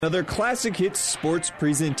Another Classic Hits sports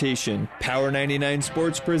presentation. Power 99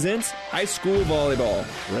 Sports presents High School Volleyball.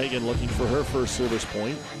 Reagan looking for her first service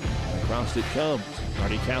point. Across it comes.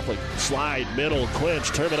 Kearney Catholic slide, middle, clinch,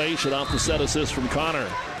 termination off the set assist from Connor.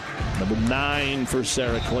 Number 9 for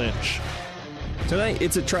Sarah Clinch. Tonight,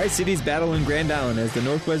 it's a Tri-Cities battle in Grand Island as the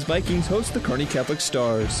Northwest Vikings host the Kearney Catholic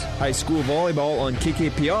Stars. High School Volleyball on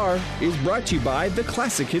KKPR is brought to you by the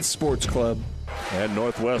Classic Hits Sports Club. And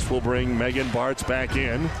Northwest will bring Megan Bartz back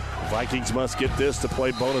in. Vikings must get this to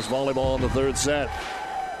play bonus volleyball in the third set.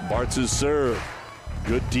 Bartz' serve.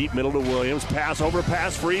 Good deep middle to Williams. Pass over,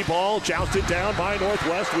 pass, free ball. Jousted down by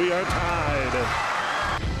Northwest. We are tied.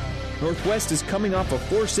 Northwest is coming off a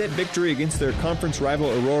 4-set victory against their conference rival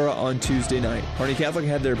Aurora on Tuesday night. Kearney Catholic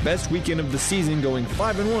had their best weekend of the season, going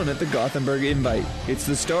 5-1 at the Gothenburg Invite. It's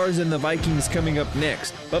the Stars and the Vikings coming up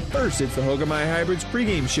next. But first, it's the Hoegemeyer Hybrids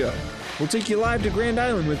pregame show. We'll take you live to Grand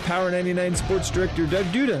Island with Power 99 Sports Director Doug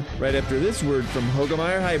Duda right after this word from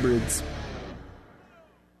Hoegemeyer Hybrids.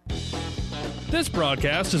 This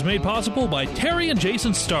broadcast is made possible by Terry and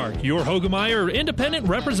Jason Stark, your Hoegemeyer independent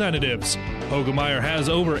representatives. Hoegemeyer has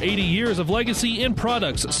over 80 years of legacy in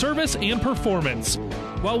products, service, and performance.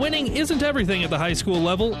 While winning isn't everything at the high school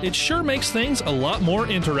level, it sure makes things a lot more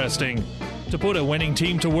interesting. To put a winning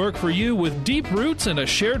team to work for you with deep roots and a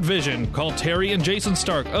shared vision, call Terry and Jason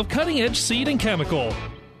Stark of Cutting Edge Seed and Chemical.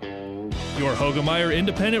 Your Hoegemeyer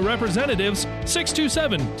independent representatives,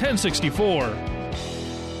 627-1064.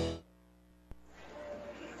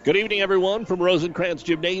 Good evening, everyone, from Rosencrantz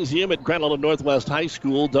Gymnasium at Grand Island Northwest High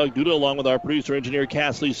School. Doug Duda, along with our producer-engineer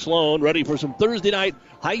Cassie Sloan, ready for some Thursday night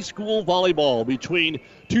high school volleyball between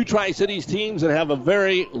two Tri-Cities teams that have a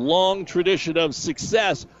very long tradition of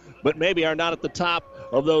success, but maybe are not at the top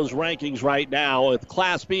of those rankings right now. With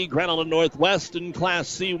Class B, Grand Island Northwest, and Class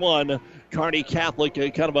C1, Kearney Catholic,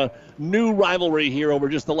 kind of a new rivalry here over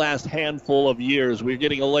just the last handful of years. We're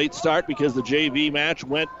getting a late start because the JV match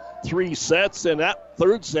went 3 sets, and that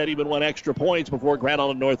third set even won extra points before Grand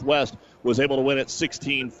Island Northwest was able to win it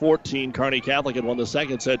 16-14. Kearney Catholic had won the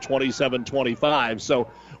second set 27-25.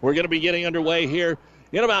 So we're going to be getting underway here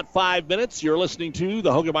in about 5 minutes. You're listening to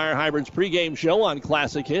the Hoegemeyer Hybrids pregame show on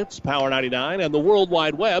Classic Hits, Power 99, and the World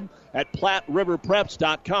Wide Web at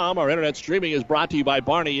PlatteRiverPreps.com. Our internet streaming is brought to you by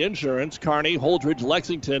Barney Insurance, Kearney, Holdridge,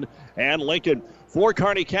 Lexington, and Lincoln. For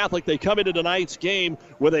Kearney Catholic, they come into tonight's game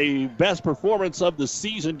with a best performance of the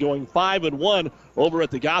season, going 5-1 over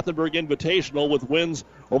at the Gothenburg Invitational with wins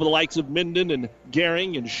over the likes of Minden and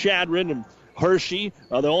Gehring and Shadron and Hershey.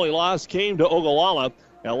 The only loss came to Ogallala.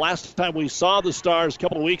 Now, last time we saw the Stars a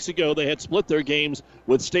couple of weeks ago, they had split their games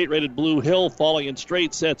with state-rated Blue Hill, falling in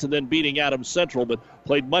straight sets and then beating Adams Central, but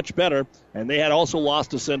played much better. And they had also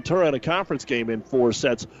lost to Centura in a conference game in 4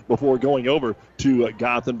 sets before going over to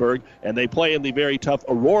Gothenburg. And they play in the very tough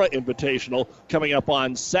Aurora Invitational coming up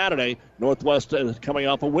on Saturday. Northwest coming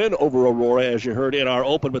off a win over Aurora, as you heard in our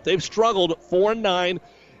open, but they've struggled 4-9.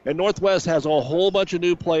 And Northwest has a whole bunch of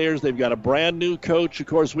new players. They've got a brand new coach. Of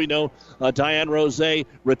course, we know Diane Rosé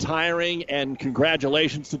retiring, and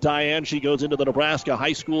congratulations to Diane. She goes into the Nebraska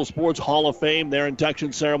High School Sports Hall of Fame. Their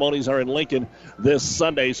induction ceremonies are in Lincoln this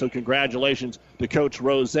Sunday, so congratulations to Coach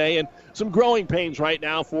Rosé. And some growing pains right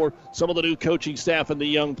now for some of the new coaching staff and the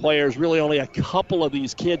young players. Really only a couple of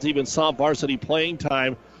these kids even saw varsity playing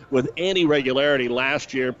time with any regularity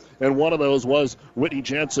last year, and one of those was Whitney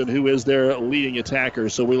Jensen, who is their leading attacker.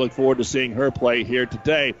 So we look forward to seeing her play here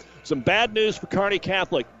today. Some bad news for Kearney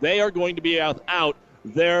Catholic. They are going to be out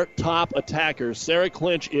their top attacker. Sarah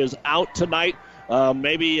Clinch is out tonight,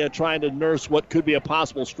 maybe trying to nurse what could be a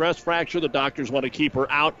possible stress fracture. The doctors want to keep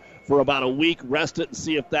her out for about a week, rest it, and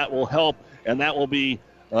see if that will help, and that will be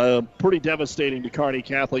pretty devastating to Kearney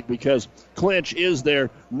Catholic because Clinch is their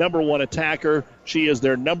number one attacker. She is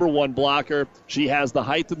their number one blocker. She has the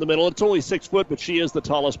height in the middle. It's only 6 foot, but she is the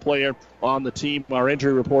tallest player on the team. Our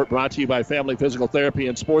injury report brought to you by Family Physical Therapy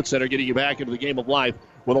and Sports Center, getting you back into the game of life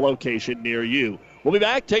with a location near you. We'll be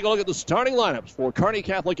back. Take a look at the starting lineups for Kearney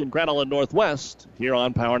Catholic and Grand Island Northwest here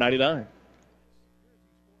on Power 99.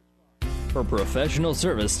 For professional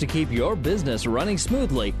service to keep your business running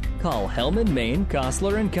smoothly, call Hellman, Main,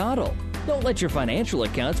 Kostler, and Cottle. Don't let your financial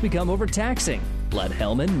accounts become overtaxing. Let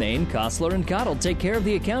Hellman, Main, Kostler, and Cottle take care of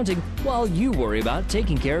the accounting while you worry about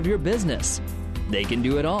taking care of your business. They can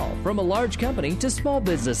do it all, from a large company to small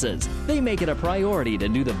businesses. They make it a priority to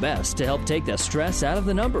do the best to help take the stress out of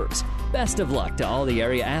the numbers. Best of luck to all the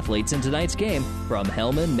area athletes in tonight's game from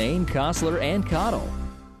Hellman, Main, Kostler, and Cottle.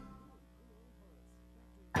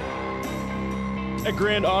 At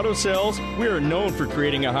Grand Auto Sales, we are known for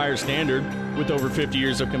creating a higher standard. With over 50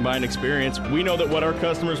 years of combined experience, we know that what our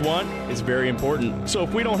customers want is very important. So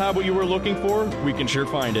if we don't have what you were looking for, we can sure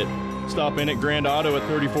find it. Stop in at Grand Auto at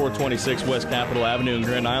 3426 West Capitol Avenue in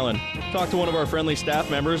Grand Island. Talk to one of our friendly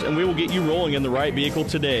staff members and we will get you rolling in the right vehicle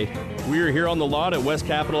today. We are here on the lot at West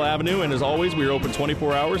Capitol Avenue, and as always, we are open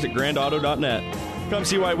 24 hours at grandauto.net. Come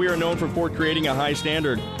see why we are known for creating a high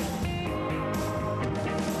standard.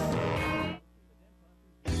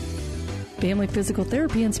 Family Physical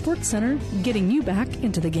Therapy and Sports Center, getting you back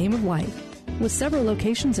into the game of life. With several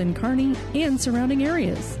locations in Kearney and surrounding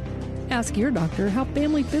areas. Ask your doctor how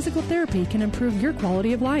Family Physical Therapy can improve your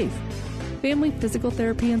quality of life. Family Physical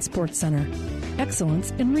Therapy and Sports Center.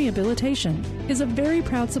 Excellence in Rehabilitation is a very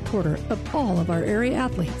proud supporter of all of our area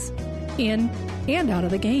athletes, in and out of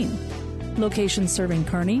the game. Locations serving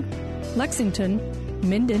Kearney, Lexington,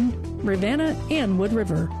 Minden, Ravenna, and Wood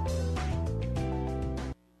River.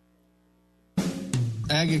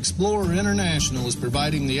 Ag Explorer International is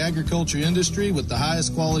providing the agriculture industry with the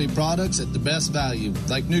highest quality products at the best value,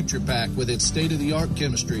 like NutriPack with its state-of-the-art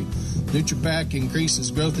chemistry. NutriPack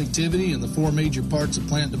increases growth activity in the 4 major parts of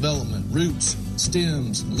plant development: roots,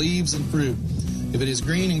 stems, leaves, and fruit. If it is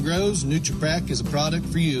green and grows, NutriPack is a product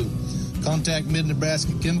for you. Contact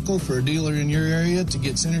Mid-Nebraska Chemical for a dealer in your area to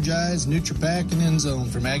get Synergized, NutriPack, and Endzone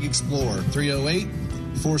from Ag Explorer.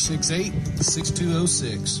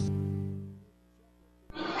 308-468-6206.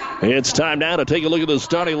 It's time now to take a look at the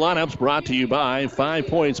starting lineups, brought to you by 5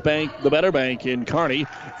 Points Bank, the better bank in Kearney.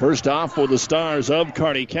 First off, for the Stars of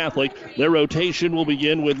Kearney Catholic, their rotation will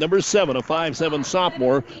begin with number 7, a 5'7"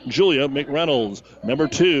 sophomore, Julia McReynolds. Number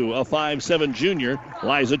 2, a 5'7" junior,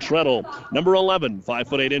 Liza Treadle. Number 11,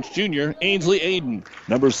 5'8" junior, Ainsley Aiden.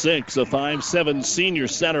 Number 6, a 5'7" senior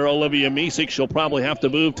center, Olivia Misek. She'll probably have to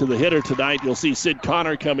move to the hitter tonight. You'll see Sid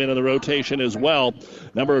Connor come in the rotation as well.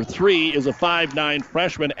 Number 3 is a 5'9"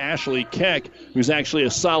 freshman, Ashley Keck, who's actually a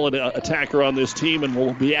solid attacker on this team and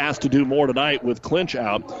will be asked to do more tonight with Clinch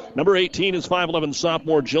out. Number 18 is 5'11"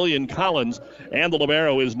 sophomore Jillian Collins, and the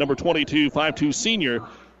libero is number 22, 5'2" senior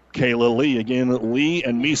Kayla Lee. Again, Lee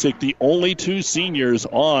and Misek, the only 2 seniors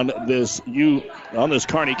on this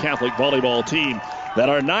Kearney Catholic volleyball team that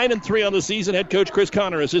are 9-3 on the season. Head coach Chris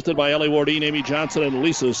Connor, assisted by Ellie Wardine, Amy Johnson, and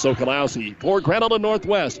Lisa Sokolowski. For Grand Island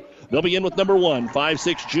Northwest, they'll begin with number 1,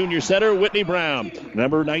 5'6" junior center, Whitney Brown.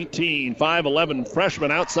 Number 19, 5'11"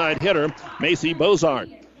 freshman outside hitter, Macy Bozart.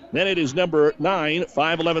 Then it is number 9,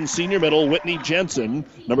 5'11" senior middle, Whitney Jensen.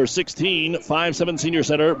 Number 16, 5'7" senior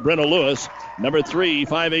center, Brenna Lewis. Number 3,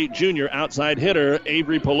 5'8" junior outside hitter,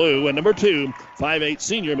 Avery Palou. And number 2, 5'8"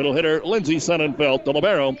 senior middle hitter, Lindsay Sonnenfeld. The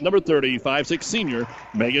libero, number 30, 5'6" senior,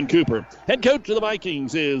 Megan Cooper. Head coach of the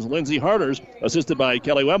Vikings is Lindsay Harders, assisted by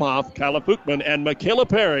Kelly Wemhoff, Kyla Fuchman, and Michaela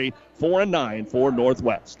Perry. 4-9 for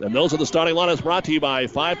Northwest. And those are the starting lineups, brought to you by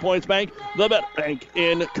 5 Points Bank, the bet bank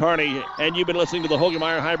in Kearney. And you've been listening to the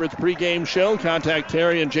Hoegemeyer Hybrids pregame show. Contact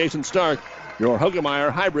Terry and Jason Stark, your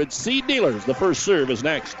Hoegemeyer Hybrid seed dealers. The first serve is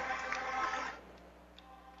next.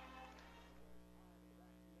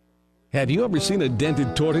 Have you ever seen a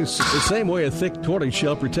dented tortoise? The same way a thick tortoise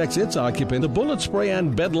shell protects its occupant, the bullet spray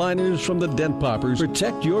on bed liners from the Dent Poppers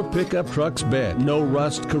protect your pickup truck's bed. No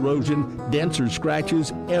rust, corrosion, dents, or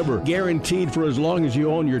scratches ever. Guaranteed for as long as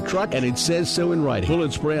you own your truck, and it says so in writing.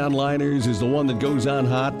 Bullet spray on liners is the one that goes on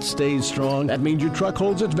hot, stays strong. That means your truck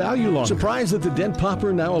holds its value longer. Surprised that the Dent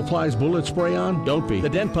Popper now applies bullet spray on? Don't be. The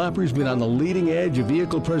Dent Popper's been on the leading edge of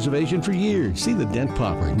vehicle preservation for years. See the Dent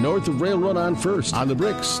Popper north of Railroad on First, on the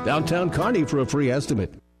Bricks, downtown Kearney for a free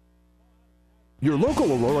estimate. Your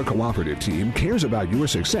local Aurora Cooperative team cares about your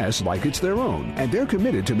success like it's their own, and they're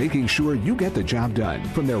committed to making sure you get the job done.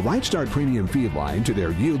 From their Right Start Premium feed line to their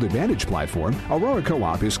Yield Advantage platform, Aurora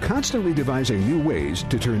Co-op is constantly devising new ways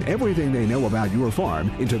to turn everything they know about your farm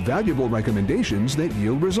into valuable recommendations that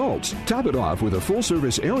yield results. Top it off with a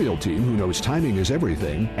full-service aerial team who knows timing is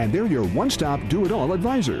everything, and they're your one-stop do-it-all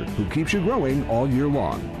advisor who keeps you growing all year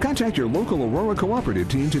long. Contact your local Aurora Cooperative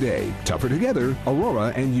team today. Tougher together,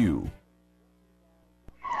 Aurora and you.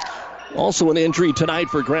 Also an injury tonight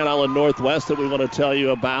for Grand Island Northwest that we want to tell you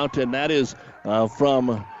about, and that is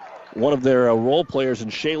from one of their role players,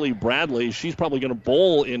 and Shaylee Bradley. She's probably going to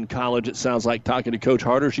bowl in college, it sounds like, talking to Coach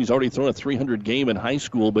Harder. She's already thrown a 300 game in high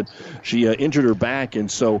school, but she injured her back,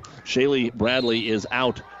 and so Shaylee Bradley is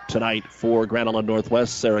out tonight for Grand Island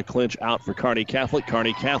Northwest. Sarah Clinch out for Kearney Catholic.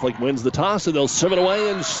 Kearney Catholic wins the toss, and they'll serve it away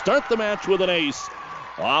and start the match with an ace.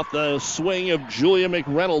 Off the swing of Julia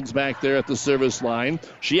McReynolds back there at the service line.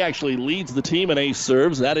 She actually leads the team in ace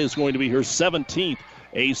serves. That is going to be her 17th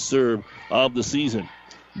ace serve of the season.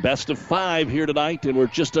 Best of 5 here tonight, and we're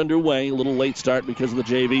just underway. A little late start because of the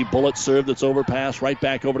JV. Bullet serve that's overpassed right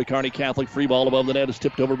back over to Kearney Catholic. Free ball above the net is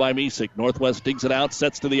tipped over by Misek. Northwest digs it out,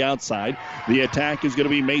 sets to the outside. The attack is going to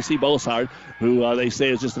be Macy Bosart, who they say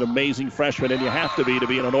is just an amazing freshman, and you have to be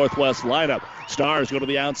in a Northwest lineup. Stars go to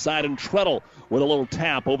the outside, and Treadle with a little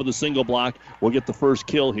tap over the single block will get the first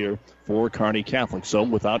kill here for Kearney Catholic. So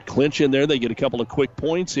without clinch in there, they get a couple of quick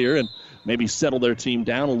points here and maybe settle their team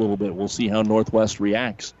down a little bit. We'll see how Northwest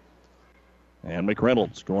reacts. And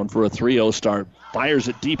McReynolds going for a 3-0 start. Fires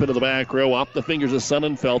it deep into the back row. Off the fingers of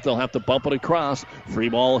Sonnenfeld. They'll have to bump it across. Free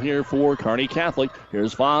ball here for Kearney Catholic.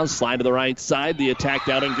 Here's Foz. Slide to the right side. The attack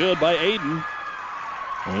down and good by Aiden.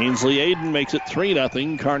 Ainsley Aiden makes it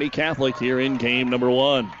 3-0. Kearney Catholic here in game number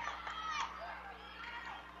 1.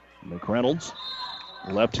 McReynolds.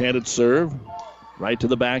 Left-handed serve. Right to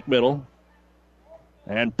the back middle.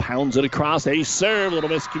 And pounds it across. A serve. A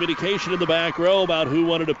little miscommunication in the back row about who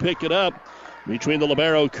wanted to pick it up between the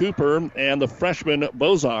libero Cooper and the freshman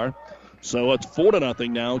Bozar. So it's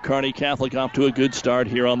 4-0 now. Kearney Catholic off to a good start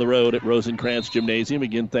here on the road at Rosencrantz Gymnasium.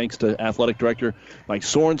 Again, thanks to Athletic Director Mike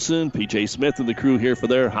Sorensen, P.J. Smith, and the crew here for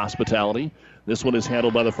their hospitality. This one is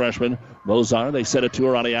handled by the freshman Bozar. They set it to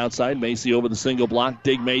her on the outside. Macy over the single block.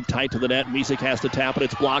 Dig made tight to the net. Misek has to tap it.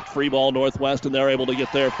 It's blocked. Free ball Northwest, and they're able to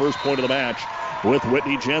get their first point of the match with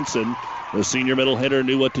Whitney Jensen. The senior middle hitter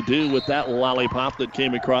knew what to do with that lollipop that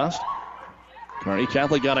came across. Kearney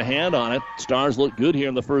Catholic got a hand on it. Stars looked good here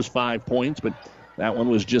in the first 5 points, but that one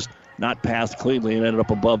was just not passed cleanly and ended up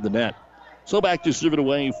above the net. So back to serve it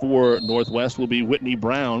away for Northwest will be Whitney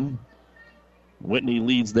Brown. Whitney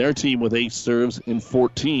leads their team with 8 serves in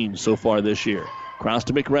 14 so far this year. Cross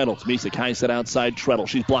to McReynolds. Misek high set outside Treadle.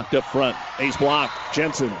 She's blocked up front. Ace block.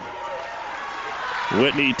 Jensen.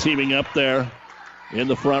 Whitney teaming up there in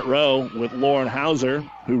the front row with Lauren Hauser,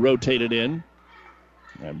 who rotated in.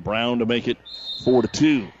 And Brown to make it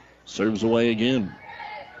 4-2. Serves away again.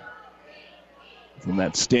 From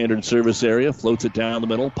that standard service area, floats it down the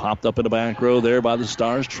middle. Popped up in the back row there by the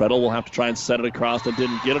Stars. Treadle will have to try and set it across and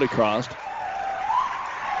didn't get it across.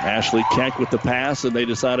 Ashley Keck with the pass, and they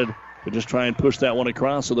decided to just try and push that one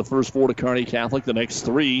across. So the first 4 to Kearney Catholic. The next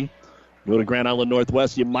 3 go to Grand Island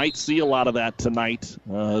Northwest. You might see a lot of that tonight.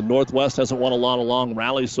 Northwest hasn't won a lot of long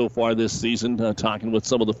rallies so far this season, talking with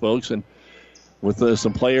some of the folks. And with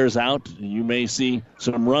some players out, you may see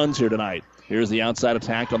some runs here tonight. Here's the outside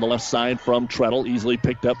attack on the left side from Treadle, easily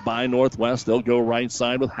picked up by Northwest. They'll go right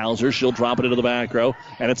side with Hauser. She'll drop it into the back row,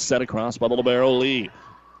 and it's set across by the libero Lee.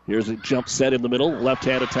 Here's a jump set in the middle.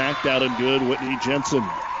 Left-hand attack down and good. Whitney Jensen.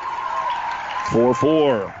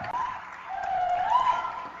 4-4.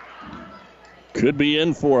 Could be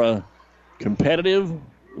in for a competitive,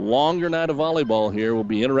 longer night of volleyball here. We'll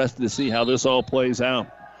be interested to see how this all plays out.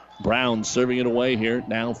 Brown serving it away here.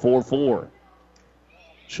 Now 4-4.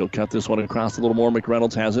 She'll cut this one across a little more.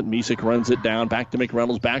 McReynolds has it. Misek runs it down. Back to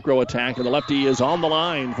McReynolds. Back row attack. And the lefty is on the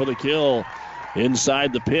line for the kill.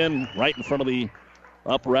 Inside the pin, right in front of the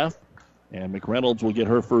up ref. And McReynolds will get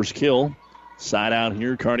her first kill. Side out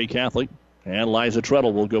here, Kearney Catholic. And Liza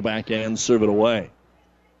Treadle will go back and serve it away.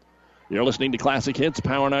 You're listening to Classic Hits,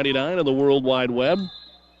 Power 99 on the World Wide Web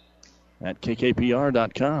at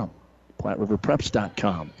kkpr.com,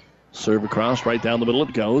 PlatteRiverPreps.com. Serve across, right down the middle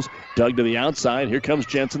it goes. Dug to the outside. Here comes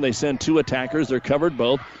Jensen. They send 2 attackers. They're covered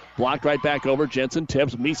both. Blocked right back over. Jensen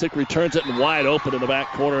tips. Misek returns it and wide open in the back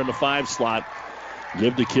corner in the 5 slot.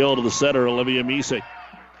 Give the kill to the setter, Olivia Misek.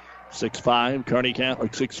 6-5, Kearney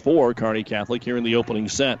Catholic, 6-4, Kearney Catholic here in the opening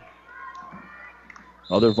set.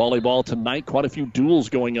 Other volleyball tonight, quite a few duels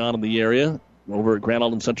going on in the area. Over at Grand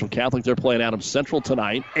Island Central Catholic, they're playing Adams Central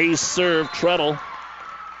tonight. Ace serve, Treadle.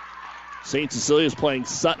 St. Cecilia's playing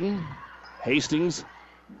Sutton. Hastings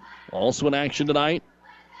also in action tonight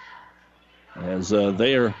as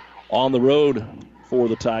they are on the road for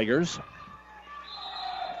the Tigers.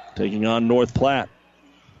 Taking on North Platte.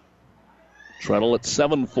 Treadle at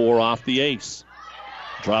 7-4 off the ace.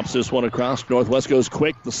 Drops this one across. Northwest goes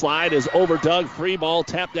quick. The slide is over Doug. Free ball.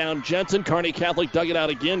 Tap down Jensen. Kearney Catholic dug it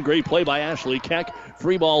out again. Great play by Ashley Keck.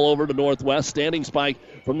 Free ball over to Northwest. Standing spike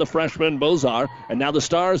from the freshman Bozar. And now the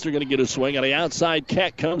Stars are going to get a swing. On the outside,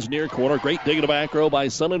 Keck comes near corner. Great dig in the back row by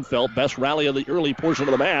Sonnenfeld. Best rally of the early portion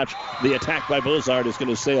of the match. The attack by Bozard is going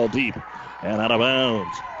to sail deep and out of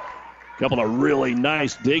bounds. A couple of really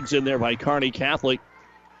nice digs in there by Kearney Catholic,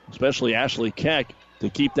 especially Ashley Keck, to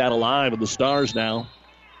keep that alive. And the Stars now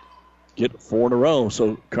get 4 in a row.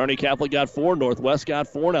 So Kearney Catholic got 4, Northwest got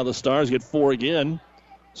 4. Now the Stars get 4 again.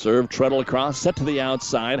 Serve, Treadle across, set to the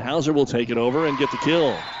outside. Hauser will take it over and get the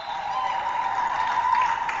kill.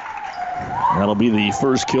 That'll be the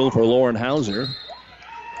first kill for Lauren Hauser.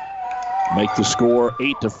 make the score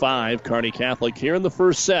 8-5. Kearney Catholic here in the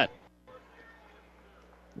first set.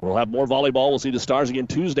 We'll have more volleyball. We'll see the Stars again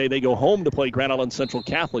Tuesday. They go home to play Grand Island Central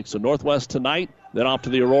Catholic. So Northwest tonight, then off to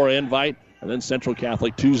the Aurora Invite, and then Central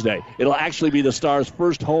Catholic Tuesday. It'll actually be the Stars'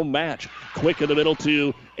 first home match. Quick in the middle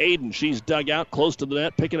to Aiden. She's dug out close to the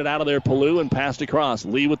net, picking it out of there. Palou and passed across.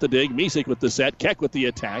 Lee with the dig. Misek with the set. Keck with the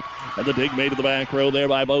attack. And the dig made to the back row there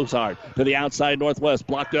by Bozard. To the outside Northwest.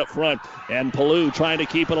 Blocked up front. And Palou trying to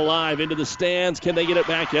keep it alive into the stands. Can they get it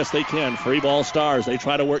back? Yes, they can. Free ball Stars. They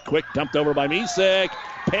try to work quick. Dumped over by Misek.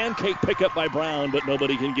 Pancake pickup by Brown, but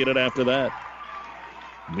nobody can get it after that.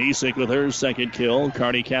 Misek with her second kill.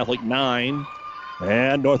 Kearney Catholic 9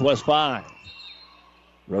 and Northwest 5.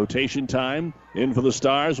 Rotation time. In for the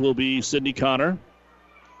Stars will be Sydney Connor.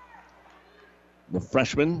 The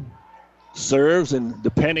freshman serves, and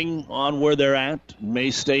depending on where they're at,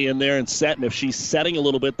 may stay in there and set. And if she's setting a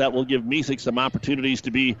little bit, that will give Misek some opportunities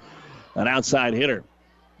to be an outside hitter.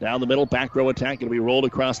 Down the middle, back row attack going to be rolled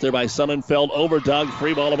across there by Sonnenfeld. Over Doug.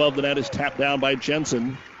 Free ball above the net is tapped down by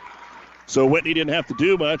Jensen. So Whitney didn't have to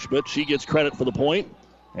do much, but she gets credit for the point.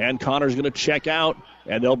 And Connor's going to check out,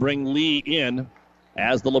 and they'll bring Lee in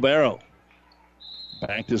as the libero.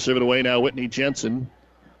 Back to serve it away now, Whitney Jensen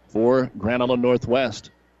for Grand Island Northwest.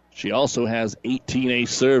 She also has 18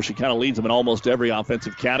 ace serves. She kind of leads them in almost every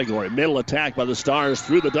offensive category. Middle attack by the Stars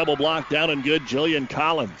through the double block, down and good, Jillian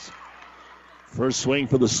Collins. First swing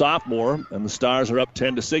for the sophomore, and the Stars are up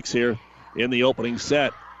 10-6 here in the opening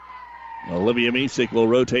set. Olivia Misek will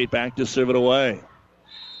rotate back to serve it away.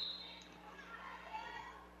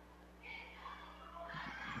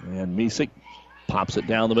 And Misek pops it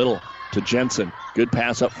down the middle to Jensen. Good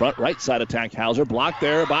pass up front, right side attack. Hauser blocked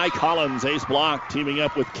there by Collins. Ace block, teaming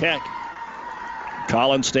up with Keck.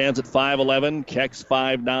 Collins stands at 5'11", Keck's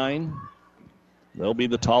 5'9". They'll be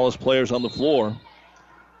the tallest players on the floor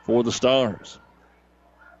for the Stars.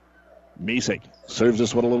 Misek serves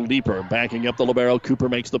this one a little deeper. Backing up the libero. Cooper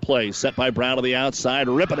makes the play. Set by Brown to the outside.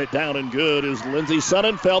 Ripping it down and good is Lindsay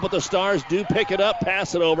Sonnenfeld, but the Stars do pick it up,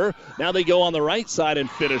 pass it over. Now they go on the right side and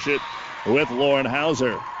finish it with Lauren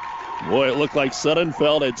Hauser. Boy, it looked like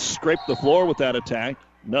Sonnenfeld had scraped the floor with that attack.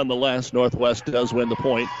 Nonetheless, Northwest does win the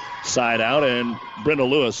point. Side out, and Brenda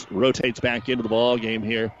Lewis rotates back into the ball game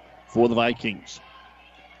here for the Vikings.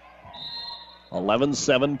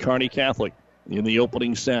 11-7 Kearney Catholic in the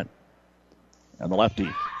opening set. And the lefty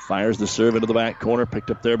fires the serve into the back corner, picked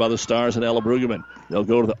up there by the Stars and Ella Brueggemann. They'll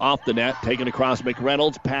go to off the net, taken across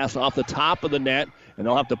McReynolds, pass off the top of the net, and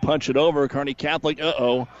they'll have to punch it over. Kearney Catholic,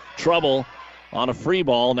 trouble on a free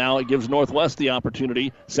ball. Now it gives Northwest the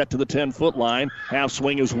opportunity, set to the 10-foot line. Half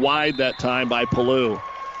swing is wide that time by Palou.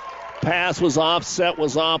 Pass was off, set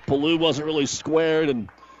was off. Palou wasn't really squared, and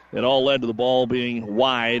it all led to the ball being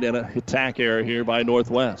wide and an attack error here by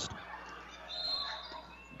Northwest.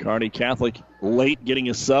 Kearney Catholic late getting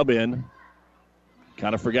a sub in.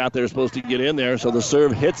 Kind of forgot they were supposed to get in there, so the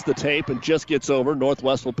serve hits the tape and just gets over.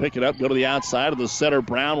 Northwest will pick it up, go to the outside of the center.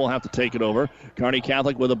 Brown will have to take it over. Kearney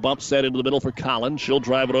Catholic with a bump set into the middle for Collins. She'll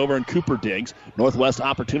drive it over, and Cooper digs. Northwest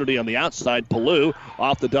opportunity on the outside. Palou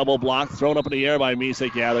off the double block, thrown up in the air by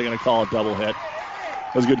Misek. Yeah, they're going to call a double hit.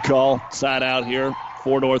 That was a good call. Side out here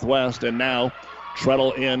for Northwest, and now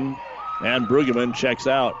Treadle in, and Brueggemann checks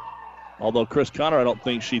out. Although Chris Connor, I don't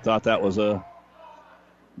think she thought that was a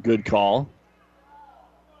good call.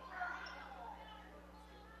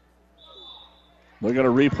 They're going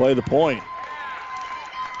to replay the point.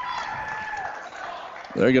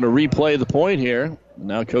 They're going to replay the point here.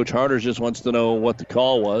 Now Coach Harders just wants to know what the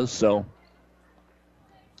call was, so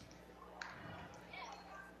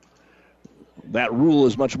that rule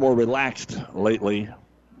is much more relaxed lately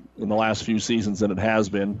in the last few seasons than it has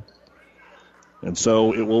been. And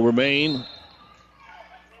so it will remain.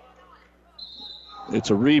 It's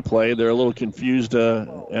a replay. They're a little confused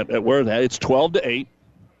at where that. It's 12-8.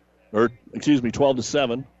 Or,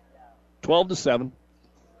 12-7. 12-7.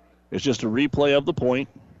 It's just a replay of the point.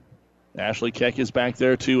 Ashley Keck is back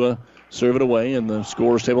there to serve it away, and the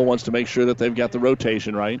scorer's table wants to make sure that they've got the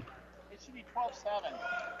rotation right. It should be 12-7.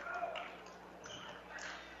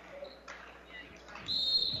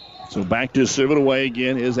 So back to serve it away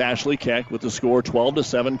again is Ashley Keck with the score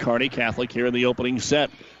 12-7 Kearney Catholic here in the opening set.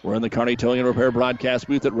 We're in the Kearney Towing and Repair broadcast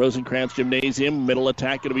booth at Rosencrantz Gymnasium. Middle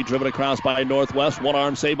attack going to be driven across by Northwest. One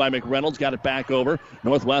arm save by McReynolds. Got it back over.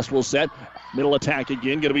 Northwest will set. Middle attack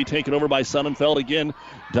again. Going to be taken over by Sonnenfeld again.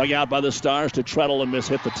 Dug out by the Stars to Treadle and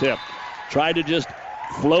hit the tip. Tried to just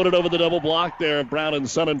float it over the double block there. Brown and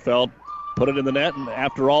Sonnenfeld put it in the net. And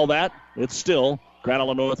after all that, it's still Grand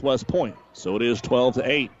Island Northwest point. So it is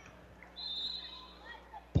 12-8.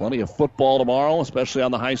 Plenty of football tomorrow, especially on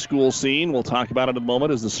the high school scene. We'll talk about it in a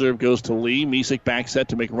moment as the serve goes to Lee. Misick back set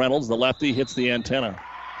to McReynolds. The lefty hits the antenna.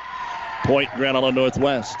 Point Grand Island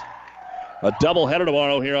Northwest. A doubleheader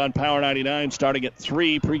tomorrow here on Power 99 starting at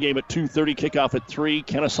 3. Pregame at 2:30. Kickoff at 3.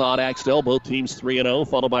 Kennesaw at Axtell. Both teams 3-0.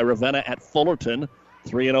 Followed by Ravenna at Fullerton.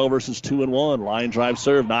 3-0 versus 2-1. Line drive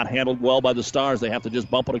serve not handled well by the Stars. They have to just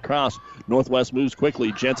bump it across. Northwest moves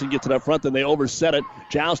quickly. Jensen gets it up front, then they overset it.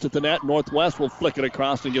 Joust at the net. Northwest will flick it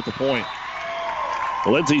across and get the point.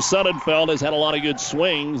 Lindsay Sonnenfeld has had a lot of good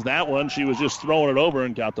swings. That one, she was just throwing it over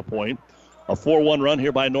and got the point. A 4-1 run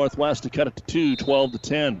here by Northwest to cut it to 2,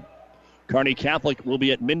 12-10. Kearney Catholic will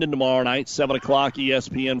be at Minden tomorrow night, 7 o'clock,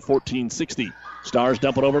 ESPN 1460. Stars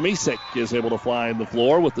dump it over. Misick is able to find the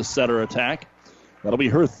floor with the setter attack. That'll be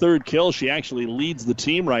her third kill. She actually leads the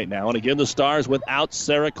team right now. And again, the Stars without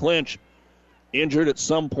Sarah Clinch, injured at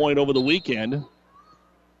some point over the weekend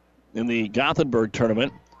in the Gothenburg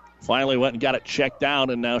tournament. Finally went and got it checked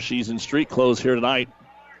out, and now she's in street clothes here tonight.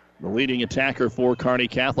 The leading attacker for Kearney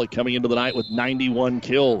Catholic coming into the night with 91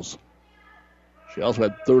 kills. She also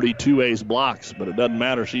had 32 ace blocks, but it doesn't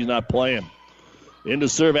matter. She's not playing. Into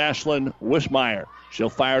serve, Ashlyn Wishmeyer. She'll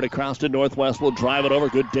fire it across to Northwest. Will drive it over.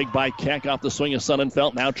 Good dig by Keck off the swing of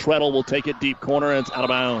Sonnenfeld. Now Treadle will take it deep corner, and it's out of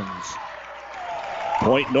bounds.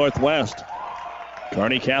 Point Northwest.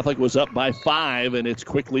 Kearney Catholic was up by 5, and it's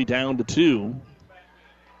quickly down to 2.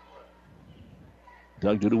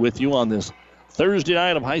 Doug Duda with you on this Thursday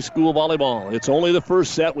night of high school volleyball. It's only the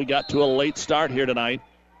first set. We got to a late start here tonight.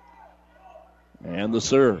 And the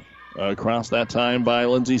serve. Across that time by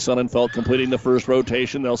Lindsay Sonnenfeld, completing the first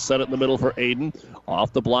rotation. They'll set it in the middle for Aiden.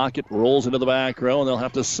 Off the block, it rolls into the back row, and they'll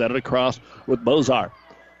have to set it across with Bozar.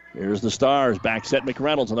 Here's the Stars. Back set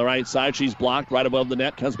McReynolds on the right side. She's blocked right above the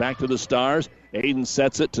net. Comes back to the Stars. Aiden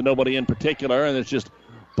sets it to nobody in particular, and it's just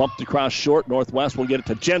bumped across short. Northwest will get it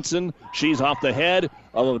to Jensen. She's off the head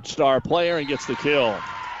of a Star player and gets the kill.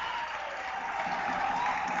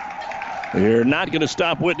 You're not going to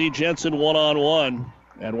stop Whitney Jensen one-on-one.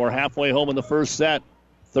 And we're halfway home in the first set.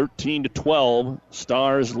 13-12.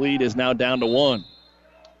 Stars lead is now down to 1.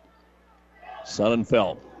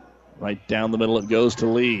 Sonnenfeld. Right down the middle it goes to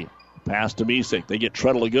Lee. Pass to Misick. They get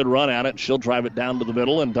Treadle a good run at it. She'll drive it down to the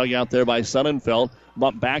middle and dug out there by Sonnenfeld.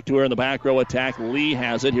 Bump back to her in the back row attack. Lee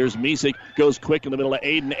has it. Here's Misick. Goes quick in the middle of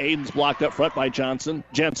Aiden. Aiden's blocked up front by Jensen.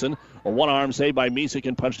 A one-arm save by Misick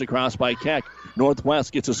and punched across by Keck.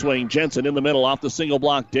 Northwest gets a swing. Jensen in the middle off the single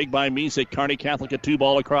block. Dig by Misick. Kearney Catholic a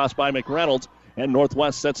 2-ball across by McReynolds. And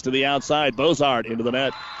Northwest sets to the outside. Bozard into the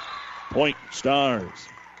net. Point Stars.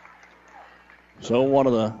 So one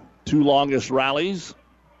of the 2 longest rallies.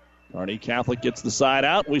 Kearney Catholic gets the side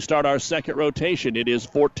out. We start our second rotation. It is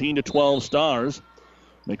 14-12 Stars.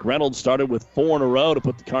 McReynolds started with 4 in a row to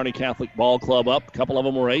put the Kearney Catholic Ball Club up. A couple of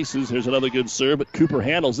them were aces. Here's another good serve, but Cooper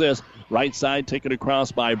handles this. Right side taken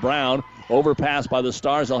across by Brown. Overpass by the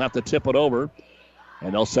Stars. They'll have to tip it over.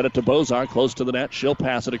 And they'll set it to Bozar, close to the net. She'll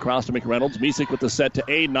pass it across to McReynolds. Misick with the set to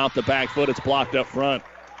Aiden off the back foot. It's blocked up front.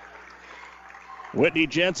 Whitney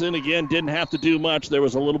Jensen, again, didn't have to do much. There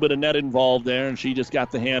was a little bit of net involved there, and she just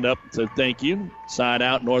got the hand up. So thank you. Side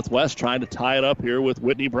out Northwest trying to tie it up here with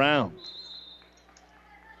Whitney Brown.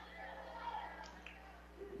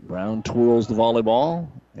 Brown twirls the volleyball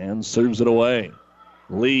and serves it away.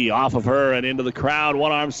 Lee off of her and into the crowd.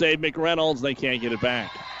 One-arm save, McReynolds. They can't get it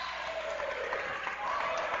back.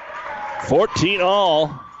 14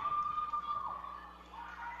 all.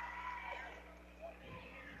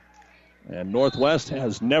 And Northwest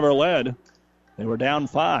has never led. They were down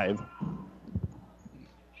 5.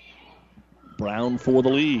 Brown for the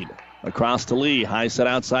lead. Across to Lee. High set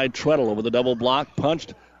outside. Treadle over the double block.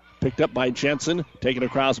 Punched. Picked up by Jensen. Taken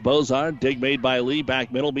across Bozard. Dig made by Lee.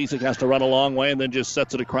 Back middle. Misick has to run a long way and then just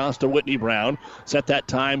sets it across to Whitney Brown. Set that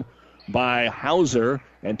time by Hauser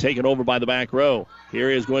and taken over by the back row.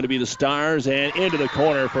 Here is going to be the Stars and into the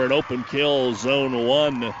corner for an open kill. Zone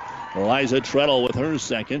 1. Eliza Treadle with her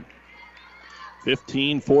second.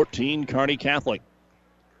 15-14 Kearney Catholic.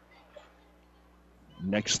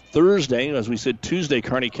 Next Thursday, as we said Tuesday,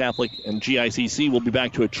 Kearney Catholic and GICC will be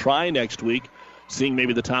back to a try next week. Seeing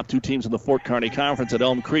maybe the top 2 teams in the Fort Kearney Conference at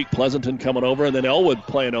Elm Creek. Pleasanton coming over, and then Elwood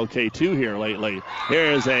playing okay, too, here lately.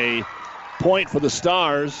 Here's a point for the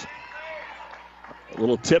Stars. A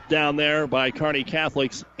little tip down there by Kearney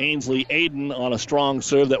Catholic's Ainsley Aiden on a strong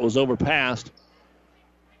serve that was overpassed.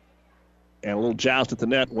 And a little joust at the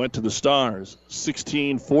net went to the Stars.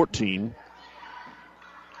 16-14.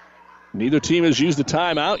 Neither team has used a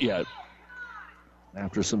timeout yet.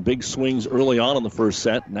 After some big swings early on in the first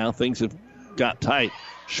set, now things have got tight.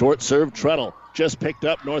 Short serve, Treadle. just picked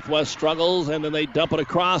up. Northwest struggles, and then they dump it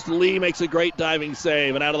across. Lee makes a great diving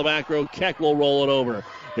save, and out of the back row, Keck will roll it over.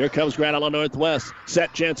 Here comes Grand Island Northwest.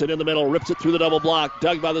 Set Jensen in the middle, rips it through the double block.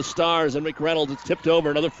 Dug by the Stars, and McReynolds. It's tipped over.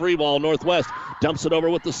 Another free ball. Northwest dumps it over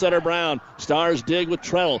with the center Brown. Stars dig with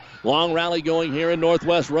Treadle. Long rally going here in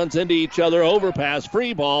Northwest. Runs into each other. Overpass.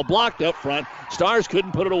 Free ball. Blocked up front. Stars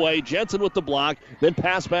couldn't put it away. Jensen with the block. Then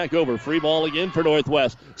pass back over. Free ball again for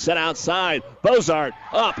Northwest. Set outside. Bozart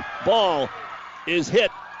up. Ball is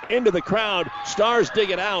hit into the crowd. Stars dig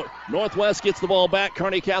it out. Northwest gets the ball back.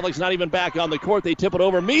 Kearney Catholic's not even back on the court. They tip it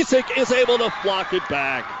over. Misek is able to block it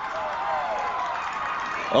back.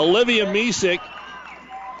 Olivia Misek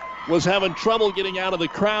was having trouble getting out of the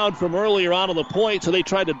crowd from earlier on the point, so they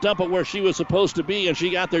tried to dump it where she was supposed to be, and she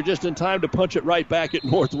got there just in time to punch it right back at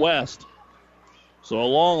Northwest. So a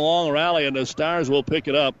long rally, and the Stars will pick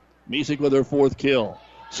it up. Misek with her 4th kill.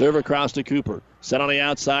 Serve across to Cooper. Set on the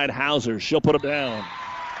outside, Hauser. She'll put it down.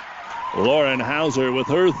 Lauren Hauser with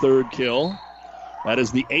her 3rd kill. That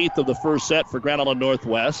is the 8th of the first set for Grand Island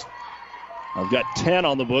Northwest. I've got 10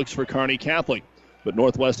 on the books for Kearney Catholic. But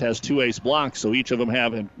Northwest has 2 ace blocks, so each of them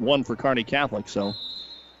have 1 for Kearney Catholic. So a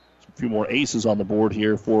few more aces on the board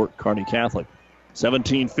here for Kearney Catholic.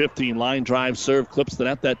 17-15, line drive serve, clips the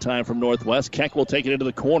net that time from Northwest. Keck will take it into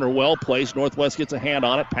the corner, well placed. Northwest gets a hand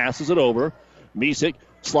on it, passes it over. Misek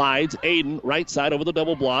slides, Aiden, right side over the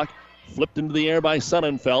double block. Flipped into the air by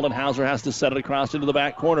Sonnenfeld, and Hauser has to set it across into the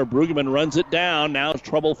back corner. Brueggemann runs it down. Now it's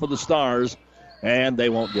trouble for the Stars, and they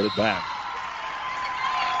won't get it back.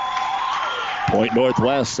 Point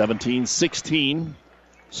Northwest, 17-16.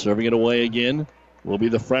 Serving it away again will be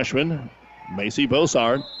the freshman, Macy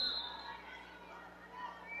Bossard.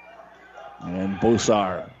 And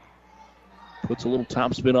Bossard puts a little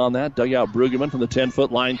topspin on that. Dug out Brueggemann from the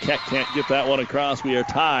 10-foot line. Keck can't get that one across. We are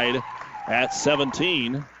tied at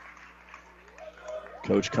 17.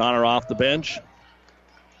 Coach Connor off the bench,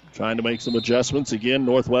 trying to make some adjustments. Again,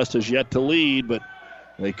 Northwest has yet to lead, but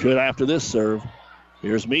they could after this serve.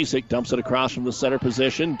 Here's Misek, dumps it across from the center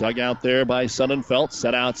position. Dug out there by Sonnenfeld.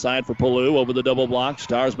 Set outside for Palou over the double block.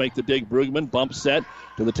 Stars make the dig. Brueggemann bump set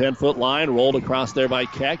to the 10-foot line. Rolled across there by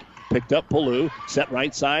Keck. Picked up Palou. Set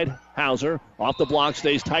right side. Hauser off the block,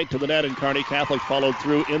 stays tight to the net, and Kearney Catholic followed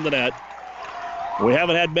through in the net. We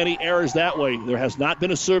haven't had many errors that way. There has not been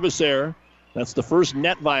a service error. That's the first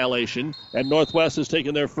net violation, and Northwest has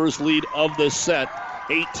taken their first lead of this set,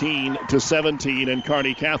 18-17, and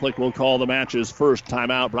Kearney Catholic will call the match's first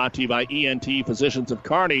timeout, brought to you by ENT Physicians of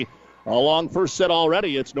Kearney. A long first set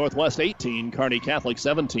already. It's Northwest 18, Kearney Catholic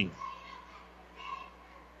 17.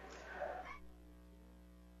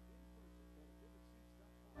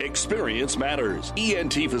 Experience matters.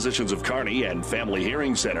 ENT Physicians of Kearney and Family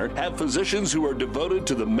Hearing Center have physicians who are devoted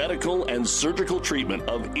to the medical and surgical treatment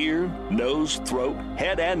of ear, nose, throat,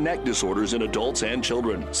 head, and neck disorders in adults and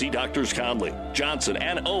children. See Doctors Conley, Johnson,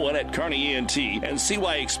 and Owen at Kearney ENT and see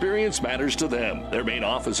why experience matters to them. Their main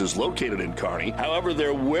office is located in Kearney. However,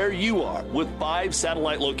 they're where you are with 5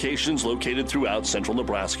 satellite locations located throughout central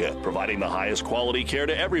Nebraska, providing the highest quality care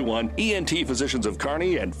to everyone. ENT Physicians of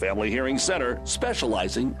Kearney and Family Hearing Center,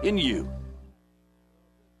 specializing in you.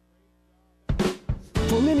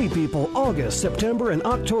 For many people, August, September, and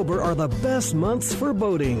October are the best months for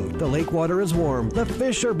boating. The lake water is warm, the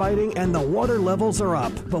fish are biting, and the water levels are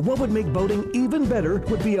up. But what would make boating even better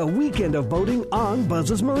would be a weekend of boating on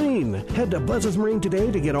Buzz's Marine. Head to Buzz's Marine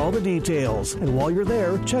today to get all the details. And while you're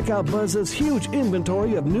there, check out Buzz's huge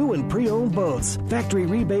inventory of new and pre-owned boats. Factory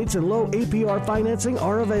rebates and low APR financing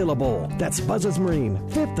are available. That's Buzz's Marine,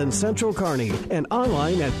 5th and Central Kearney, and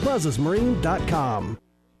online at buzzesmarine.com.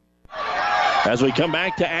 As we come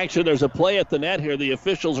back to action, there's a play at the net here. The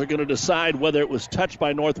officials are going to decide whether it was touched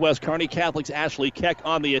by Northwest. Kearney Catholic's Ashley Keck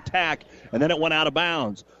on the attack, and then it went out of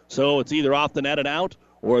bounds. So it's either off the net and out,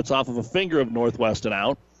 or it's off of a finger of Northwest and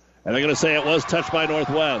out. And they're going to say it was touched by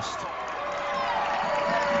Northwest.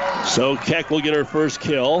 So Keck will get her first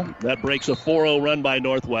kill. That breaks a 4-0 run by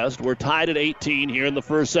Northwest. We're tied at 18 here in the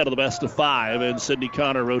first set of the best of 5, and Sydney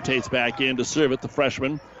Connor rotates back in to serve it, the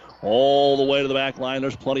freshman, all the way to the back line.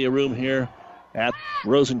 There's plenty of room here at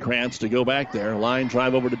Rosenkrantz to go back there. Line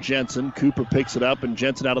drive over to Jensen. Cooper picks it up, and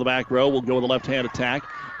Jensen out of the back row will go with a left-hand attack.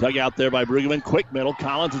 Dug out there by Brueggemann. Quick middle.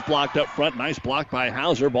 Collins is blocked up front. Nice block by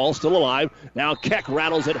Hauser. Ball still alive. Now Keck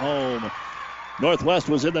rattles it home. Northwest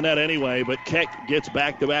was in the net anyway, but Keck gets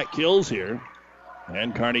back-to-back kills here.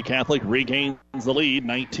 And Kearney Catholic regains the lead,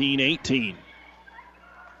 19-18.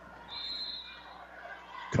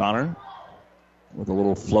 Connor with a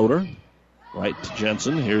little floater. Right to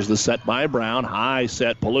Jensen. Here's the set by Brown. High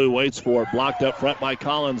set. Palou waits for it. Blocked up front by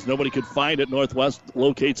Collins. Nobody could find it. Northwest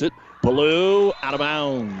locates it. Ballou out of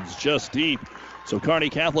bounds, just deep. So Kearney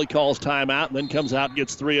Catholic calls timeout and then comes out and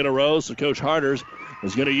gets 3 in a row. So Coach Harders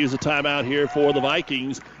is going to use a timeout here for the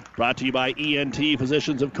Vikings. Brought to you by ENT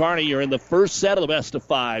Physicians of Kearney. You're in the first set of the best of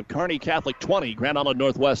 5. Kearney Catholic 20, Grand Island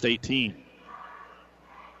Northwest 18.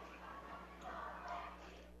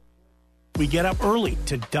 We get up early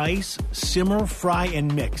to dice, simmer, fry,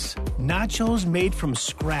 and mix. Nachos made from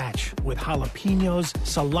scratch with jalapenos,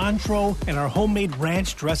 cilantro, and our homemade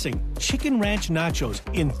ranch dressing. Chicken ranch nachos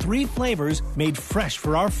in 3 flavors made fresh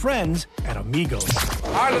for our friends at Amigos.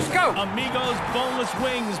 All right, let's go. Amigos Boneless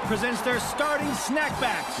Wings presents their starting snack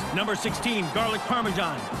backs. Number 16, Garlic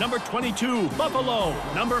Parmesan. Number 22, Buffalo.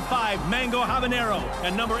 Number 5, Mango Habanero.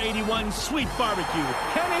 And number 81, Sweet Barbecue.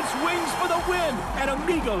 And it's wings for the win at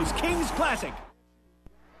Amigos Kings Classic.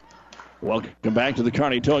 Welcome back to the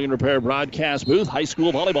Kearney Towing and Repair broadcast booth. High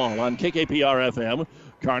school volleyball on KKPR-FM.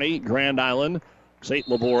 Kearney, Grand Island, St.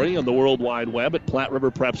 Libory, on the World Wide Web at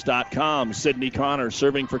PlatteRiverPreps.com. Sydney Connor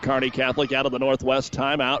serving for Kearney Catholic out of the Northwest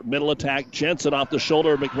timeout. Middle attack, Jensen off the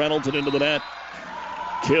shoulder of McReynolds and into the net.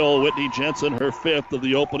 Kill Whitney Jensen, her 5th of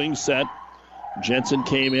the opening set. Jensen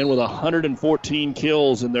came in with 114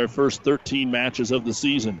 kills in their first 13 matches of the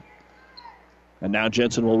season. And now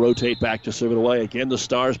Jensen will rotate back to serve it away. Again, the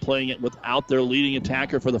Stars playing it without their leading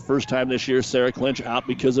attacker for the first time this year. Sarah Clinch out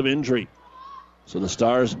because of injury. So the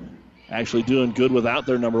Stars actually doing good without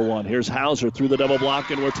their number 1. Here's Hauser through the double block,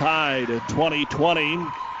 and we're tied at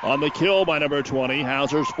 20-20 on the kill by number 20.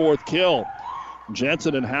 Hauser's 4th kill.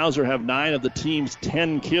 Jensen and Hauser have 9 of the team's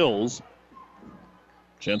 10 kills.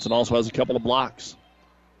 Jensen also has a couple of blocks.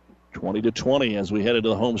 20-20 as we head into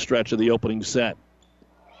the home stretch of the opening set.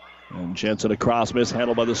 And Jensen across,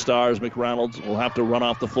 mishandled by the Stars. McReynolds will have to run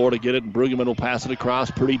off the floor to get it, and Brueggemann will pass it across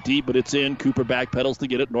pretty deep, but it's in. Cooper backpedals to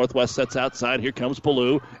get it. Northwest sets outside. Here comes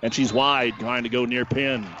Ballou, and she's wide, trying to go near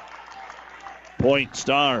pin. Point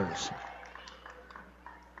Stars.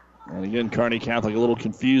 And again, Kearney Catholic a little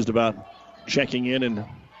confused about checking in and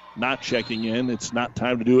not checking in. It's not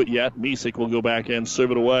time to do it yet. Misek will go back and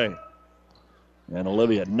serve it away. And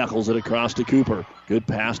Olivia knuckles it across to Cooper. Good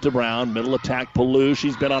pass to Brown. Middle attack, Ballou.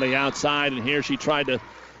 She's been on the outside, and here she tried to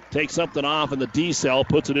take something off, and the D-cell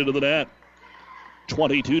puts it into the net.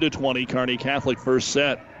 22-20, Kearney Catholic first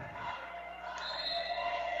set.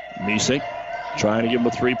 Misek trying to give him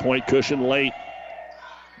a 3-point cushion late.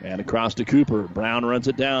 And across to Cooper. Brown runs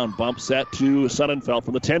it down. Bump set to Sonnenfeld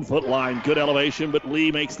from the 10-foot line. Good elevation, but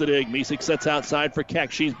Lee makes the dig. Misek sets outside for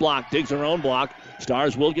Keck. She's blocked. Digs her own block.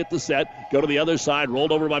 Stars will get the set. Go to the other side.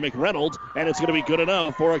 Rolled over by McReynolds. And it's going to be good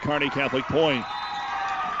enough for a Kearney Catholic point.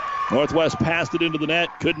 Northwest passed it into the net.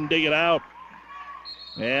 Couldn't dig it out.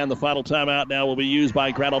 And the final timeout now will be used by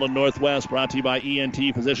Grand Island Northwest. Brought to you by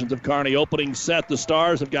ENT Physicians of Kearney. Opening set. The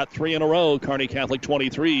Stars have got 3 in a row. Kearney Catholic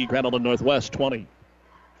 23. Grand Island Northwest 20.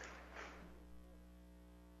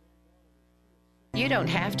 You don't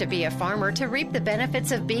have to be a farmer to reap the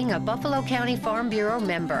benefits of being a Buffalo County Farm Bureau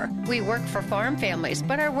member. We work for farm families,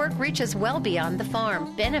 but our work reaches well beyond the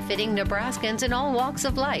farm, benefiting Nebraskans in all walks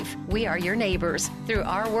of life. We are your neighbors. Through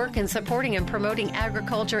our work in supporting and promoting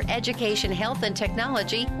agriculture, education, health, and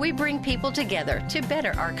technology, we bring people together to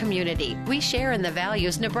better our community. We share in the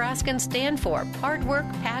values Nebraskans stand for: hard work,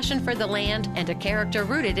 passion for the land, and a character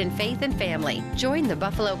rooted in faith and family. Join the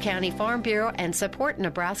Buffalo County Farm Bureau and support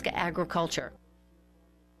Nebraska agriculture.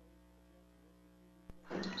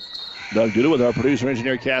 Doug Duda with our producer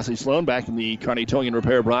engineer Cassie Sloan back in the Kearney Towing and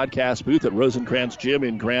Repair broadcast booth at Rosencrantz Gym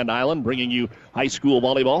in Grand Island, bringing you high school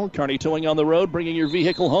volleyball. Kearney Towing on the road, bringing your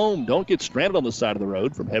vehicle home. Don't get stranded on the side of the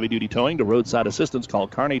road. From heavy-duty towing to roadside assistance, call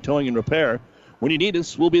Kearney Towing and Repair. When you need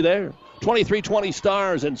us, we'll be there. 23-20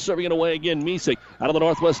 Stars, and serving it away again, Misek. Out of the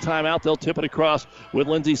Northwest timeout, they'll tip it across with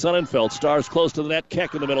Lindsey Sonnenfeld. Stars close to the net,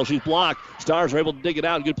 Keck in the middle. She's blocked. Stars are able to dig it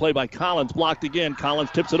out. Good play by Collins. Blocked again.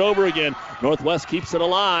 Collins tips it over again. Northwest keeps it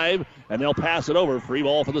alive, and they'll pass it over. Free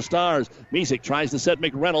ball for the Stars. Misek tries to set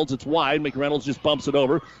McReynolds. It's wide. McReynolds just bumps it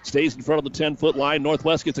over. Stays in front of the 10-foot line.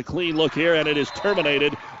 Northwest gets a clean look here, and it is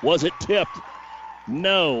terminated. Was it tipped?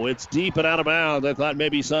 No, it's deep and out of bounds. I thought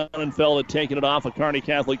maybe Sonnenfeld had taken it off a Kearney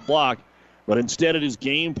Catholic block, but instead it is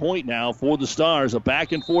game point now for the Stars. A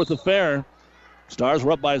back-and-forth affair. Stars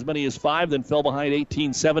were up by as many as 5, then fell behind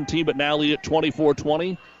 18-17, but now lead at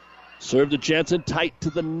 24-20. Serve to Jensen, tight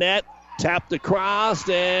to the net, tapped across,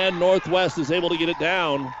 and Northwest is able to get it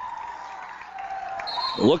down.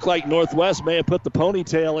 It looked like Northwest may have put the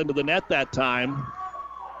ponytail into the net that time,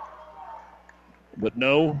 but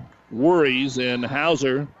no worries, and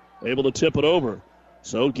Hauser able to tip it over.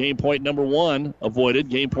 So game point number 1 avoided.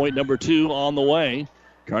 Game point number 2 on the way.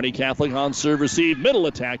 Kearney Catholic on serve receive. Middle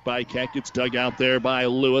attack by Keck. It's dug out there by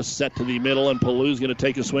Lewis. Set to the middle, and Palou's going to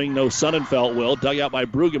take a swing. No, Sonnenfeld will. Dug out by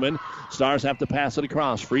Brueggemann. Stars have to pass it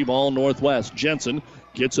across. Free ball Northwest. Jensen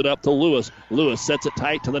gets it up to Lewis. Lewis sets it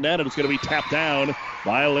tight to the net, and it's going to be tapped down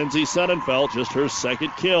by Lindsay Sonnenfeld. Just her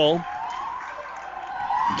second kill.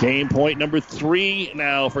 Game point number 3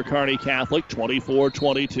 now for Kearney Catholic.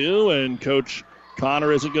 24-22, and Coach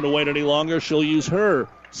Connor isn't going to wait any longer. She'll use her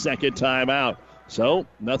second timeout. So,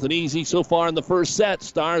 nothing easy so far in the first set.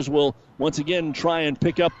 Stars will once again try and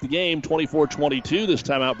pick up the game. 24-22. This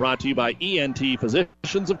timeout brought to you by ENT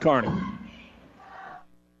Physicians of Kearney.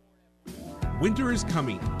 Winter is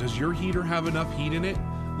coming. Does your heater have enough heat in it?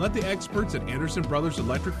 Let the experts at Anderson Brothers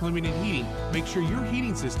Electric Plumbing and Heating make sure your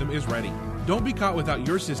heating system is ready. Don't be caught without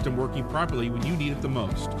your system working properly when you need it the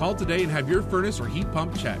most. Call today and have your furnace or heat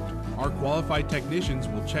pump checked. Our qualified technicians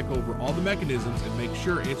will check over all the mechanisms and make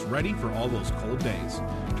sure it's ready for all those cold days.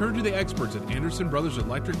 Turn to the experts at Anderson Brothers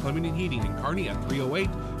Electric Plumbing and Heating in Kearney at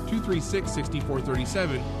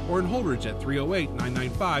 308-236-6437 or in Holdridge at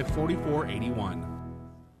 308-995-4481.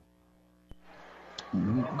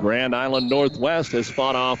 Grand Island Northwest has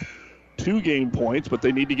fought off 2 game points, but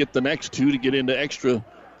they need to get the next 2 to get into extra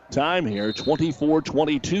time here.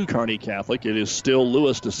 24-22 Kearney Catholic. It is still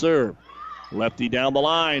Lewis to serve. Lefty down the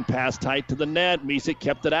line, pass tight to the net. Misick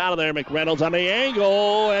kept it out of there. McReynolds on the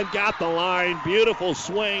angle and got the line. Beautiful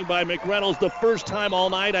swing by McReynolds. The first time all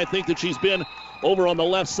night I think that she's been over on the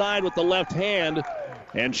left side with the left hand,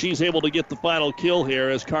 and she's able to get the final kill here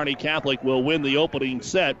as Kearney Catholic will win the opening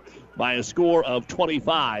set by a score of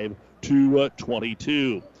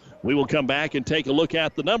 25-22. We will come back and take a look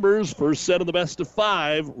at the numbers. First set of the best of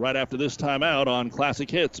 5 right after this timeout on Classic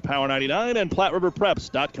Hits, Power 99, and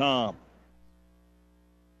PlatteRiverPreps.com.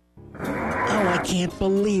 Oh, I can't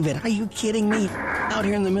believe it. Are you kidding me? Out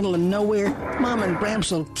here in the middle of nowhere, Mom and Bramps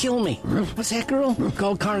will kill me. What's that, girl?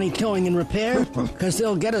 Call Kearney Towing and Repair? Because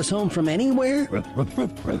they'll get us home from anywhere?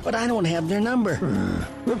 But I don't have their number.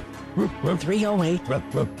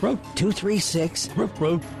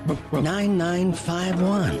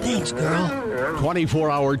 308-236-9951. Thanks, girl.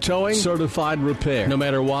 24-hour towing, certified repair. No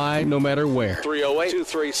matter why, no matter where.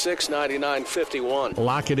 308-236-9951.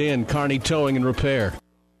 Lock it in, Kearney Towing and Repair.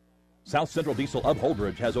 South Central Diesel of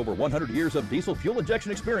Holdridge has over 100 years of diesel fuel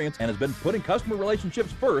injection experience and has been putting customer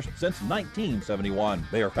relationships first since 1971.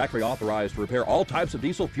 They are factory authorized to repair all types of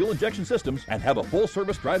diesel fuel injection systems and have a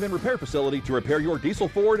full-service drive-in repair facility to repair your diesel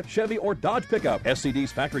Ford, Chevy, or Dodge pickup.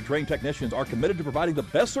 SCD's factory-trained technicians are committed to providing the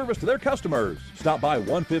best service to their customers. Stop by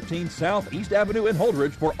 115 South East Avenue in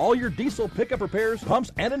Holdridge for all your diesel pickup repairs,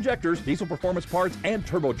 pumps and injectors, diesel performance parts, and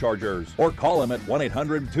turbochargers. Or call them at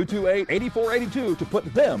 1-800-228-8482 to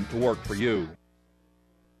put them to work for you.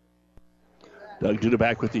 Doug Duda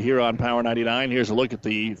back with you here on Power 99. Here's a look at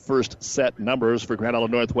the first set numbers for Grand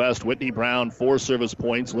Island Northwest. Whitney Brown, 4 service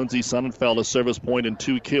points. Lindsay Sonnenfeld, a service point and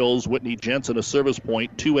 2 kills. Whitney Jensen, a service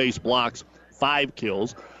point, 2 ace blocks, 5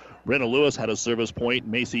 kills. Brenna Lewis had a service point.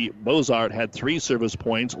 Macy Bozart had 3 service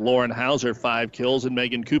points. Lauren Hauser, 5 kills. And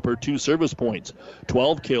Megan Cooper, 2 service points.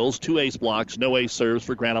 12 kills, 2 ace blocks, no ace serves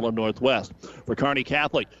for Grand Island Northwest. For Kearney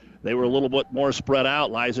Catholic, they were a little bit more spread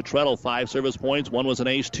out. Liza Treadle, 5 service points. 1 was an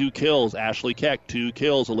ace, 2 kills. Ashley Keck, 2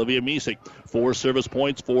 kills. Olivia Misick, 4 service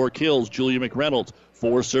points, 4 kills. Julia McReynolds,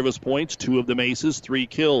 4 service points, 2 of them aces, 3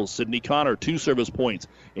 kills. Sydney Connor, 2 service points.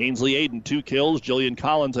 Ainsley Aiden, 2 kills. Jillian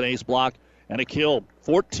Collins, an ace block and a kill.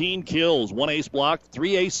 14 kills, 1 ace block,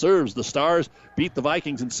 3 ace serves. The Stars beat the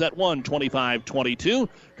Vikings in set 1, 25-22.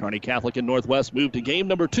 Kearney Catholic and Northwest move to game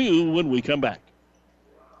number 2 when we come back.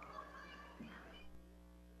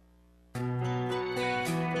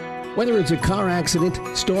 Whether it's a car accident,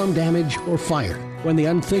 storm damage, or fire, when the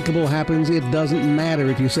unthinkable happens, it doesn't matter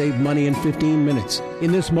if you save money in 15 minutes.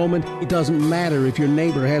 In this moment, it doesn't matter if your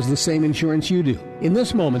neighbor has the same insurance you do. In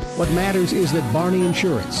this moment, what matters is that Barney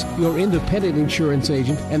Insurance, your independent insurance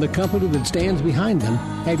agent, and the company that stands behind them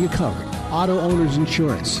have you covered. Auto Owners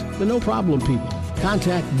Insurance, the no-problem people.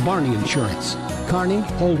 Contact Barney Insurance, Kearney,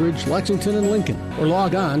 Holdridge, Lexington, and Lincoln, or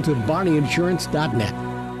log on to barneyinsurance.net.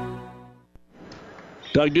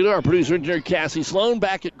 Doug Duda, our producer engineer Cassie Sloan,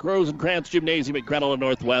 back at Rosencrantz Gymnasium at Grand Island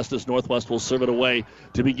Northwest as Northwest will serve it away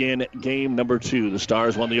to begin game number 2. The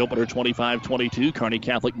Stars won the opener 25-22. Kearney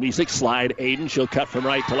Catholic Misick, slide Aiden. She'll cut from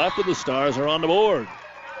right to left, and the Stars are on the board.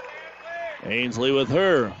 Ainsley with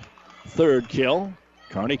her 3rd kill.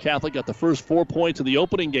 Kearney Catholic got the first 4 points of the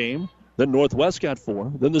opening game. Then Northwest got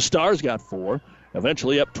 4. Then the Stars got 4.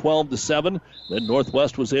 Eventually up 12-7. Then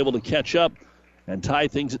Northwest was able to catch up and tie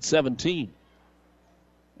things at 17.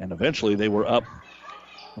 And eventually they were up,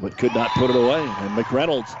 but could not put it away. And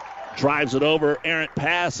McReynolds drives it over. Errant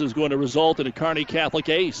pass is going to result in a Kearney Catholic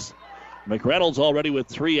ace. McReynolds already with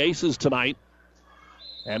 3 aces tonight.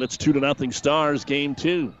 And it's 2-0 Stars, game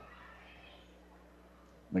 2.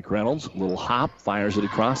 McReynolds, little hop, fires it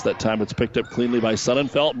across. That time it's picked up cleanly by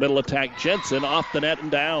Sonnenfeld. Middle attack, Jensen off the net and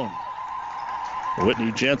down.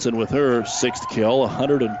 Whitney Jensen with her 6th kill,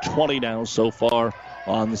 120 now so far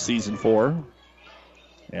on the season 4.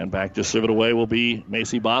 And back to serve it away will be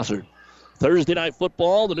Macy Bossert. Thursday night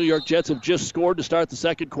football, the New York Jets have just scored to start the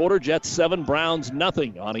second quarter. Jets 7, Browns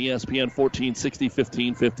nothing on ESPN 1460,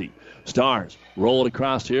 1550. Stars roll it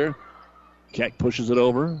across here. Keck pushes it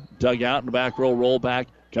over. Dug out in the back row, roll back.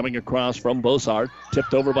 Coming across from Bossart.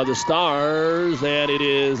 Tipped over by the Stars, and it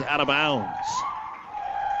is out of bounds.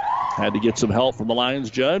 Had to get some help from the Lions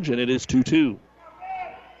judge, and it is 2-2.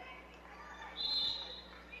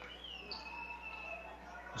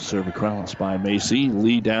 Serve across by Macy.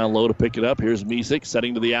 Lee down low to pick it up. Here's Misick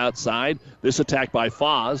setting to the outside. This attack by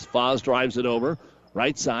Foz. Foz drives it over.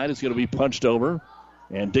 Right side is going to be punched over.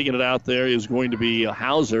 And digging it out there is going to be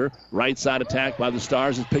Hauser. Right side attack by the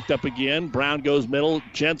Stars is picked up again. Brown goes middle.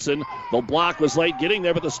 Jensen, the block was late getting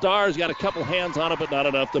there, but the Stars got a couple hands on it, but not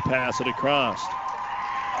enough to pass it across.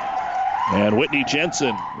 And Whitney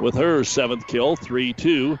Jensen with her 7th kill,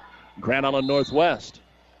 3-2. Grand Island Northwest.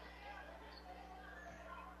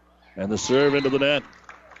 And the serve into the net.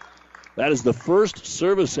 That is the first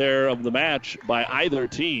service error of the match by either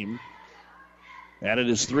team. And it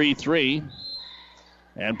is 3-3.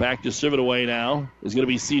 And back to serve it away now is going to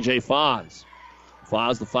be C.J. Foz.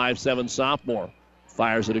 Foz, the 5'7 sophomore,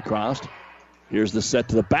 fires it across. Here's the set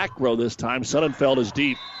to the back row this time. Sonnenfeld is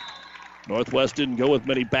deep. Northwest didn't go with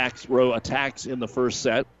many back row attacks in the first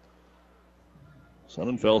set.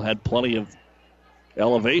 Sonnenfeld had plenty of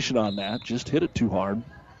elevation on that, just hit it too hard.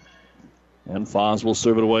 And Foz will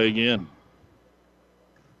serve it away again.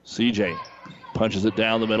 C.J. punches it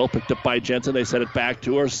down the middle, picked up by Jensen. They set it back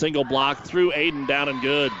to her. Single block through Aiden, down and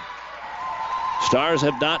good. Stars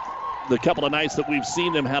have not, the couple of nights that we've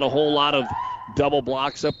seen them, had a whole lot of double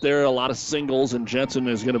blocks up there, a lot of singles, and Jensen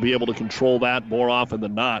is going to be able to control that more often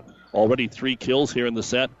than not. Already 3 kills here in the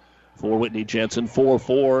set for Whitney Jensen,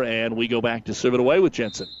 4-4, and we go back to serve it away with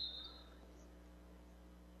Jensen.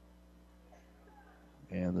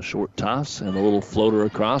 And the short toss and the little floater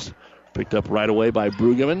across, picked up right away by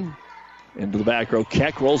Brueggemann. Into the back row,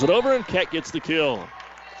 Keck rolls it over, and Keck gets the kill.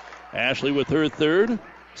 Ashley with her 3rd.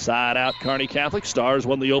 Side out Kearney Catholic. Stars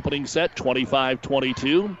won the opening set,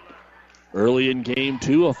 25-22. Early in game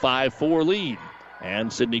 2, a 5-4 lead.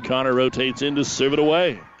 And Sydney Connor rotates in to serve it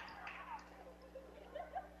away.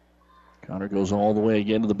 Connor goes all the way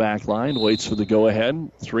again to the back line, waits for the go-ahead.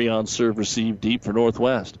 3 on serve, receive deep for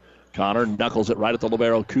Northwest. Connor knuckles it right at the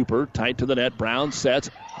libero. Cooper, tight to the net. Brown sets.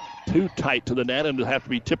 Too tight to the net, and it'll have to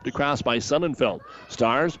be tipped across by Sonnenfeld.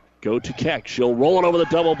 Stars go to Keck. She'll roll it over the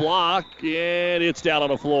double block, and it's down on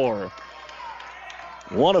the floor.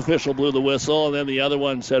 One official blew the whistle, and then the other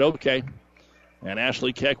one said, okay. And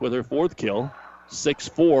Ashley Keck with her 4th kill.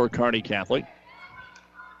 6-4 Kearney Catholic.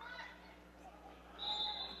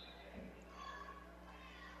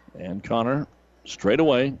 And Connor straight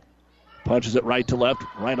away. Punches it right to left,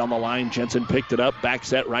 right on the line. Jensen picked it up. Back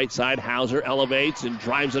set, right side. Hauser elevates and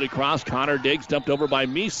drives it across. Connor digs, dumped over by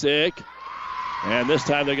Misick. And this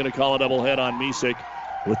time they're going to call a double head on Misick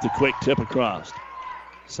with the quick tip across.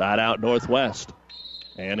 Side out Northwest.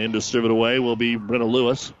 And in to serve it away will be Brenna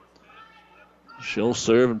Lewis. She'll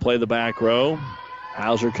serve and play the back row.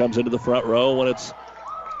 Hauser comes into the front row when it's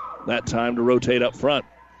that time to rotate up front.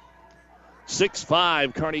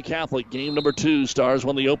 6-5 Kearney Catholic, game number 2. Stars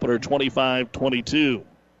won the opener 25-22.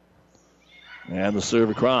 And the serve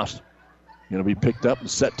across. Going to be picked up and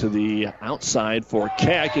set to the outside for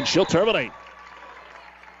Keck, and she'll terminate.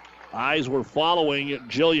 Eyes were following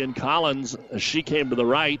Jillian Collins as she came to the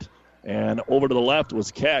right, and over to the left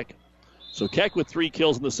was Keck. So Keck with 3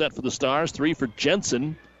 kills in the set for the Stars, 3 for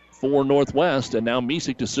Jensen, 4 Northwest, and now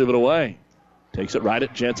Misick to serve it away. Takes it right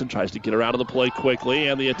at Jensen, tries to get her out of the play quickly,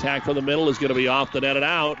 and the attack from the middle is going to be off the net and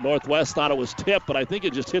out. Northwest thought it was tipped, but I think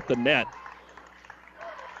it just hit the net.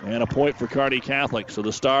 And a point for Kearney Catholic. So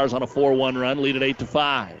the Stars on a 4-1 run, lead at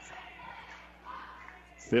 8-5.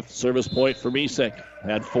 5th service point for Misick.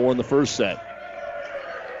 Had 4 in the first set.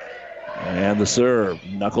 And the serve.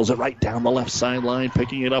 Knuckles it right down the left sideline.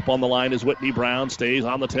 Picking it up on the line is Whitney Brown. Stays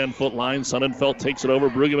on the 10-foot line. Sonnenfeld takes it over.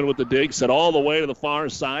 Brueggemann with the dig. Set all the way to the far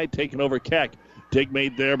side. Taking over Keck. dig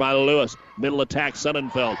made there by Lewis. Middle attack,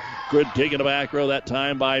 Sonnenfeld. Good dig in the back row that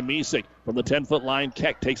time by Misek. From the 10-foot line,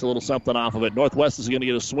 Keck takes a little something off of it. Northwest is going to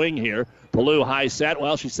get a swing here. Palou high set.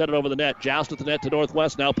 Well, she set it over the net. Joust at the net to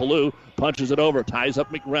Northwest. Now Palou punches it over. Ties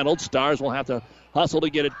up McReynolds. Stars will have to hustle to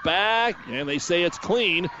get it back. And they say it's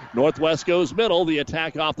clean. Northwest goes middle. The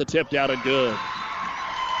attack off the tip down and good.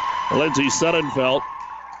 Lindsay Sonnenfeld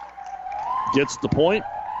gets the point.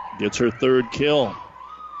 Gets her third kill.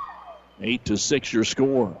 8-6 your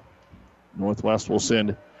score. Northwest will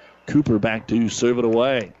send Cooper back to serve it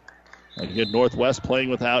away. Again, Northwest playing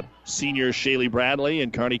without senior Shaylee Bradley,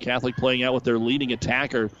 and Kearney Catholic playing out with their leading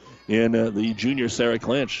attacker in the junior Sarah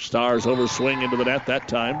Clinch. Stars overswing into the net that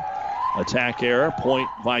time. Attack error, point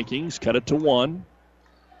Vikings, cut it to 1.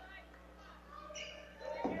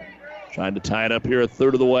 Trying to tie it up here a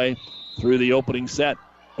third of the way through the opening set,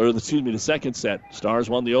 the second set. Stars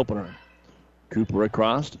won the opener. Cooper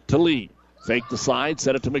across to Lee. Fake the slide,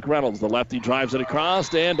 set it to McReynolds. The lefty drives it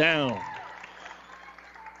across and down.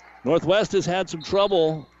 Northwest has had some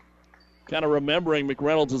trouble kind of remembering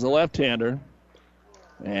McReynolds as a left-hander,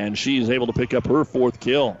 and she's able to pick up her fourth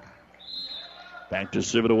kill. Back to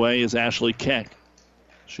serve it away is Ashley Keck.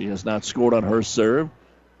 She has not scored on her serve.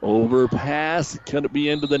 Overpass. Can it be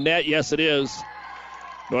into the net? Yes, it is.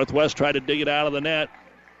 Northwest tried to dig it out of the net.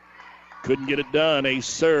 Couldn't get it done. A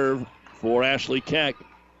serve for Ashley Keck.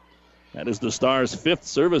 That is the Stars' fifth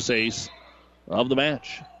service ace of the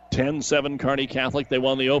match. 10-7 Kearney Catholic. They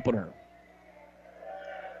won the opener.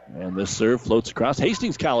 And this serve floats across.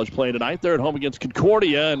 Hastings College playing tonight. They're at home against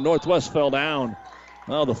Concordia, and Northwest fell down.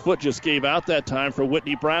 Well, the foot just gave out that time for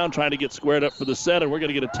Whitney Brown trying to get squared up for the set, and we're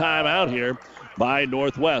going to get a timeout here by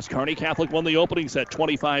Northwest. Kearney Catholic won the opening set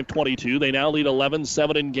 25-22. They now lead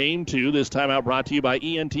 11-7 in Game 2. This timeout brought to you by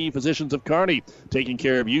ENT Physicians of Kearney, taking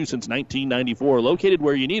care of you since 1994. Located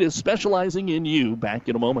where you need us, specializing in you. Back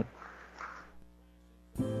in a moment.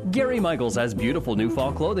 Gary Michaels has beautiful new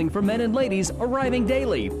fall clothing for men and ladies arriving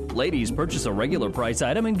daily. Ladies, purchase a regular price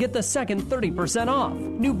item and get the second 30% off.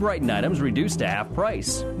 New Brighton items reduced to half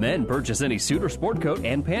price. Men, purchase any suit or sport coat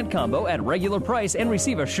and pant combo at regular price and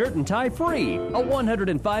receive a shirt and tie free. A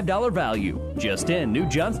 $105 value. Just in, new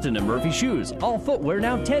Johnston and Murphy shoes. All footwear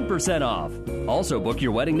now 10% off. Also, book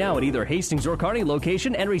your wedding now at either Hastings or Kearney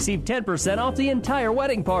location and receive 10% off the entire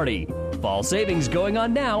wedding party. Fall savings going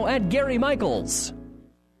on now at Gary Michaels.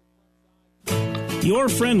 Your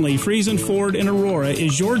friendly Friesen Ford in Aurora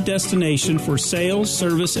is your destination for sales,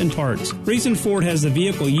 service, and parts. Friesen Ford has the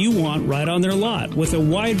vehicle you want right on their lot with a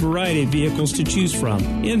wide variety of vehicles to choose from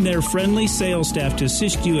and their friendly sales staff to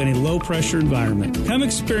assist you in a low-pressure environment. Come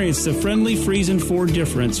experience the friendly Friesen Ford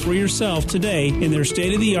difference for yourself today in their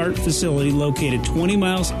state-of-the-art facility located 20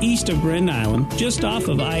 miles east of Grand Island, just off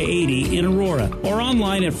of I-80 in Aurora, or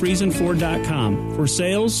online at FriesenFord.com. For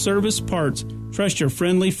sales, service, parts, trust your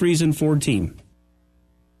friendly Friesen Ford team.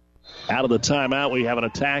 Out of the timeout, we have an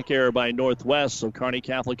attack error by Northwest, so Kearney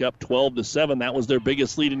Catholic up 12-7. That was their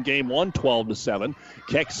biggest lead in game one, 12-7.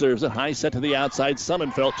 Keck serves it high, set to the outside.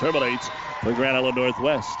 Sonnenfeld terminates for Grand Island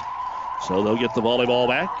Northwest. So they'll get the volleyball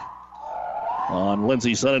back on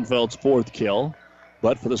Lindsay Sonnenfeld's fourth kill.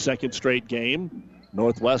 But for the second straight game,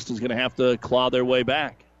 Northwest is going to have to claw their way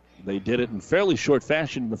back. They did it in fairly short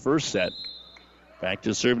fashion in the first set. Back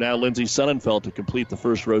to serve now Lindsay Sonnenfeld to complete the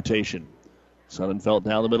first rotation. Sonnenfeld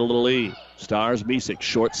down the middle of the lead. Stars, Misek,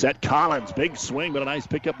 short set. Collins, big swing, but a nice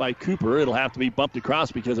pickup by Cooper. It'll have to be bumped across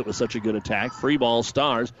because it was such a good attack. Free ball,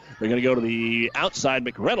 Stars. They're going to go to the outside.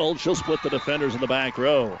 McReynolds, she'll split the defenders in the back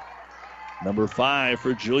row. Number 5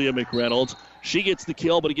 for Julia McReynolds. She gets the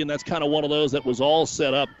kill, but again, that's kind of one of those that was all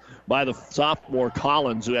set up by the sophomore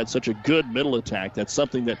Collins, who had such a good middle attack. That's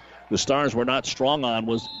something that the Stars were not strong on,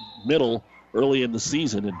 was middle early in the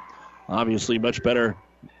season, and obviously much better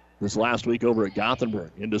this last week over at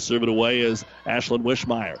Gothenburg. In to serve it away is Ashlyn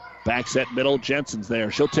Wishmeyer. Back set middle, Jensen's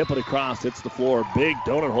there. She'll tip it across, hits the floor. Big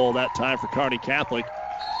donut hole that time for Kearney Catholic.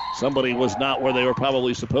 Somebody was not where they were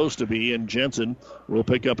probably supposed to be, and Jensen will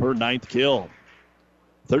pick up her 9th kill.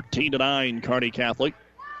 13-9 Kearney Catholic.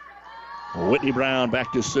 Whitney Brown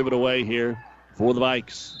back to serve it away here for the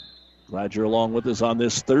Vikes. Glad you're along with us on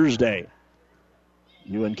this Thursday.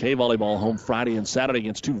 UNK volleyball home Friday and Saturday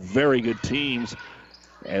against two very good teams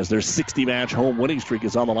as their 60-match home winning streak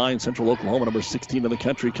is on the line. Central Oklahoma, number 16 in the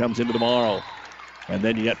country, comes into tomorrow. And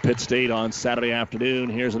then you get Pitt State on Saturday afternoon.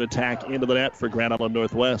 Here's an attack into the net for Grand Island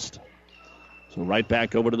Northwest. So right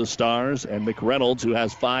back over to the Stars, and McReynolds, who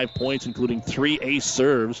has 5 points, including 3 ace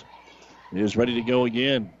serves, is ready to go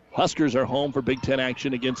again. Huskers are home for Big Ten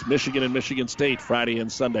action against Michigan and Michigan State Friday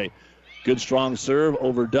and Sunday. Good strong serve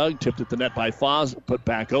over Doug. Tipped at the net by Foz. Put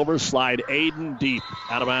back over. Slide Aiden deep.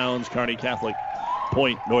 Out of bounds. Kearney Catholic.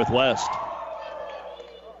 Point Northwest.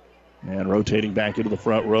 And rotating back into the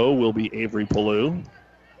front row will be Avery Pallou.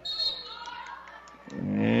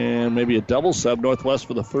 And maybe a double sub. Northwest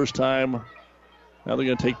for the first time. Now they're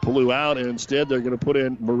going to take Pallou out, and instead they're going to put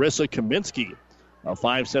in Marissa Kaminsky, a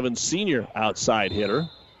 5'7" senior outside hitter.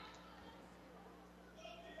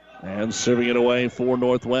 And serving it away for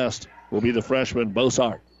Northwest will be the freshman,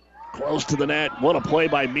 Bossart. Close to the net. What a play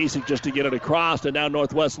by Misek just to get it across. And now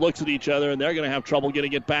Northwest looks at each other, and they're going to have trouble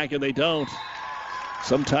getting it back, and they don't.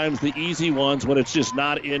 Sometimes the easy ones, when it's just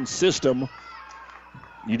not in system,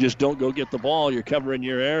 you just don't go get the ball. You're covering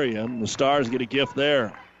your area. And the Stars get a gift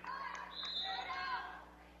there.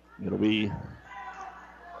 It'll be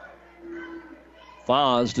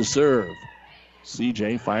Foz to serve.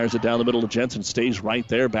 CJ fires it down the middle to Jensen. Stays right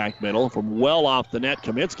there, back middle. From well off the net,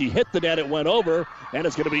 Kaminsky hit the net. It went over, and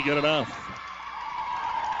it's going to be good enough.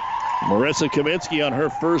 Marissa Kaminsky on her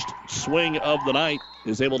first swing of the night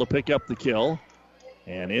is able to pick up the kill.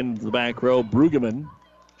 And in the back row, Brueggemann.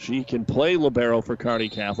 She can play libero for Kearney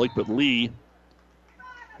Catholic, but Lee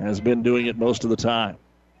has been doing it most of the time.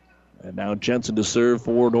 And now Jensen to serve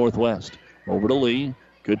for Northwest. Over to Lee.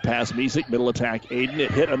 Good pass, Misek. Middle attack, Aiden. It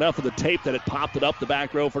hit enough of the tape that it popped it up. The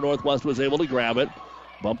back row for Northwest was able to grab it.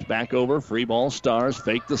 Bumped back over. Free ball, Stars.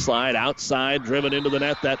 Fake the slide. Outside. Driven into the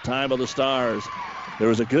net that time of the Stars. There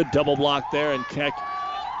was a good double block there, and Keck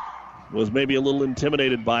was maybe a little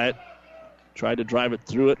intimidated by it. Tried to drive it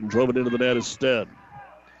through it and drove it into the net instead.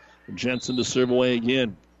 Jensen to serve away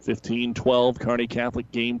again. 15-12, Kearney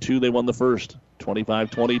Catholic game 2. They won the first.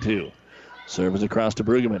 25-22. Serve is across to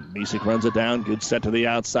Brueggemann. Misek runs it down. Good set to the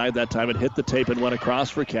outside. That time it hit the tape and went across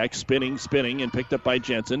for Keck. Spinning, and picked up by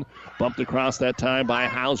Jensen. Bumped across that time by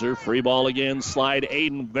Hauser. Free ball again. Slide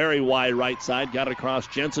Aiden very wide right side. Got it across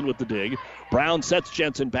Jensen with the dig. Brown sets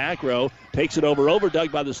Jensen back row. Takes it over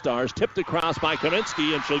dug by the Stars. Tipped across by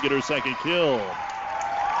Kaminsky, and she'll get her second kill.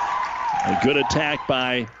 A good attack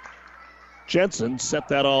by Jensen. Set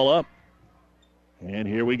that all up. And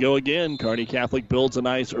here we go again. Kearney Catholic builds a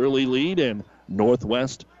nice early lead, and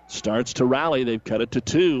Northwest starts to rally. They've cut it to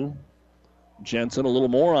 2. Jensen a little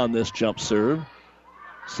more on this jump serve.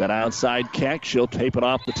 Set outside Keck. She'll tape it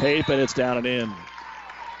off the tape, and it's down and in.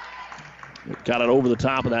 Got it over the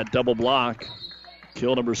top of that double block.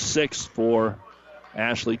 Kill number 6 for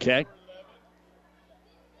Ashley Keck.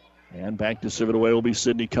 And back to serve it away will be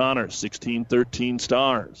Sydney Connor. 16-13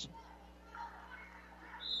 Stars.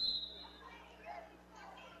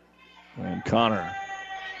 And Connor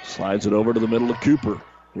slides it over to the middle of Cooper.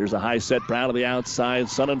 Here's a high set Brown to the outside.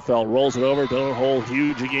 Sonnenfeld rolls it over. Don't hold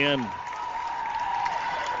huge again.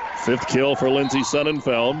 5th kill for Lindsey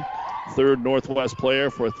Sonnenfeld. 3rd Northwest player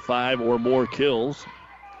for 5 or more kills.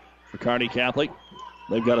 For Kearney Catholic,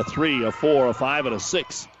 they've got a 3, a 4, a 5, and a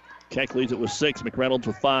 6. Keck leads it with 6. McReynolds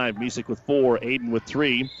with 5. Misek with 4. Aiden with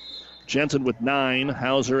 3. Jensen with 9.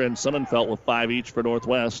 Hauser and Sonnenfeld with 5 each for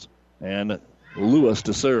Northwest. And Lewis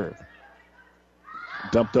to serve.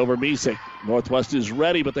 Dumped over Misek. Northwest is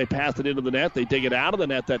ready, but they pass it into the net. They dig it out of the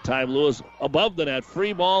net that time. Lewis above the net.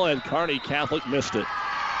 Free ball, and Kearney Catholic missed it.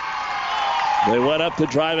 They went up to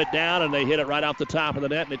drive it down, and they hit it right off the top of the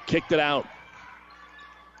net, and it kicked it out.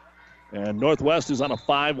 And Northwest is on a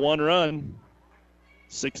 5-1 run.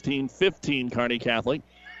 16-15, Kearney Catholic.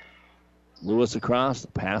 Lewis across. The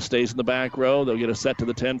pass stays in the back row. They'll get a set to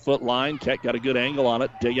the 10-foot line. Keck got a good angle on it.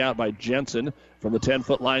 Dig out by Jensen. From the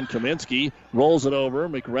 10-foot line, Kaminsky rolls it over.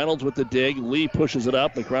 McReynolds with the dig. Lee pushes it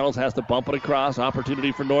up. McReynolds has to bump it across.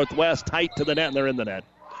 Opportunity for Northwest. Tight to the net, and they're in the net.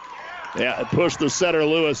 Yeah, it pushed the setter,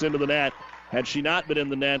 Lewis, into the net. Had she not been in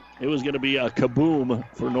the net, it was going to be a kaboom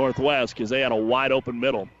for Northwest because they had a wide-open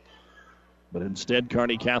middle. But instead,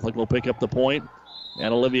 Kearney Catholic will pick up the point,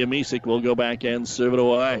 and Olivia Misek will go back and serve it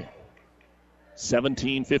away.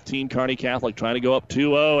 17-15, Kearney Catholic trying to go up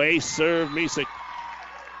 2-0. Ace serve, Misek.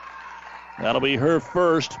 That'll be her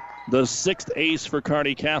first, the 6th ace for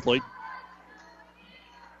Kearney Catholic.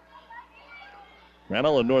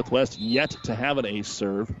 Randall and Northwest yet to have an ace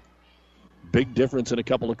serve. Big difference in a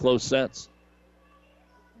couple of close sets.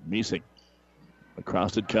 Misek.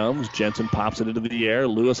 Across it comes. Jensen pops it into the air.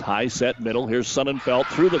 Lewis high set middle. Here's Sonnenfeld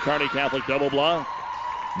through the Kearney Catholic double block.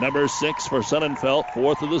 Number 6 for Sonnenfeld,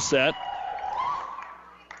 4th of the set.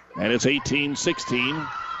 And it's 18-16.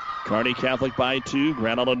 Kearney Catholic by 2.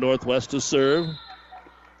 Grand Island Northwest to serve.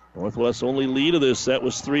 Northwest's only lead of this set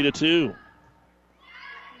was 3-2.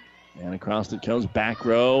 And across it comes back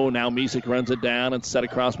row. Now Misek runs it down and set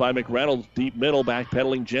across by McReynolds. Deep middle,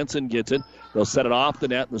 backpedaling. Jensen gets it. They'll set it off the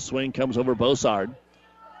net. The swing comes over Bossard.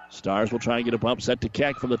 Stars will try and get a bump set to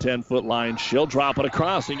Keck from the 10-foot line. She'll drop it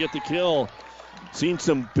across and get the kill. Seen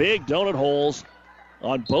some big donut holes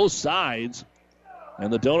on both sides.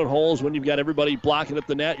 And the donut holes, when you've got everybody blocking at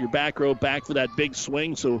the net, your back row back for that big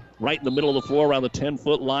swing. So right in the middle of the floor around the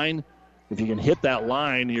 10-foot line. If you can hit that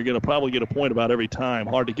line, you're going to probably get a point about every time.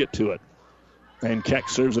 Hard to get to it. And Keck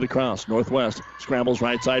serves it across. Northwest scrambles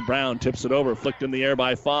right side. Brown tips it over. Flicked in the air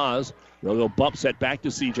by Foz. They'll go bump set back to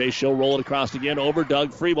CJ. She'll roll it across again. Over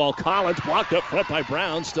Doug. Free ball. Collins blocked up front by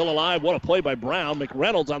Brown. Still alive. What a play by Brown.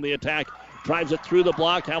 McReynolds on the attack. Drives it through the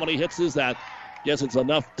block. How many hits is that? Guess it's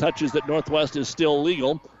enough touches that Northwest is still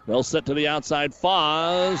legal. They'll set to the outside.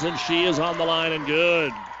 Foz, and she is on the line and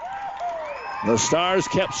good. The Stars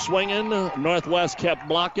kept swinging. Northwest kept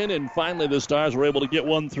blocking, and finally the Stars were able to get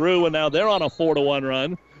one through, and now they're on a 4-1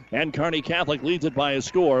 run. And Kearney Catholic leads it by a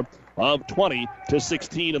score of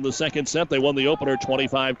 20-16 in the second set. They won the opener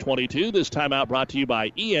 25-22. This timeout brought to you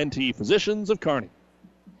by ENT Physicians of Kearney.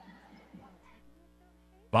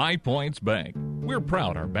 5 Points Bank. We're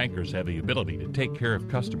proud our bankers have the ability to take care of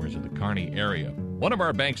customers in the Kearney area. One of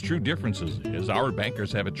our bank's true differences is our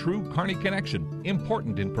bankers have a true Kearney connection,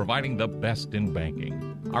 important in providing the best in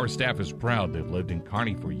banking. Our staff is proud they've lived in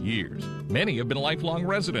Kearney for years. Many have been lifelong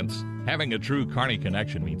residents. Having a true Kearney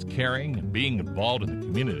connection means caring and being involved in the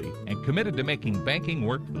community and committed to making banking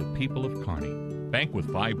work for the people of Kearney. Bank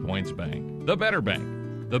with 5 Points Bank. The better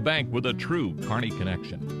bank. The bank with a true Kearney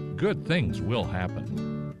connection. Good things will happen.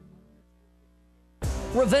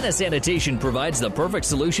 Ravenna Sanitation provides the perfect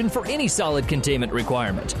solution for any solid containment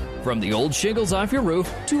requirement. From the old shingles off your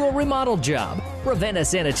roof to a remodel job, Ravenna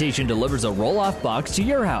Sanitation delivers a roll-off box to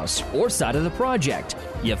your house or side of the project.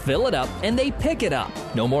 You fill it up and they pick it up.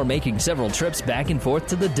 No more making several trips back and forth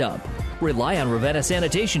to the dump. Rely on Ravenna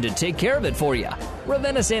Sanitation to take care of it for you.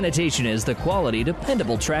 Ravenna Sanitation is the quality,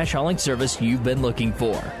 dependable trash hauling service you've been looking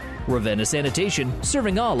for. Ravenna Sanitation,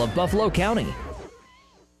 serving all of Buffalo County.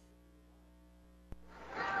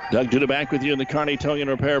 Doug Duda back with you in the Kearney Towing and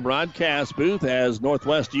Repair broadcast booth as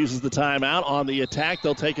Northwest uses the timeout. On the attack,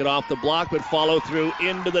 they'll take it off the block, but follow through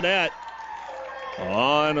into the net.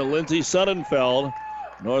 On Lindsey Sonnenfeld.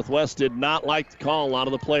 Northwest did not like the call. A lot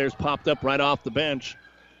of the players popped up right off the bench.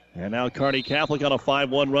 And now Kearney Catholic on a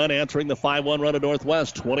 5-1 run, answering the 5-1 run of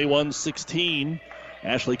Northwest, 21-16.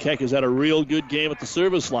 Ashley Keck has had a real good game at the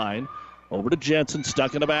service line. Over to Jensen,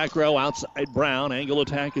 stuck in the back row, outside Brown. Angle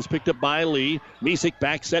attack is picked up by Lee. Misek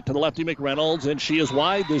back set to the lefty McReynolds, and she is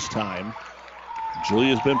wide this time.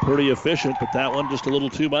 Julia's been pretty efficient, but that one just a little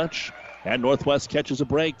too much. And Northwest catches a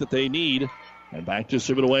break that they need. And back to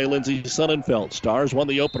serve it away, Lindsey Sonnenfeld. Stars won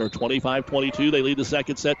the opener, 25-22. They lead the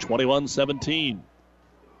second set, 21-17.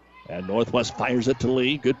 And Northwest fires it to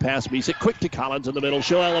Lee. Good pass, Misek. Quick to Collins in the middle.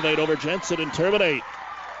 She'll elevate over Jensen and terminate.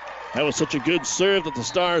 That was such a good serve that the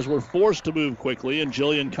Stars were forced to move quickly, and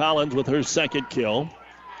Jillian Collins with her second kill.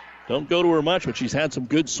 Don't go to her much, but she's had some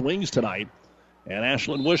good swings tonight. And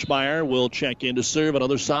Ashlyn Wishmeyer will check in to serve,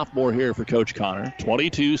 another sophomore here for Coach Connor.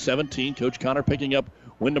 22-17, Coach Connor picking up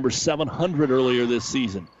win number 700 earlier this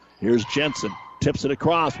season. Here's Jensen, tips it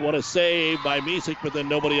across. What a save by Misek, but then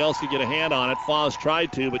nobody else could get a hand on it. Foz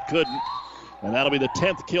tried to, but couldn't. And that'll be the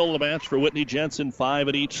 10th kill of the match for Whitney Jensen, 5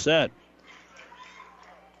 in each set.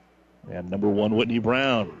 And number 1, Whitney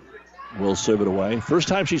Brown will serve it away. First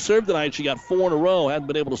time she served tonight, she got 4 in a row. Hadn't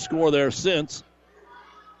been able to score there since.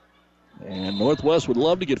 And Northwest would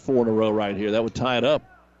love to get 4 in a row right here. That would tie it up.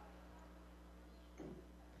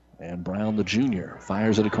 And Brown, the junior,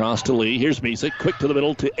 fires it across to Lee. Here's Misek, quick to the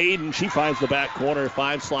middle to Aiden. She finds the back corner,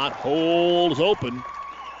 5 slot, holds open.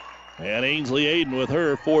 And Ainsley Aiden with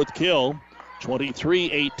her 4th kill.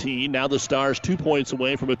 23-18. Now the Stars 2 points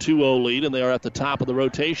away from a 2-0 lead, and they are at the top of the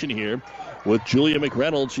rotation here with Julia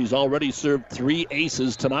McReynolds. She's already served 3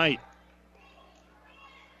 aces tonight.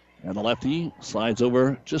 And the lefty slides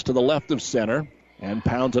over just to the left of center and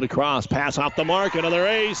pounds it across. Pass off the mark, another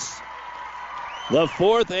ace. The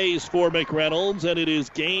 4th ace for McReynolds, and it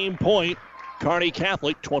is game point. Kearney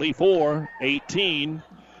Catholic 24-18.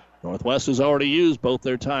 Northwest has already used both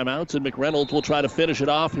their timeouts, and McReynolds will try to finish it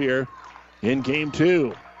off here in game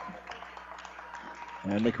 2.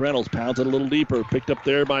 And McReynolds pounds it a little deeper. Picked up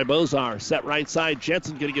there by Bozar. Set right side.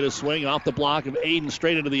 Jensen going to get a swing off the block of Aiden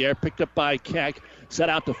straight into the air. Picked up by Keck. Set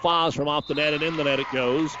out to Foz from off the net, and in the net it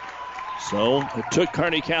goes. So it took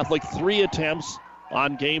Kearney Catholic 3 attempts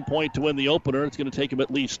on game point to win the opener. It's going to take them at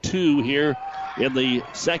least 2 here in the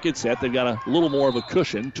second set. They've got a little more of a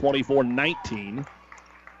cushion, 24-19.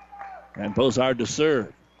 And Bozar to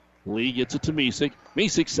serve. Lee gets it to Misek.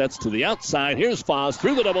 Misek sets to the outside. Here's Foz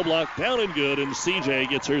through the double block, down and good, and CJ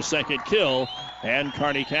gets her second kill. And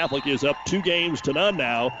Kearney Catholic is up 2-0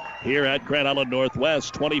 now here at Grand Island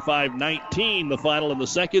Northwest. 25-19 the final in the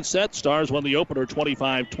second set. Stars won the opener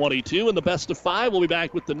 25-22. And the best of 5 will be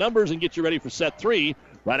back with the numbers and get you ready for set 3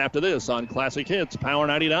 right after this on Classic Hits Power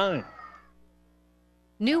 99.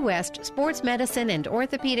 New West Sports Medicine and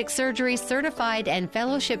Orthopedic Surgery certified and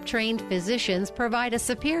fellowship-trained physicians provide a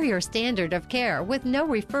superior standard of care with no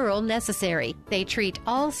referral necessary. They treat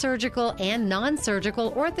all surgical and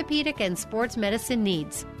non-surgical orthopedic and sports medicine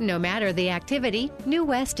needs. No matter the activity, New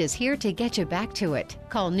West is here to get you back to it.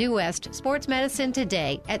 Call New West Sports Medicine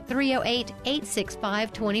today at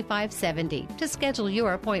 308-865-2570 to schedule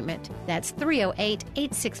your appointment. That's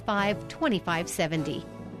 308-865-2570.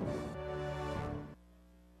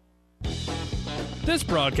 This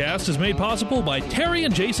broadcast is made possible by Terry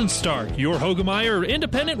and Jason Stark, your Hogemeyer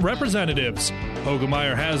independent representatives.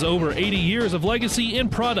 Hogemeyer has over 80 years of legacy in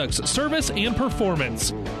products, service, and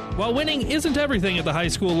performance. While winning isn't everything at the high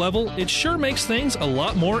school level, it sure makes things a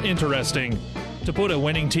lot more interesting. To put a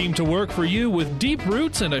winning team to work for you with deep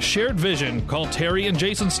roots and a shared vision, call Terry and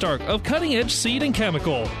Jason Stark of Cutting Edge Seed and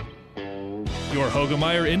Chemical. Your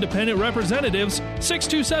Hogemeyer independent representatives,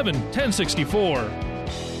 627-1064.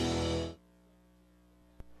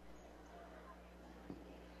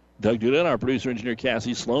 Doug Duda, our producer engineer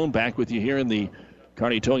Cassie Sloan, back with you here in the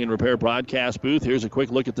Kearney Towing and Repair broadcast booth. Here's a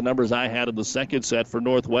quick look at the numbers I had in the second set for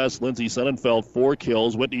Northwest. Lindsey Sonnenfeld, 4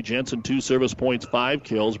 kills. Whitney Jensen, 2 service points, 5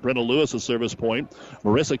 kills. Brenda Lewis, a service point.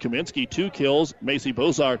 Marissa Kaminsky, 2 kills. Macy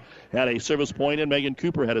Bozart had a service point, and Megan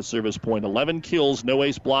Cooper had a service point. 11 kills, no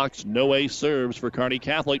ace blocks, no ace serves for Kearney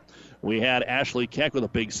Catholic. We had Ashley Keck with a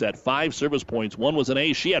big set, 5 service points. 1 was an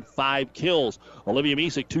ace. She had 5 kills. Olivia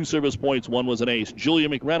Misek, 2 service points. 1 was an ace. Julia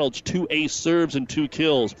McReynolds, 2 ace serves and 2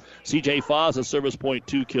 kills. CJ Foz, a service point,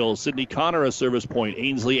 2 kills. Sydney Connor, a service point.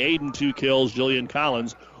 Ainsley Aiden, 2 kills. Jillian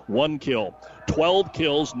Collins, 1 kill. 12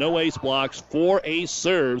 kills, no ace blocks, 4 ace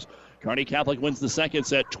serves. Kearney Catholic wins the second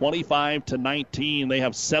set, 25-19. They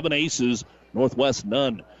have 7 aces. Northwest,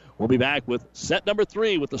 none. We'll be back with set number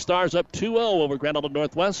 3 with the Stars up 2-0 over Grand Island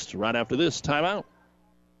Northwest right after this timeout.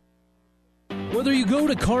 Whether you go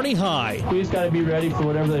to Kearney High, we just got to be ready for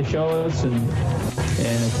whatever they show us and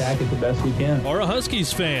attack it the best we can. Or a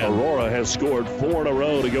Huskies fan, Aurora has scored 4 in a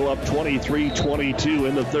row to go up 23-22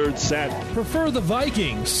 in the third set. Prefer the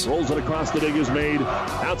Vikings, rolls it across the dig is made.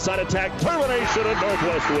 Outside attack, termination, and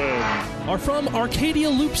Northwest win. Are from Arcadia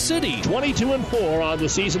Loop City, 22-4 on the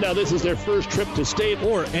season. Now this is their first trip to state.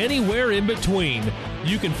 Or anywhere in between.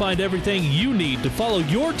 You can find everything you need to follow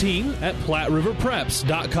your team at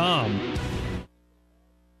PlatteRiverPreps.com.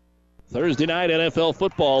 Thursday night NFL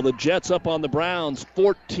football. The Jets up on the Browns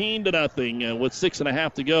 14-0 with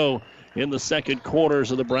 6.5 to go in the second quarter.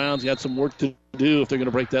 So the Browns got some work to do if they're going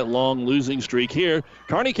to break that long losing streak here.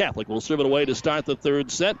 Kearney Catholic will serve it away to start the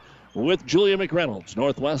third set with Julia McReynolds.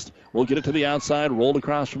 Northwest will get it to the outside, rolled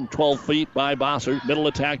across from 12 feet by Bossert. Middle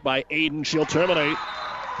attack by Aiden. She'll terminate.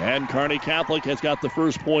 And Kearney Catholic has got the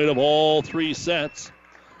first point of all 3 sets.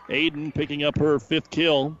 Aiden picking up her 5th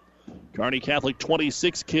kill. Kearney Catholic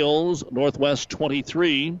 26 kills, Northwest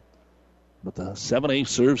 23. But the 7-8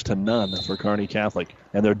 serves to none for Kearney Catholic.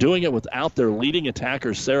 And they're doing it without their leading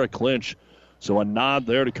attacker, Sarah Clinch. So a nod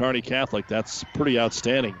there to Kearney Catholic. That's pretty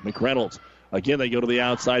outstanding. McReynolds. Again, they go to the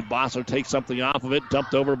outside. Bosser takes something off of it.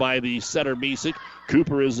 Dumped over by the setter, Misek.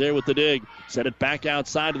 Cooper is there with the dig. Set it back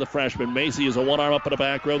outside to the freshman. Macy is a one-arm up in the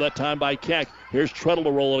back row, that time by Keck. Here's Treadle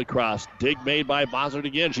to roll it across. Dig made by Bossert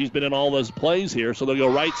again. She's been in all those plays here, so they'll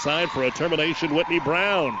go right side for a termination. Whitney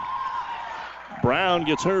Brown. Brown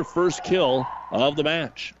gets her first kill of the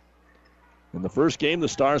match. In the first game, the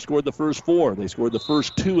Stars scored the first 4. They scored the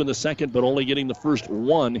first 2 in the second, but only getting the first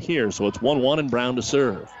 1 here. So it's 1-1 and Brown to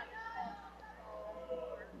serve.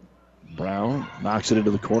 Brown knocks it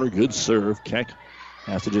into the corner. Good serve. Keck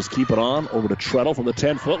has to just keep it on. Over to Treadle from the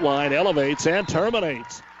 10-foot line. Elevates and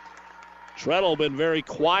terminates. Treadle been very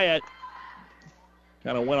quiet.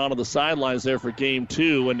 Kind of went onto the sidelines there for game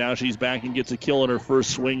 2, and now she's back and gets a kill in her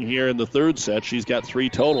first swing here in the third set. She's got 3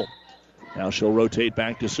 total. Now she'll rotate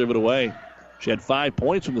back to serve it away. She had 5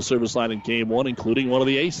 points from the service line in game 1, including one of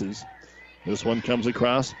the aces. This one comes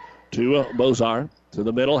across to Bozar. To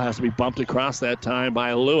the middle. Has to be bumped across that time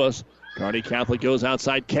by Lewis. Kearney Catholic goes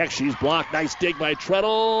outside. Keck, she's blocked. Nice dig by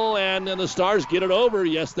Treadle. And then the Stars get it over.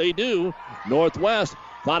 Yes, they do. Northwest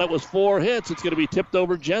thought it was 4 hits. It's going to be tipped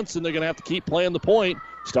over Jensen. They're going to have to keep playing the point.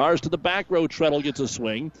 Stars to the back row. Treadle gets a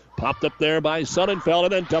swing. Popped up there by Sonnenfeld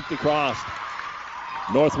and then dumped across.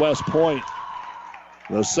 Northwest point.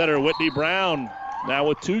 The setter, Whitney Brown, now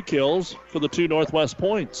with 2 kills for the 2 Northwest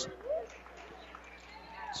points.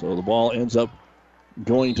 So the ball ends up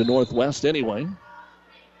going to Northwest anyway.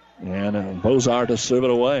 And Bozar to serve it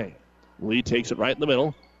away. Lee takes it right in the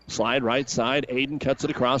middle. Slide right side. Aiden cuts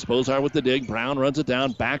it across. Bozar with the dig. Brown runs it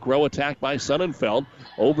down. Back row attack by Sonnenfeld.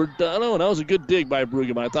 Overdone. Oh, that was a good dig by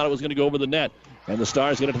Brueggemann. I thought it was going to go over the net. And the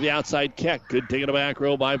Stars get it to the outside. Keck. Good dig in the back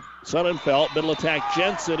row by Sonnenfeld. Middle attack.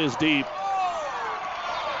 Jensen is deep.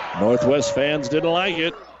 Northwest fans didn't like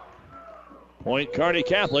it. Point Kearney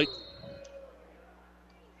Catholic.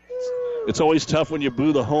 It's always tough when you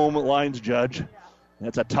boo the home lines judge.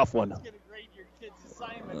 That's a tough one.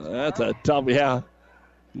 That's a tough, yeah.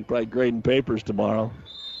 You're probably grading papers tomorrow.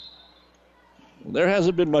 There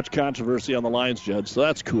hasn't been much controversy on the lines judge, so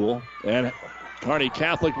that's cool. And Kearney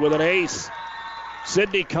Catholic with an ace.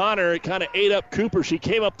 Sydney Connor kind of ate up Cooper. She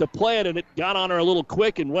came up to play it, and it got on her a little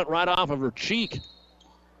quick and went right off of her cheek.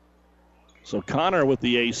 So Connor with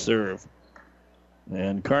the ace serve.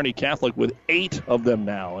 And Kearney Catholic with 8 of them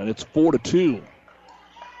now, and it's 4-2.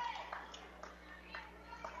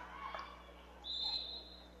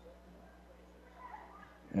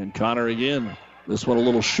 And Connor again. This one a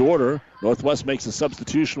little shorter. Northwest makes a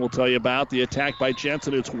substitution we'll tell you about. The attack by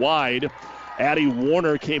Jensen. It's wide. Addie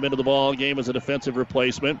Warner came into the ball game as a defensive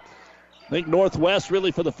replacement. I think Northwest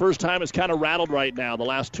really for the first time is kind of rattled right now. The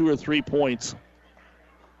last 2 or 3 points.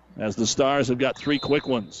 As the Stars have got 3 quick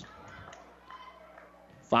ones.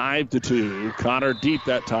 5-2. Connor deep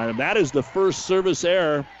that time. And that is the first service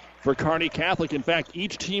error for Kearney Catholic. In fact,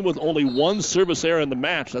 each team with only 1 service error in the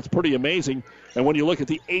match. That's pretty amazing. And when you look at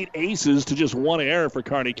the 8 aces to just 1 error for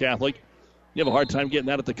Kearney Catholic, you have a hard time getting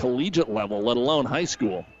that at the collegiate level, let alone high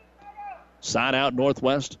school. Side out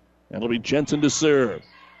Northwest. And it'll be Jensen to serve.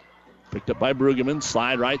 Picked up by Brueggemann.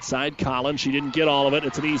 Slide right side. Collins. She didn't get all of it.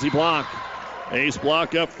 It's an easy block. Ace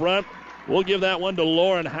block up front. We'll give that one to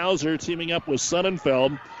Lauren Hauser, teaming up with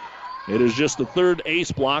Sonnenfeld. It is just the 3rd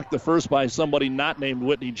ace block, the first by somebody not named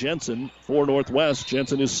Whitney Jensen for Northwest.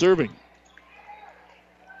 Jensen is serving.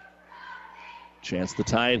 Chance to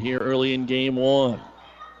tie it here early in game 1.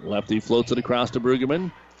 Lefty floats it across to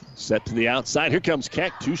Brueggemann. Set to the outside. Here comes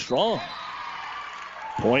Keck, too strong.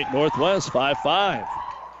 Point Northwest, 5-5.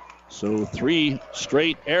 So 3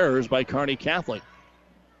 straight errors by Kearney Catholic.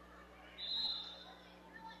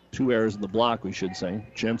 2 errors in the block, we should say.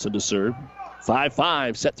 Jensen to serve.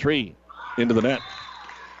 5-5, set 3 into the net.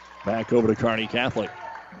 Back over to Kearney Catholic.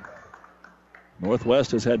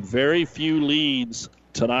 Northwest has had very few leads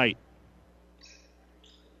tonight.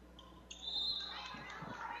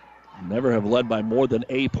 Never have led by more than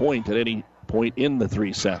a point at any point in the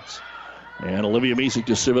 3 sets. And Olivia Misek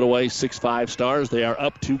to serve it away. 6-5 Stars. They are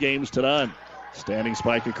up 2-0. Standing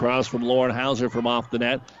spike across from Lauren Hauser from off the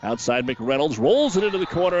net. Outside McReynolds rolls it into the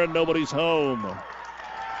corner and nobody's home.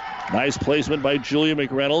 Nice placement by Julia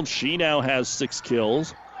McReynolds. She now has 6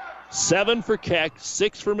 kills. 7 for Keck,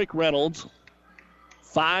 6 for McReynolds,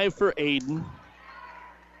 5 for Aiden.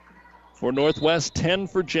 For Northwest, 10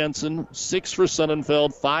 for Jensen, 6 for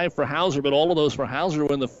Sonnenfeld, 5 for Hauser, but all of those for Hauser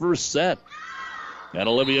were in the first set. And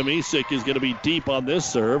Olivia Misek is going to be deep on this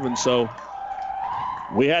serve, and so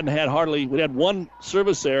we had 1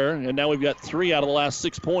 service error, and now we've got 3 out of the last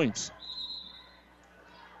 6 points.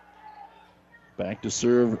 Back to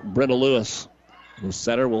serve Brenda Lewis. The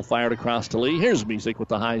center will fire it across to Lee. Here's Misek with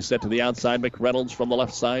the high set to the outside. McReynolds from the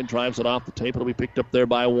left side drives it off the tape. It'll be picked up there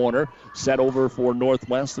by Warner. Set over for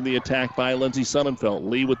Northwest in the attack by Lindsey Sonnenfeld.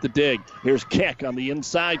 Lee with the dig. Here's Keck on the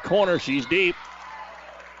inside corner. She's deep.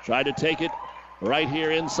 Tried to take it right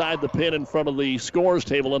here inside the pin in front of the scores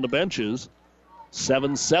table on the benches.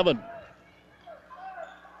 7-7.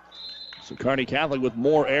 So Kearney Catholic with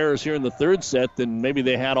more errors here in the third set than maybe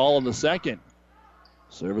they had all in the second.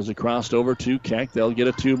 Serve is crossed over to Keck. They'll get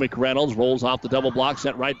it to McReynolds. Rolls off the double block,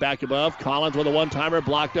 sent right back above. Collins with a one-timer,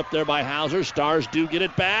 blocked up there by Hauser. Stars do get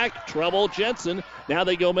it back. Trouble Jensen. Now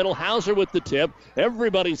they go middle. Hauser with the tip.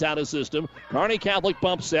 Everybody's out of system. Kearney Catholic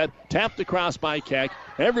bump set. Tapped across by Keck.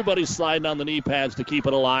 Everybody's sliding on the knee pads to keep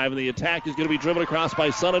it alive. And the attack is going to be driven across by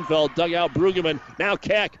Sonnenfeld. Dug out Brueggemann. Now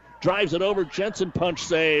Keck drives it over. Jensen punch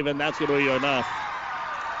save, and that's going to be enough.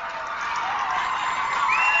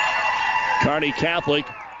 Kearney Catholic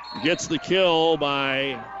gets the kill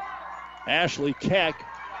by Ashley Keck.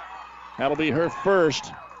 That'll be her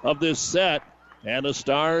first of this set. And the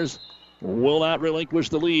Stars will not relinquish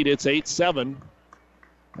the lead. It's 8-7.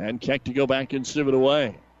 And Keck to go back and serve it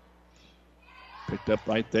away. Picked up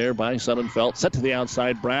right there by Sonnenfeld. Set to the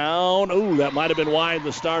outside. Brown. Ooh, that might have been wide.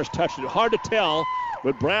 The Stars touched it. Hard to tell.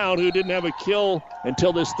 But Brown, who didn't have a kill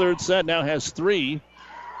until this third set, now has 3.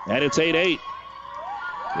 And it's 8-8.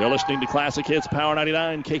 You're listening to Classic Hits, Power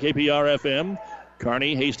 99, KKPR FM.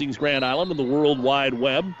 Kearney, Hastings, Grand Island, and the World Wide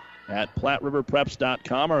Web. at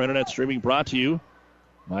PlatteRiverPreps.com. Our internet streaming brought to you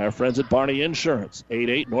by our friends at Barney Insurance.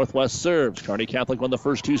 8-8 Northwest serves. Kearney Catholic won the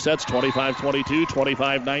first two sets, 25-22,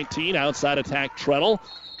 25-19. Outside attack, Treadle.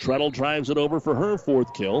 Treadle drives it over for her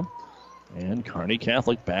fourth kill. And Kearney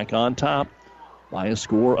Catholic back on top by a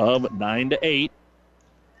score of 9-8.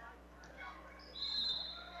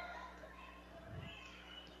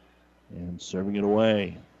 And serving it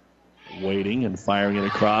away. Waiting and firing it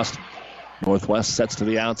across. Northwest sets to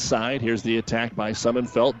the outside. Here's the attack by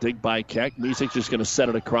Sonnenfeld. Dig by Keck. Misek just going to set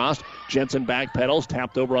it across. Jensen backpedals.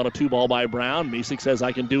 Tapped over on a 2-ball by Brown. Misek says,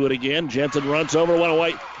 I can do it again. Jensen runs over.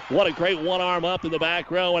 What a great one arm up in the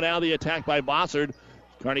back row. And now the attack by Bossard.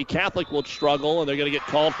 Kearney Catholic will struggle, and they're going to get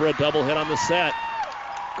called for a double hit on the set.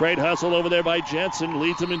 Great hustle over there by Jensen.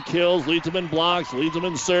 Leads them in kills, leads them in blocks, leads them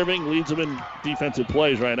in serving, leads them in defensive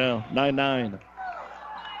plays right now. 9-9.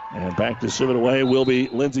 And back to serve it away will be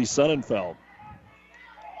Lindsey Sonnenfeld.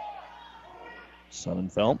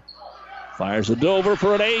 Sonnenfeld fires it over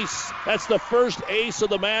for an ace. That's the first ace of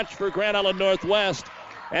the match for Grand Island Northwest,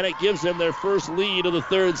 and it gives them their first lead of the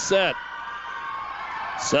third set.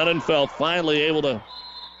 Sonnenfeld finally able to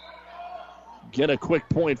get a quick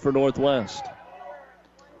point for Northwest.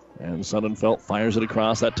 And Sonnenfeld fires it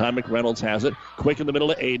across. That time McReynolds has it. Quick in the middle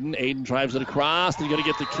to Aiden. Aiden drives it across. He's going to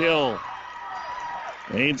get the kill.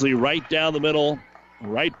 Ainsley right down the middle.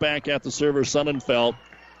 Right back at the server, Sonnenfeld,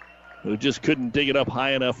 who just couldn't dig it up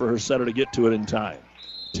high enough for her setter to get to it in time.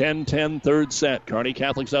 10-10 third set. Kearney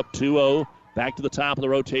Catholic's up 2-0. Back to the top of the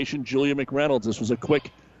rotation, Julia McReynolds. This was a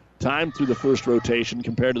quick time through the first rotation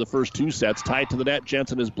compared to the first two sets. Tied to the net.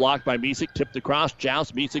 Jensen is blocked by Misek. Tipped across.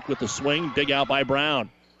 Joust. Misek with the swing. Dig out by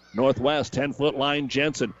Brown. Northwest, 10-foot line,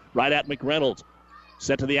 Jensen. Right at McReynolds.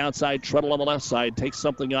 Set to the outside. Treadle on the left side. Takes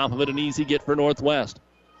something off of it. An easy get for Northwest.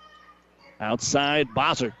 Outside,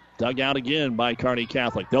 Bossert. Dug out again by Kearney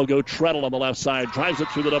Catholic. They'll go Treadle on the left side. Drives it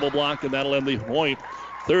through the double block, and that'll end the point.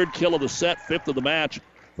 Third kill of the set. Fifth of the match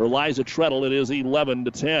for Liza Treadle. It is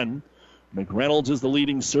 11-10. McReynolds is the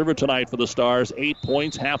leading server tonight for the Stars. 8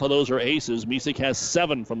 points. Half of those are aces. Misek has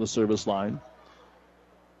 7 from the service line.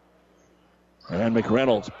 And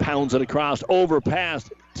McReynolds pounds it across,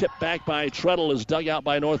 overpassed, tipped back by Treadle, is dug out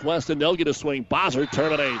by Northwest, and they'll get a swing. Bossert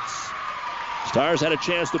terminates. Stars had a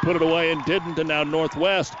chance to put it away and didn't, and now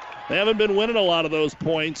Northwest, they haven't been winning a lot of those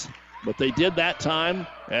points, but they did that time,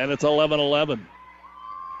 and it's 11-11.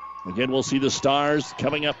 Again, we'll see the Stars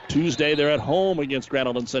coming up Tuesday. They're at home against Grand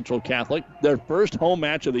Island Central Catholic. Their first home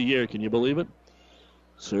match of the year, can you believe it?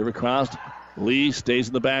 Serve across, Lee stays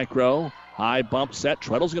in the back row. High bump set.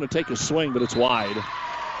 Treadle's going to take a swing, but it's wide.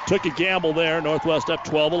 Took a gamble there. Northwest up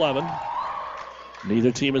 12-11.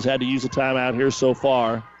 Neither team has had to use a timeout here so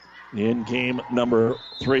far in game number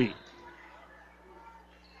 3.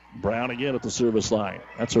 Brown again at the service line.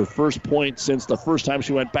 That's her first point since the first time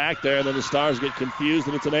she went back there. And then the Stars get confused,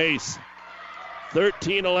 and it's an ace.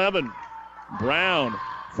 13-11. Brown.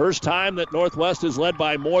 First time that Northwest is led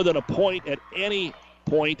by more than a point at any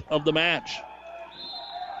point of the match.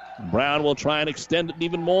 Brown will try and extend it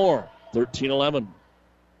even more. 13-11.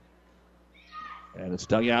 And it's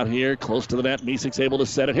dug out here, close to the net. Misek's able to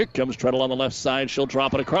set it. Here comes Treadle on the left side. She'll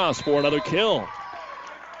drop it across for another kill.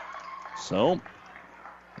 So,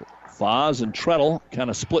 Foz and Treadle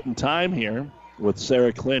kind of splitting time here with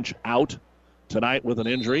Sarah Clinch out tonight with an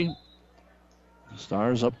injury.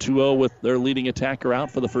 Stars up 2-0 with their leading attacker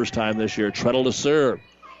out for the first time this year. Treadle to serve.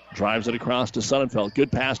 Drives it across to Sonnenfeld.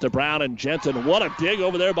 Good pass to Brown and Jensen. What a dig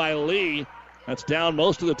over there by Lee. That's down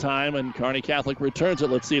most of the time, and Kearney Catholic returns it.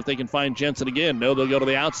 Let's see if they can find Jensen again. No, they'll go to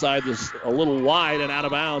the outside. This a little wide and out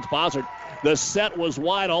of bounds. Bossert, the set was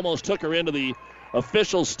wide, almost took her into the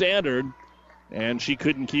official standard, and she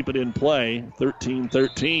couldn't keep it in play.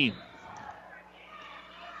 13-13.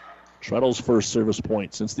 Treadle's first service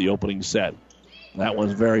point since the opening set. That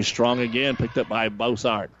one's very strong again, picked up by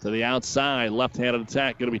Bossart. To the outside, left-handed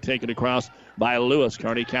attack, going to be taken across by Lewis.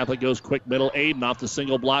 Kearney Catholic goes quick middle. Aiden off the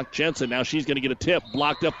single block. Jensen, now she's going to get a tip.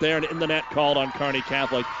 Blocked up there and in the net, called on Kearney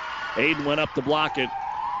Catholic. Aiden went up to block it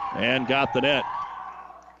and got the net.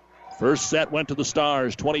 First set went to the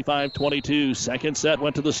Stars, 25-22. Second set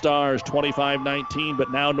went to the Stars, 25-19.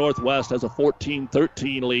 But now Northwest has a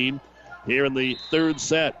 14-13 lead here in the third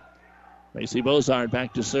set. Macy Bossart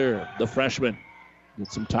back to serve. The freshman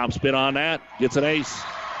gets some top spin on that. Gets an ace.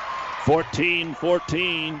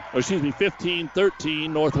 15-13.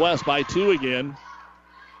 Northwest by 2 again.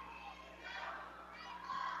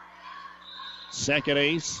 Second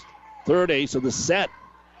ace. Third ace of the set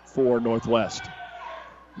for Northwest.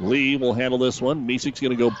 Lee will handle this one. Misek's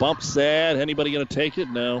going to go bump set. Anybody going to take it?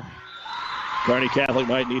 No. Kearney Catholic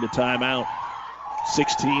might need a timeout.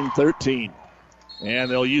 16-13.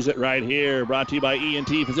 And they'll use it right here. Brought to you by ENT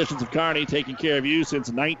Physicians of Kearney, taking care of you since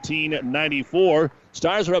 1994.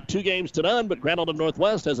 Stars are up 2-0, but Grand Island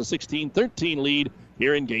Northwest has a 16-13 lead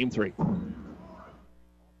here in Game 3.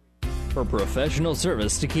 For professional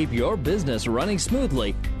service to keep your business running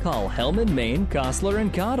smoothly, call Hellman, Maine, Kostler,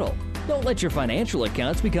 and Cottle. Don't let your financial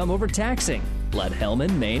accounts become overtaxing. Let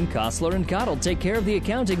Hellman, Maine, Kostler, and Cottle take care of the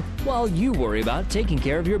accounting while you worry about taking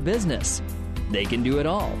care of your business. They can do it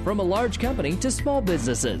all, from a large company to small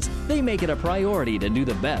businesses. They make it a priority to do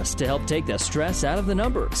the best to help take the stress out of the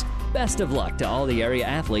numbers. Best of luck to all the area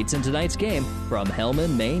athletes in tonight's game from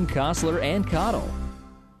Hellman, Maine, Kostler, and Cottle.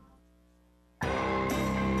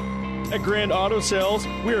 At Grand Auto Sales,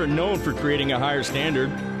 we are known for creating a higher standard.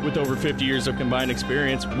 With over 50 years of combined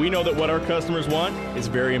experience, we know that what our customers want is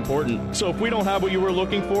very important. So if we don't have what you were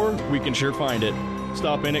looking for, we can sure find it.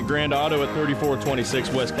 Stop in at Grand Auto at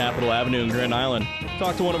 3426 West Capitol Avenue in Grand Island.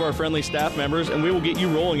 Talk to one of our friendly staff members, and we will get you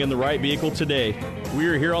rolling in the right vehicle today. We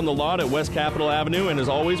are here on the lot at West Capitol Avenue, and as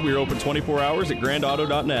always, we are open 24 hours at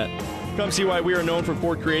grandauto.net. Come see why we are known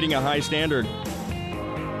for creating a high standard.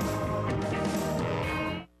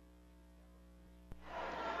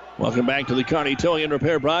 Welcome back to the Kearney Towing and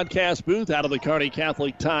Repair broadcast booth out of the Kearney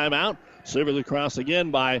Catholic timeout. Service across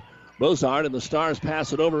again by Bozard, and the Stars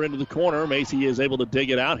pass it over into the corner. Macy is able to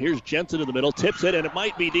dig it out. Here's Jensen in the middle, tips it, and it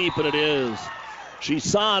might be deep, and it is. She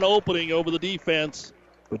saw an opening over the defense,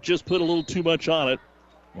 but just put a little too much on it.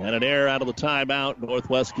 And an error out of the timeout.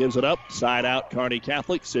 Northwest gives it up. Side out, Kearney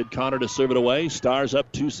Catholic. Sid Connor to serve it away. Stars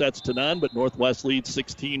up 2-0, but Northwest leads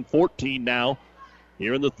 16-14 now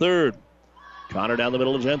here in the third. Connor down the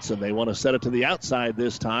middle of Jensen. They want to set it to the outside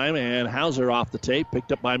this time, and Hauser off the tape,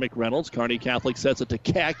 picked up by McReynolds. Kearney Catholic sets it to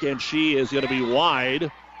Keck, and she is going to be wide.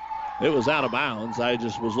 It was out of bounds. I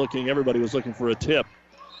just was looking, everybody was looking for a tip,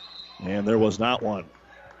 and there was not one.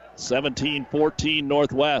 17-14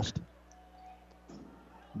 Northwest.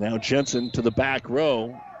 Now Jensen to the back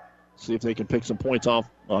row. See if they can pick some points off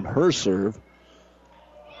on her serve,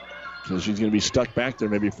 because she's going to be stuck back there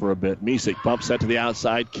maybe for a bit. Misek pumps that to the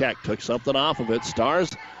outside. Keck took something off of it. Stars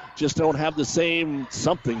just don't have the same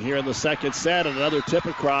something here in the second set. And another tip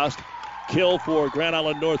across. Kill for Grand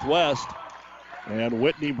Island Northwest. And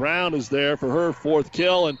Whitney Brown is there for her fourth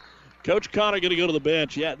kill. And Coach Connor going to go to the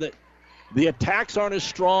bench. Yeah, the attacks aren't as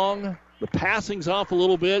strong. The passing's off a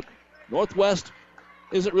little bit. Northwest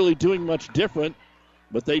isn't really doing much different,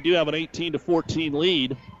 but they do have an 18-14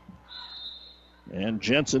 lead. And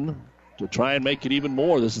Jensen to try and make it even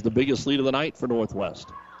more. This is the biggest lead of the night for Northwest.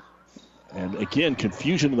 And again,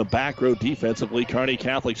 confusion in the back row defensively. Kearney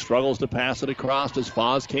Catholic struggles to pass it across as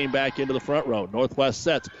Foz came back into the front row. Northwest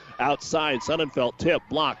sets outside. Sonnenfeld tip,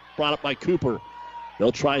 block, brought up by Cooper.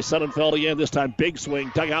 They'll try Sonnenfeld again. This time, big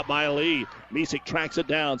swing, dug out by Lee. Misek tracks it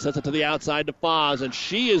down, sets it to the outside to Foz, and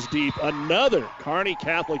she is deep. Another Kearney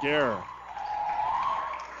Catholic error.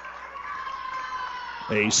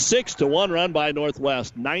 A 6-1 run by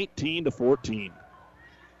Northwest, 19-14.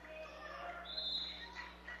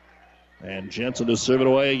 And Jensen to serve it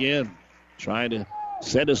away again, trying to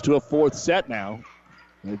send us to a fourth set now.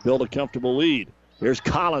 They build a comfortable lead. Here's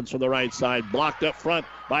Collins from the right side, blocked up front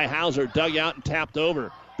by Hauser, dug out and tapped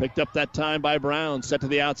over. Picked up that time by Brown, set to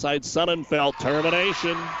the outside, Sonnenfeld,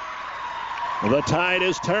 termination. The tide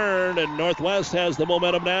is turned, and Northwest has the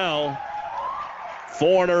momentum now.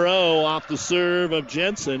 4 in a row off the serve of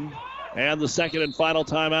Jensen. And the second and final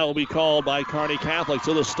timeout will be called by Kearney Catholic.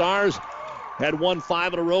 So the Stars had won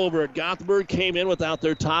 5 in a row over at Gothenburg, came in without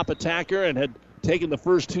their top attacker and had taken the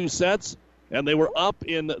first 2 sets. And they were up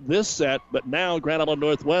in this set, but now Grand Island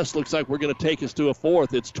Northwest looks like we're going to take us to a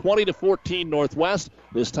fourth. It's 20-14 Northwest.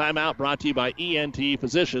 This timeout brought to you by ENT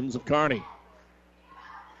Physicians of Kearney.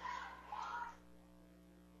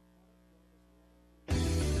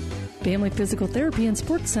 Family Physical Therapy and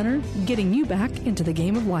Sports Center, getting you back into the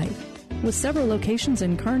game of life. With several locations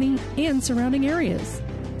in Kearney and surrounding areas.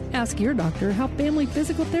 Ask your doctor how Family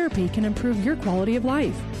Physical Therapy can improve your quality of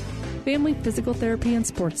life. Family Physical Therapy and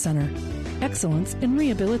Sports Center. Excellence in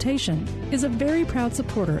Rehabilitation is a very proud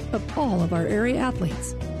supporter of all of our area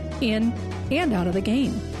athletes, in and out of the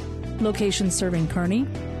game. Locations serving Kearney,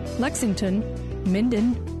 Lexington,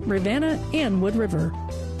 Minden, Ravenna, and Wood River.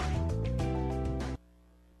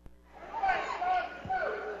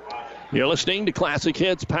 You're listening to Classic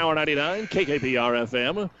Hits, Power 99,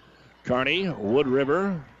 KKPR-FM, Kearney, Wood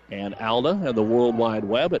River, and Alda, and the World Wide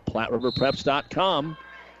Web at PlatteRiverPreps.com.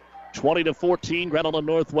 20-14, Grand Island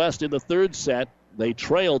Northwest in the third set. They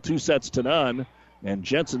trail 2-0, and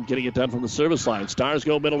Jensen getting it done from the service line. Stars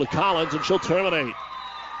go middle to Collins, and she'll terminate.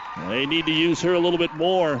 They need to use her a little bit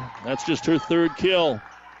more. That's just her third kill.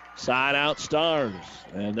 Side out Stars.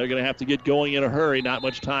 And they're going to have to get going in a hurry. Not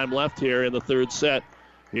much time left here in the third set.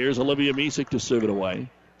 Here's Olivia Misek to serve it away.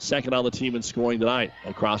 Second on the team in scoring tonight.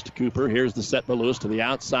 Across to Cooper. Here's the set by Lewis to the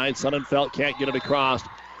outside. Sonnenfeld can't get it across.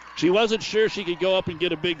 She wasn't sure she could go up and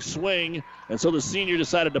get a big swing, and so the senior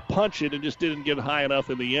decided to punch it and just didn't get high enough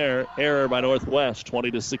in the air. Error by Northwest,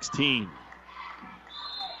 20-16.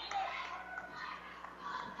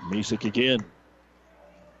 Misek again.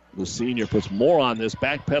 The senior puts more on this,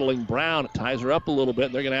 backpedaling Brown. It ties her up a little bit,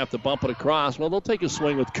 and they're going to have to bump it across. Well, they'll take a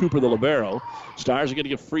swing with Cooper, the libero. Stars are going to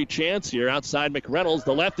get a free chance here. Outside McReynolds,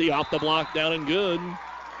 the lefty, off the block, down and good.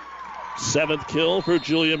 Seventh kill for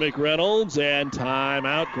Julia McReynolds, and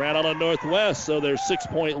timeout Grand Island Northwest. So their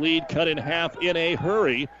 6-point lead cut in half in a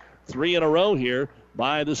hurry. 3 in a row here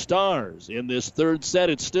by the Stars. In this third set,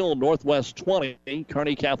 it's still Northwest 20,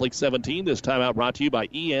 Kearney Catholic 17. This timeout brought to you by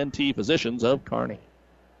ENT Physicians of Kearney.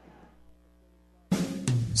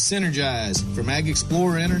 Synergize from Ag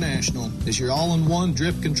Explorer International is your all-in-one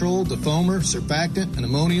drip control, defoamer, surfactant, and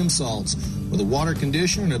ammonium salts with a water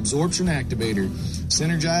conditioner and absorption activator.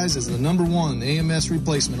 Synergize is the #1 AMS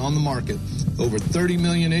replacement on the market. Over 30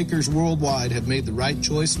 million acres worldwide have made the right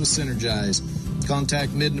choice with Synergize.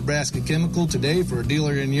 Contact Mid-Nebraska Chemical today for a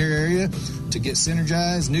dealer in your area to get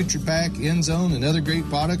Synergize, NutriPack, Endzone, and other great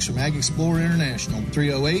products from Ag Explorer International.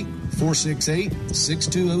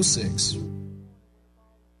 308-468-6206.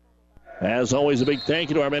 As always, a big thank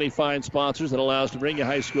you to our many fine sponsors that allow us to bring you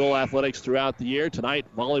high school athletics throughout the year. Tonight,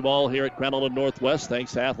 volleyball here at Grand Island Northwest,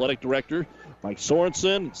 thanks to Athletic Director Mike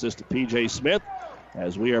Sorensen, assistant P.J. Smith.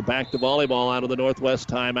 As we are back to volleyball out of the Northwest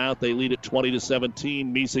timeout, they lead at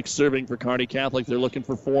 20-17. Misek serving for Kearney Catholic. They're looking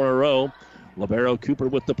for 4 in a row. Libero Cooper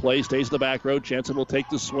with the play, stays in the back row. Jensen will take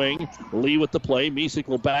the swing. Lee with the play. Misek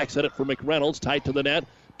will back set it for McReynolds, tight to the net.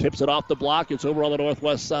 Tips it off the block. It's over on the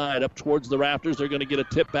Northwest side, up towards the rafters. They're going to get a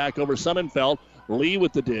tip back over Sonnenfeld. Lee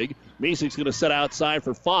with the dig. Misek's going to set outside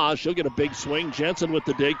for Foz. She'll get a big swing. Jensen with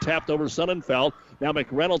the dig, tapped over Sonnenfeld. Now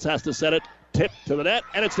McReynolds has to set it, tip to the net,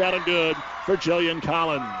 and it's down and good for Jillian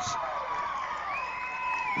Collins.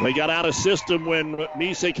 They got out of system when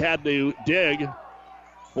Misek had to dig.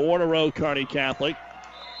 4 in a row, Kearney Catholic.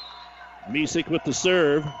 Misek with the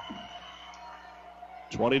serve.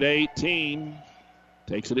 20-18.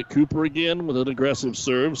 Takes it at Cooper again with an aggressive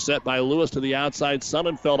serve. Set by Lewis to the outside.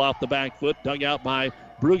 Sonnenfeld off the back foot. Dug out by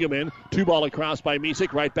Brueggemann. 2-ball across by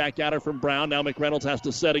Misek. Right back at her from Brown. Now McReynolds has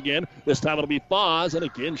to set again. This time it'll be Foz. And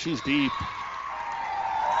again, she's deep.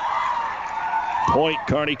 Point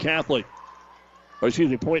Kearney Catholic.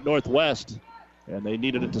 Point Northwest. And they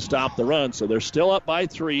needed it to stop the run. So they're still up by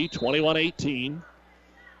 3. 21-18.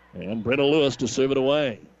 And Brenna Lewis to serve it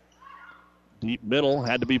away. Deep middle,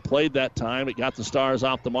 had to be played that time. It got the Stars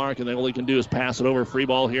off the mark, and then all he can do is pass it over. Free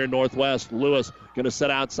ball here, Northwest. Lewis going to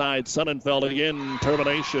set outside. Sonnenfeld again,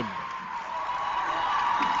 termination.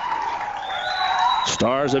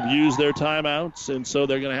 Stars have used their timeouts, and so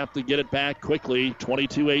they're going to have to get it back quickly.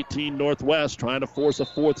 22-18 Northwest, trying to force a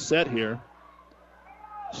fourth set here.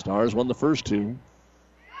 Stars won the first 2.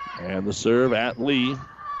 And the serve at Lee.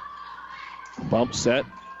 Bump set.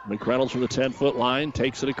 McReynolds from the 10-foot line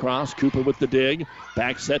takes it across. Cooper with the dig.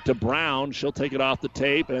 Back set to Brown. She'll take it off the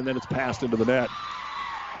tape, and then it's passed into the net.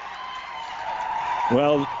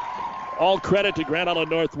 Well, all credit to Grand Island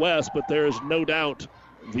Northwest, but there is no doubt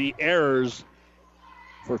the errors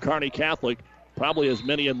for Kearney Catholic, probably as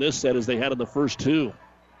many in this set as they had in the first 2.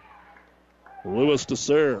 Lewis to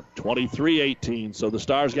serve, 23-18. So the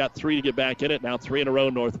Stars got 3 to get back in it. Now 3 in a row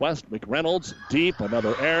Northwest. McReynolds deep,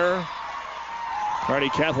 another error.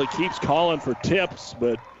 Kearney Catholic keeps calling for tips,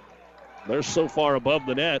 but they're so far above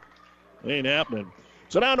the net, it ain't happening.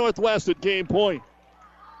 So now Northwest at game point.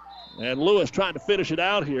 And Lewis trying to finish it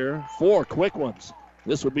out here. 4 quick ones.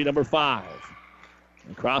 This would be number 5.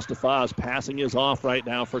 Across to Foz. Passing is off right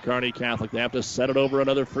now for Kearney Catholic. They have to set it over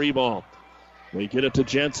another free ball. They get it to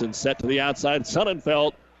Jensen. Set to the outside.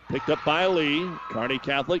 Sonnenfeld picked up by Lee. Kearney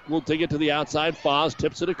Catholic will dig it to the outside. Foz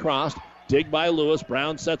tips it across. Dig by Lewis.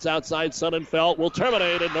 Brown sets outside. Sonnenfeld will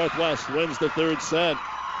terminate, and Northwest wins the third set.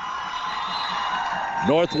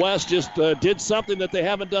 Northwest just did something that they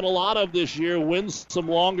haven't done a lot of this year, wins some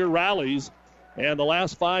longer rallies. And the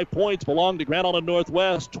last 5 points belong to Grand Island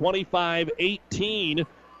Northwest, 25-18.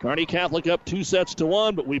 Kearney Catholic up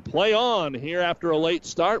 2-1, but we play on here after a late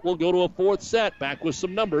start. We'll go to a fourth set. Back with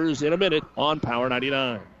some numbers in a minute on Power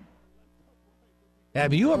 99.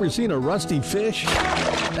 Have you ever seen a rusty fish?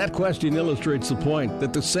 That question illustrates the point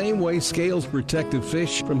that the same way scales protect the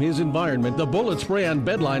fish from his environment, the bullet spray on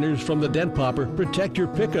bed liners from the Dent Popper protect your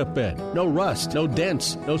pickup bed. No rust, no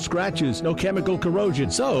dents, no scratches, no chemical corrosion.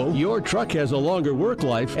 So your truck has a longer work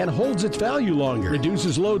life and holds its value longer,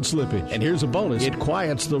 reduces load slippage. And here's a bonus, it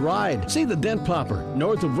quiets the ride. See the Dent Popper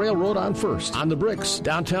north of Railroad on 1st, on the Bricks,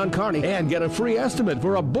 downtown Kearney, and get a free estimate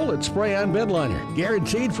for a bullet spray on bed liner.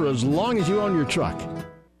 Guaranteed for as long as you own your truck.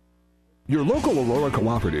 Your local Aurora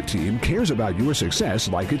Cooperative team cares about your success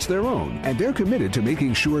like it's their own, and they're committed to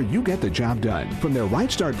making sure you get the job done. From their Right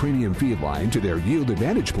Start Premium feed line to their Yield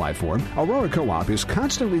Advantage platform, Aurora Co-op is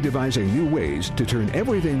constantly devising new ways to turn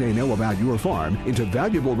everything they know about your farm into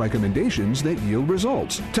valuable recommendations that yield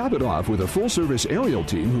results. Top it off with a full-service aerial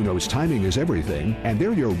team who knows timing is everything, and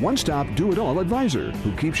they're your one-stop do-it-all advisor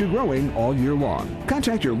who keeps you growing all year long.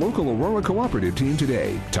 Contact your local Aurora Cooperative team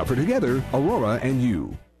today. Tougher together, Aurora and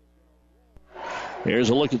you.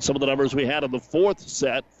 Here's a look at some of the numbers we had in the fourth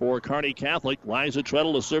set for Kearney Catholic. Liza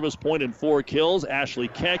Treadle, a service point and 4 kills. Ashley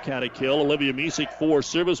Keck had a kill. Olivia Misick, 4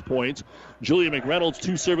 service points. Julia McReynolds,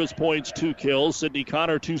 2 service points, 2 kills. Sydney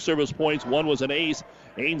Connor, 2 service points, 1 was an ace.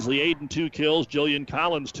 Ainsley Aiden, 2 kills. Jillian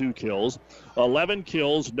Collins, 2 kills. 11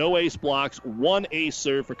 kills, no ace blocks, 1 ace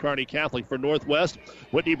serve for Kearney Catholic. For Northwest,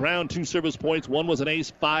 Whitney Brown, 2 service points, 1 was an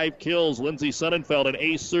ace, 5 kills. Lindsay Sonnenfeld, an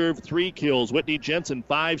ace serve, 3 kills. Whitney Jensen,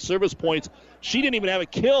 5 service points. She didn't even have a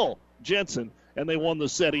kill, Jensen, and they won the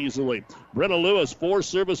set easily. Brenna Lewis, 4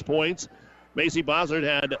 service points. Macy Bossard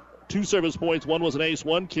had 2 service points, 1 was an ace,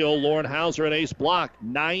 1 kill. Lauren Hauser, an ace block,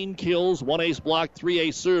 9 kills, 1 ace block, 3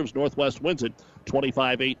 ace serves. Northwest wins it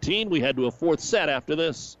 25-18. We head to a 4th set after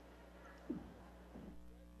this.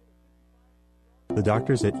 The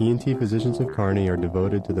doctors at ENT Physicians of Kearney are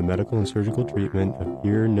devoted to the medical and surgical treatment of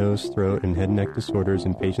ear, nose, throat, and head and neck disorders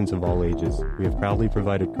in patients of all ages. We have proudly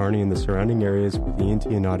provided Kearney and the surrounding areas with ENT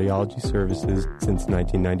and audiology services since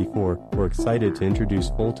 1994. We're excited to introduce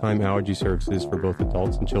full-time allergy services for both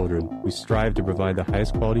adults and children. We strive to provide the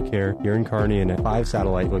highest quality care here in Kearney and at 5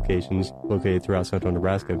 satellite locations located throughout central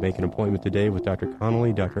Nebraska. Make an appointment today with Dr.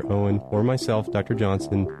 Connolly, Dr. Owen, or myself, Dr.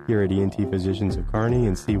 Johnson, here at ENT Physicians of Kearney,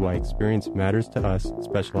 and see why experience matters to us,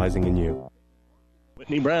 specializing in you.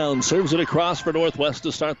 Whitney Brown serves it across for Northwest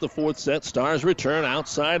to start the 4th set. Stars return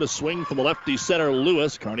outside, a swing from the lefty center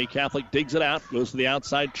Lewis. Kearney Catholic digs it out, goes to the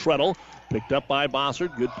outside Treadle. Picked up by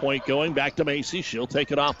Bossard. Good point going. Back to Macy. She'll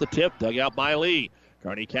take it off the tip. Dug out by Lee.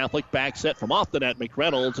 Kearney Catholic back set from off the net.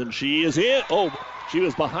 McReynolds, and she is in. Oh, she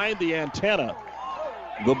was behind the antenna.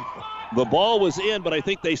 The ball was in, but I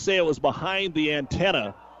think they say it was behind the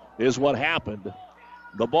antenna is what happened.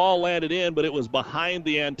 The ball landed in, but it was behind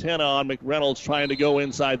the antenna on McReynolds trying to go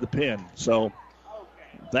inside the pin. So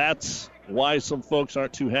that's why some folks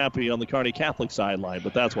aren't too happy on the Kearney Catholic sideline,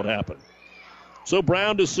 but that's what happened. So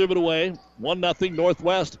Brown to serve it away. 1-0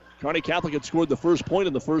 Northwest. Kearney Catholic had scored the first point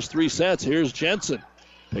in the first 3 sets. Here's Jensen.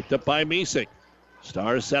 Picked up by Misick.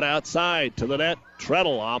 Stars set outside to the net.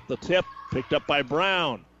 Treadle off the tip. Picked up by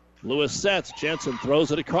Brown. Lewis sets. Jensen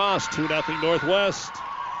throws it across. 2-0 Northwest.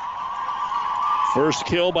 First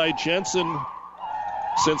kill by Jensen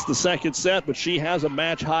since the second set, but she has a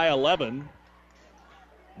match-high 11.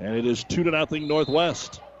 And it is 2-0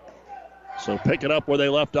 Northwest. So pick it up where they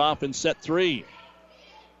left off in set 3.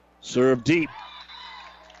 Serve deep.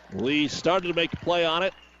 Lee started to make a play on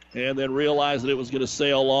it and then realized that it was going to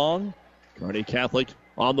sail long. Kearney Catholic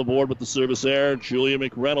on the board with the service error. Julia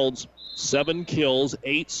McReynolds, 7 kills,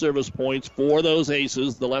 8 service points, 4 those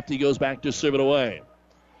aces. The lefty goes back to serve it away.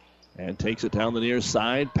 And takes it down the near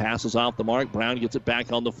side. Passes off the mark. Brown gets it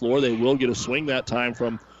back on the floor. They will get a swing that time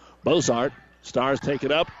from Bozart. Stars take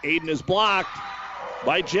it up. Aiden is blocked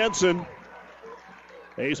by Jensen.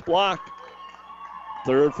 Ace block.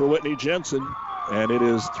 Third for Whitney Jensen. And it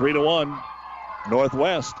is 3-1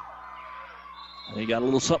 Northwest. They got a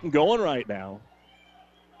little something going right now.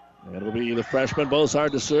 It'll be the freshman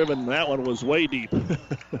Bozart to serve, and that one was way deep.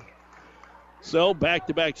 So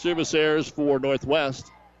back-to-back service errors for Northwest.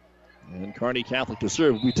 And Kearney Catholic to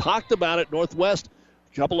serve. We talked about it, Northwest.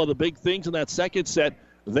 A couple of the big things in that second set.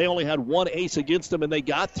 They only had 1 ace against them, and they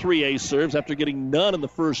got 3 ace serves after getting none in the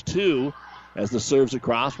first 2. As the serves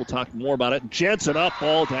across, we'll talk more about it. Jensen up,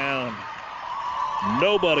 ball down.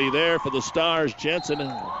 Nobody there for the Stars. Jensen,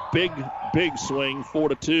 big swing,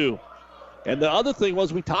 4-2. And the other thing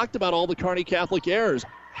was we talked about all the Kearney Catholic errors.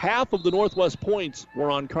 Half of the Northwest points were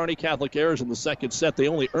on Kearney Catholic errors in the second set. They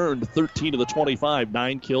only earned 13 of the 25,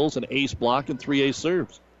 9 kills, an ace block, and 3 ace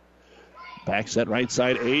serves. Back set right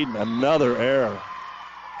side, Aiden, another error.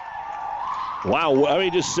 Wow, I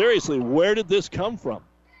mean, just seriously, where did this come from?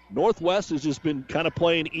 Northwest has just been kind of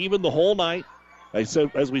playing even the whole night.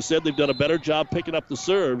 As we said, they've done a better job picking up the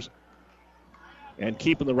serves and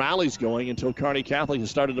keeping the rallies going until Kearney Catholic has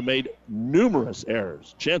started to make numerous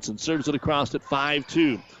errors. Jensen serves it across at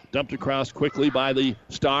 5-2. Dumped across quickly by the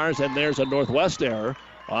Stars, and there's a Northwest error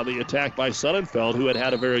on the attack by Sonnenfeld, who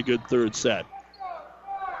had a very good third set.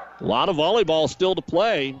 A lot of volleyball still to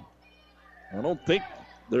play. I don't think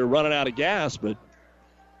they're running out of gas, but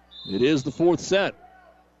it is the fourth set.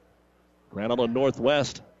 Grand Island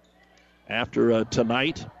Northwest, after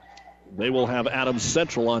tonight, they will have Adams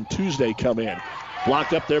Central on Tuesday come in.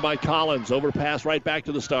 Blocked up there by Collins. Overpass right back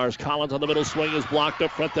to the Stars. Collins on the middle swing is blocked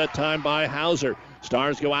up front that time by Hauser.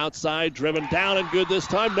 Stars go outside, driven down and good this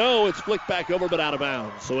time. No, it's flicked back over but out of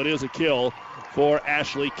bounds. So it is a kill for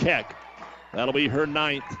Ashley Keck. That'll be her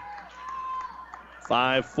ninth.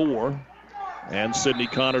 5-4. And Sydney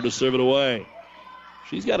Connor to serve it away.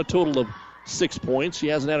 She's got a total of 6 points. She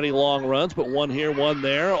hasn't had any long runs, but one here, one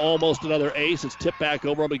there. Almost another ace. It's tipped back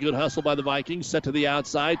over on a good hustle by the Vikings. Set to the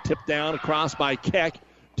outside. Tipped down across by Keck.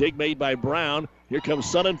 Dig made by Brown. Here comes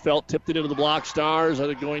Sonnenfeld. Tipped it into the block. Stars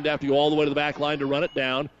are going to have to go all the way to the back line to run it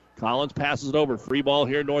down. Collins passes it over. Free ball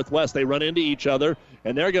here, Northwest. They run into each other,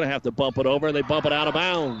 and they're going to have to bump it over, and they bump it out of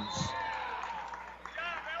bounds.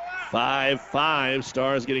 5-5.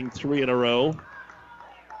 Stars getting 3 in a row.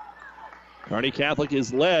 Kearney Catholic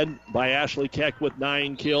is led by Ashley Keck with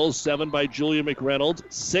 9 kills, 7 by Julia McReynolds,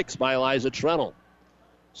 6 by Eliza Trentel.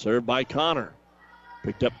 Served by Connor.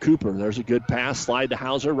 Picked up Cooper. There's a good pass. Slide to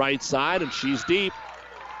Hauser, right side, and she's deep.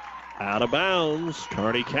 Out of bounds.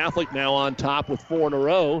 Kearney Catholic now on top with 4 in a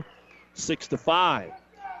row, 6-5.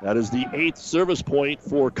 That is the 8th service point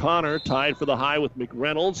for Connor, tied for the high with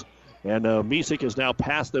McReynolds. And Misek has now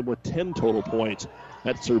passed them with 10 total points.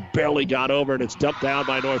 That serve barely got over, and it's dumped down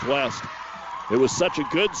by Northwest. It was such a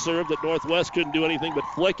good serve that Northwest couldn't do anything but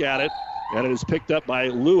flick at it, and it is picked up by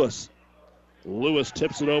Lewis. Lewis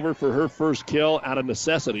tips it over for her first kill out of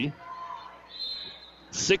necessity.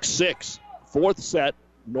 6-6, fourth set.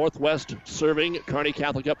 Northwest serving. Kearney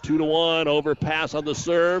Catholic up 2-1. Overpass on the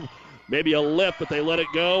serve. Maybe a lip, but they let it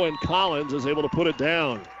go, and Collins is able to put it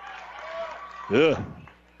down. Ugh.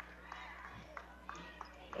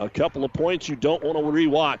 A couple of points you don't want to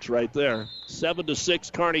rewatch right there.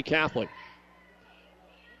 7-6, Kearney Catholic.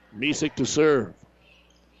 Misek to serve.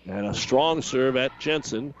 And a strong serve at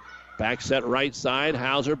Jensen. Back set right side.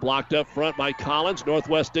 Hauser blocked up front by Collins.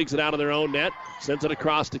 Northwest digs it out of their own net. Sends it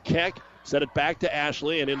across to Keck. Set it back to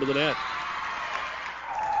Ashley and into the net.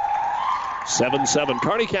 7-7.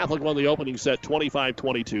 Kearney Catholic won the opening set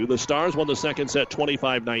 25-22. The Stars won the second set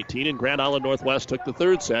 25-19. And Grand Island Northwest took the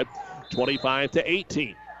third set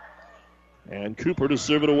 25-18. And Cooper to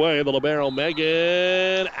serve it away. The libero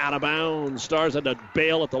Megan out of bounds. Stars had to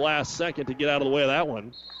bail at the last second to get out of the way of that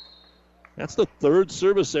one. That's the third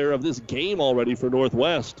service error of this game already for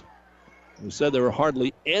Northwest. We said there were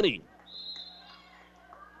hardly any.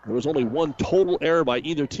 There was only one total error by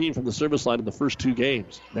either team from the service line in the first 2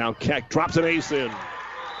 games. Now Keck drops an ace in.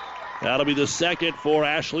 That'll be the second for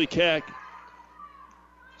Ashley Keck.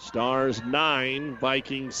 Stars 9,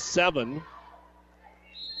 Vikings 7.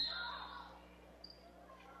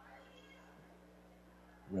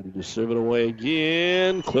 Ready to serve it away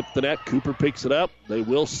again. Clip the net. Cooper picks it up. They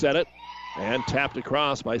will set it. And tapped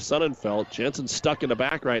across by Sonnenfeld. Jensen stuck in the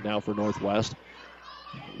back right now for Northwest.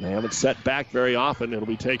 They haven't set back very often. It'll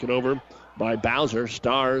be taken over by Bowser.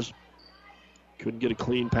 Stars couldn't get a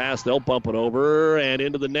clean pass. They'll bump it over and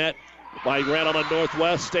into the net by Grand Island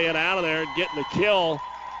Northwest. Staying out of there and getting the kill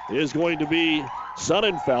is going to be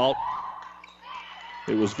Sonnenfeld.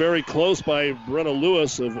 It was very close by Brenna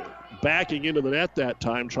Lewis of backing into the net that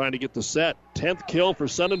time, trying to get the set. 10th kill for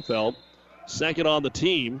Sonnenfeld. Second on the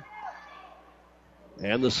team.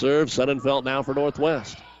 And the serve, Sonnenfeld now for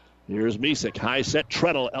Northwest. Here's Misek. High set,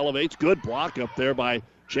 Trentel elevates. Good block up there by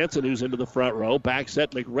Jensen, who's into the front row. Back set,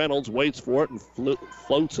 McReynolds waits for it and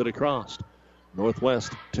floats it across.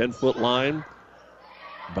 Northwest, 10-foot line.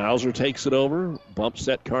 Bowser takes it over. Bump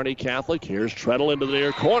set, Kearney Catholic. Here's Trentel into the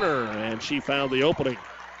near corner, and she found the opening.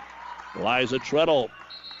 Eliza Trentel,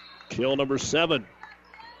 kill number 7.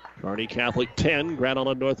 Kearney Catholic 10, Grand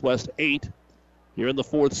Island Northwest 8. Here in the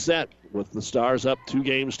fourth set with the Stars up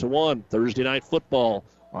 2-1. Thursday night football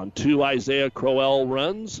on 2 Isaiah Crowell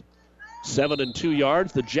runs. 7 and 2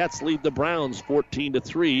 yards. The Jets lead the Browns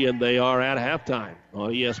 14-3, and they are at halftime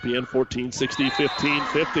on ESPN 1460,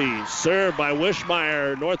 1550. Served by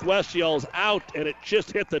Wishmeyer. Northwest yells out, and it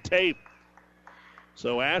just hit the tape.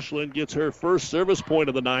 So Ashland gets her first service point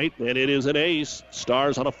of the night, and it is an ace.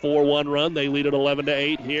 Stars on a 4-1 run. They lead at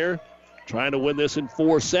 11-8 here. Trying to win this in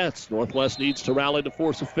 4 sets. Northwest needs to rally to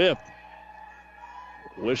force a 5th.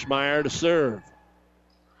 Wishmeyer to serve.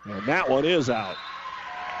 And that one is out.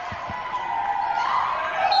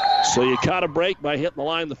 So you caught a break by hitting the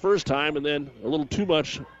line the first time and then a little too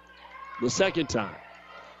much the second time.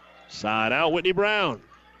 Side out, Whitney Brown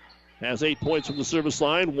has 8 points from the service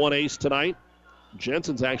line, 1 ace tonight.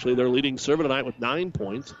 Jensen's actually their leading server tonight with 9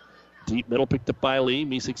 points. Deep middle picked up by Lee.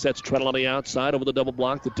 Misek sets Treadle on the outside over the double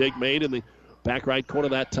block. The dig made in the back right corner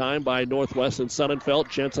that time by Northwest and Sonnenfeld.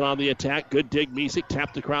 Jensen on the attack. Good dig. Misek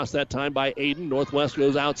tapped across that time by Aiden. Northwest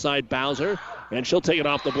goes outside Bowser, and she'll take it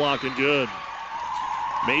off the block and good.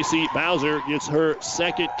 Macy Bowser gets her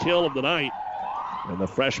second kill of the night, and the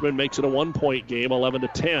freshman makes it a 1-point game,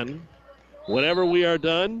 11-10. Whenever we are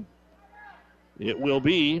done, it will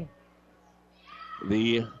be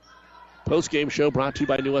the post-game show brought to you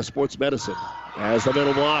by New West Sports Medicine. As the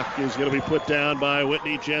middle block is going to be put down by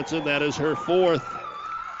Whitney Jensen. That is her fourth.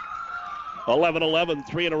 11-11,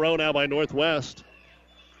 3 in a row now by Northwest.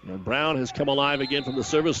 And Brown has come alive again from the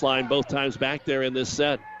service line both times back there in this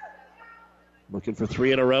set. Looking for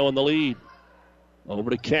 3 in a row in the lead.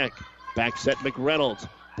 Over to Keck. Back set McReynolds.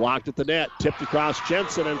 Blocked at the net. Tipped across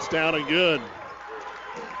Jensen, and it's down and good.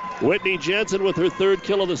 Whitney Jensen with her third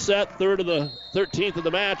kill of the set, third of the 13th of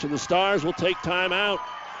the match, and the Stars will take time out.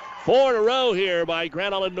 4 in a row here by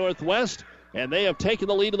Grand Island Northwest, and they have taken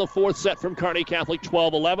the lead in the fourth set from Kearney Catholic,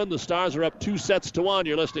 12-11. The Stars are up 2-1.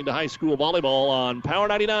 You're listening to high school volleyball on Power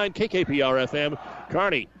 99, KKPR-FM,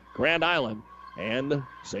 Kearney, Grand Island, and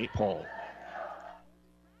St. Paul.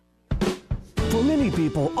 For many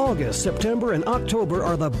people, August, September, and October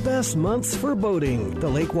are the best months for boating. The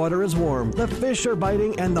lake water is warm, the fish are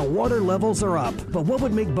biting, and the water levels are up. But what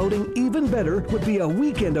would make boating even better would be a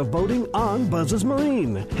weekend of boating on Buzz's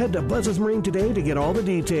Marine. Head to Buzz's Marine today to get all the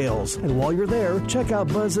details. And while you're there, check out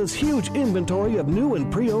Buzz's huge inventory of new and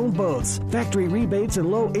pre-owned boats. Factory rebates and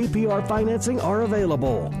low APR financing are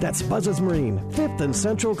available. That's Buzz's Marine, 5th and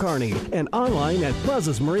Central Kearney, and online at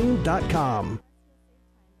buzzesmarine.com.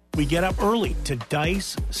 We get up early to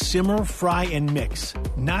dice, simmer, fry, and mix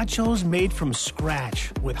nachos made from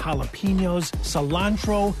scratch with jalapenos,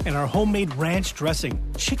 cilantro, and our homemade ranch dressing.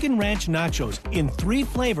 Chicken ranch nachos in 3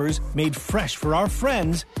 flavors made fresh for our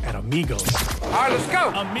friends at Amigos. All right, let's go.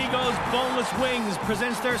 Amigos Boneless Wings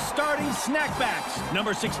presents their starting snack backs.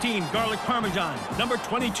 Number 16, Garlic Parmesan. Number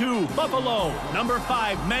 22, Buffalo. Number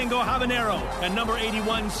 5, Mango Habanero. And number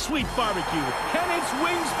 81, Sweet Barbecue. And it's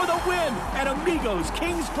wings for the win at Amigos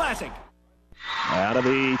Kings Classic. Out of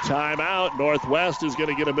the timeout, Northwest is going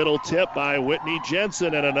to get a middle tip by Whitney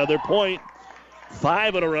Jensen and another point.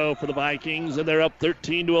 5 in a row for the Vikings, and they're up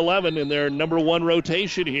 13-11 in their number 1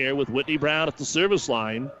 rotation here with Whitney Brown at the service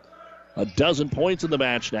line. 12 points in the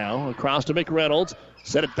match now. Across to McReynolds.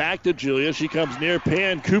 Set it back to Julia. She comes near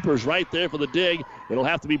pin. Cooper's right there for the dig. It'll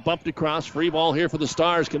have to be bumped across. Free ball here for the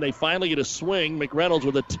Stars. Can they finally get a swing? McReynolds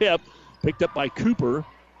with a tip. Picked up by Cooper.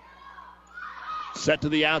 Set to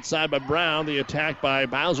the outside by Brown. The attack by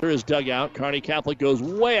Bowser is dug out. Kearney Catholic goes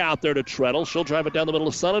way out there to Treadle. She'll drive it down the middle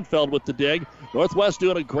of Sonnenfeld with the dig. Northwest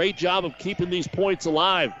doing a great job of keeping these points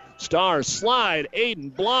alive. Stars slide.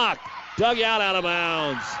 Aiden blocked. Dug out of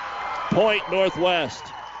bounds. Point Northwest.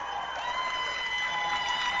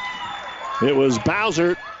 It was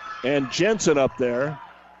Bowser and Jensen up there.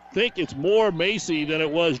 I think it's more Macy than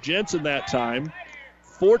it was Jensen that time.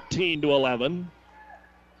 14-11.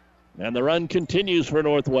 And the run continues for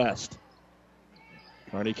Northwest.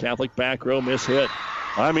 Kearney Catholic back row mishit.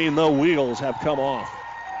 I mean, the wheels have come off.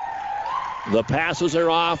 The passes are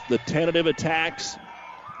off, the tentative attacks.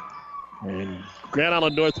 And Grand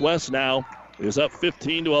Island Northwest now is up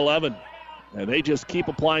 15-11. And they just keep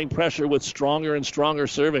applying pressure with stronger and stronger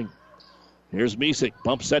serving. Here's Misek.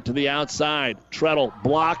 Bump set to the outside. Treadle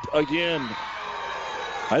blocked again.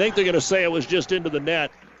 I think they're going to say it was just into the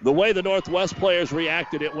net. The way the Northwest players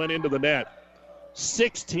reacted, it went into the net.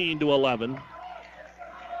 16-11.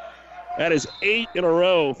 That is 8 in a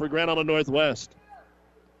row for Grand Island Northwest.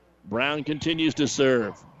 Brown continues to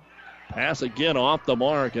serve. Pass again off the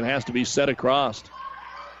mark and has to be set across.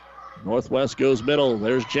 Northwest goes middle.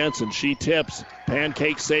 There's Jensen. She tips.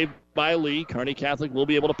 Pancake saved by Lee. Kearney Catholic will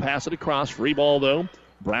be able to pass it across. Free ball, though.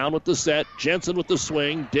 Brown with the set. Jensen with the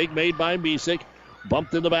swing. Dig made by Misek.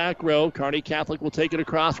 Bumped in the back row. Kearney Catholic will take it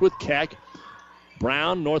across with Keck.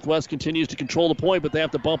 Brown, Northwest continues to control the point, but they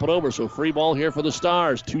have to bump it over. So free ball here for the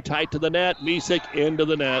Stars. Too tight to the net. Misek into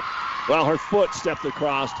the net. Well, her foot stepped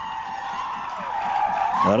across.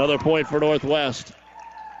 Another point for Northwest.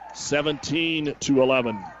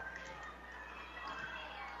 17-11.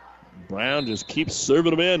 Brown just keeps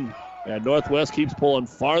serving them in, and Northwest keeps pulling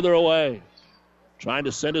farther away. Trying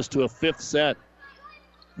to send us to a 5th set.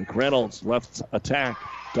 McReynolds left attack.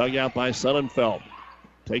 Dug out by Sonnenfeld.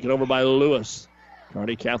 Taken over by Lewis.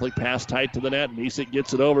 Kearney Catholic pass tight to the net. Misek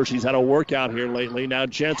gets it over. She's had a workout here lately. Now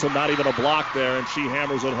Jensen, not even a block there, and she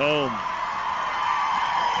hammers it home.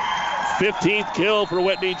 15th kill for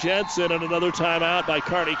Whitney Jensen, and another timeout by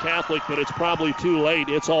Kearney Catholic, but it's probably too late.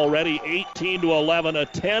 It's already 18-11, a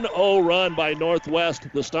 10-0 run by Northwest.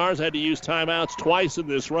 The Stars had to use timeouts twice in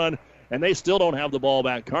this run, and they still don't have the ball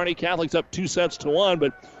back. Kearney Catholic's up 2-1,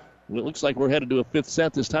 but it looks like we're headed to a fifth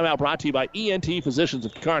set. This timeout brought to you by ENT Physicians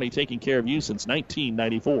of Kearney, taking care of you since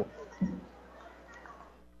 1994.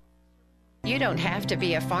 You don't have to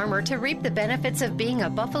be a farmer to reap the benefits of being a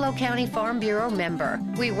Buffalo County Farm Bureau member.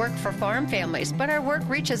 We work for farm families, but our work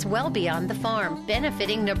reaches well beyond the farm,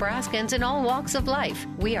 benefiting Nebraskans in all walks of life.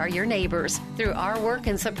 We are your neighbors. Through our work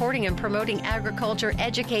in supporting and promoting agriculture,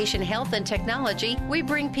 education, health, and technology, we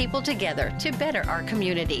bring people together to better our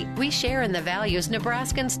community. We share in the values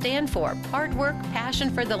Nebraskans stand for: hard work, passion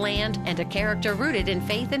for the land, and a character rooted in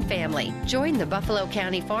faith and family. Join the Buffalo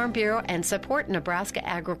County Farm Bureau and support Nebraska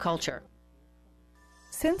agriculture.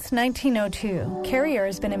 Since 1902, Carrier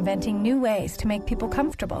has been inventing new ways to make people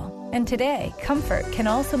comfortable. And today, comfort can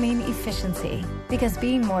also mean efficiency, because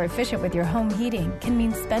being more efficient with your home heating can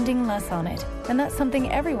mean spending less on it. And that's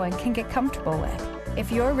something everyone can get comfortable with.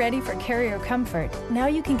 If you're ready for Carrier comfort, now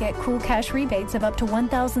you can get cool cash rebates of up to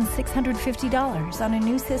 $1,650 on a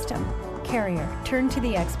new system. Carrier, turn to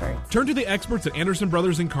the experts. Turn to the experts at Anderson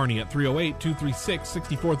Brothers in Kearney at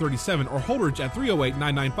 308-236-6437 or Holdridge at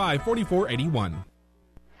 308-995-4481.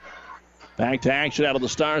 Back to action out of the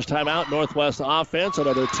Stars timeout. Northwest offense.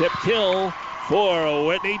 Another tip kill for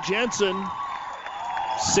Whitney Jensen.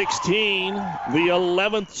 16, the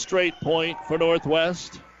 11th straight point for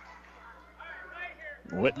Northwest.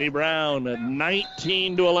 Whitney Brown at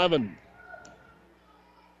 19-11.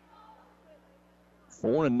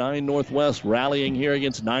 4-9 Northwest rallying here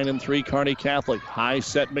against 9-3 Kearney Catholic. High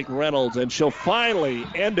set McReynolds, and she'll finally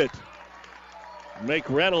end it.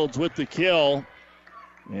 McReynolds with the kill.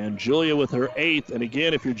 And Julia with her 8th. And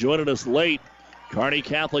again, if you're joining us late, Kearney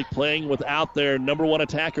Catholic playing without their number one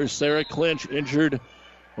attacker, Sarah Clinch, injured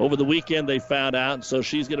over the weekend, they found out. And so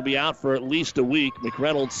she's going to be out for at least a week.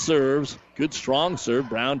 McReynolds serves. Good strong serve.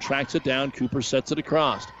 Brown tracks it down. Cooper sets it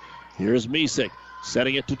across. Here's Misek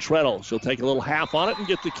setting it to Treadle. She'll take a little half on it and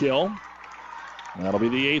get the kill. That'll be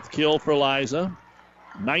the 8th kill for Liza.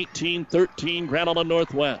 19-13 Grand Island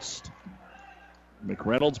Northwest.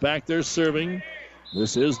 McReynolds back there serving.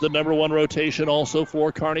 This is the number one rotation also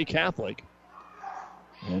for Kearney Catholic.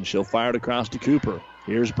 And she'll fire it across to Cooper.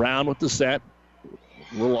 Here's Brown with the set.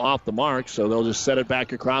 A little off the mark, so they'll just set it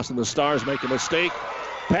back across, and the Stars make a mistake.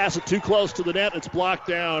 Pass it too close to the net. It's blocked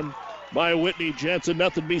down by Whitney Jensen.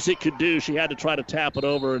 Nothing Misek could do. She had to try to tap it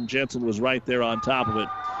over, and Jensen was right there on top of it.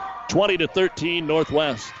 20-13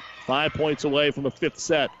 Northwest. 5 points away from the fifth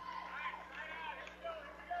set.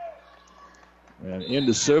 And in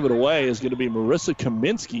to serve it away is going to be Marissa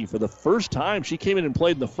Kaminsky for the first time. She came in and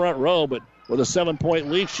played in the front row, but with a 7-point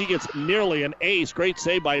lead, she gets nearly an ace. Great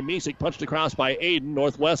save by Misek, punched across by Aiden.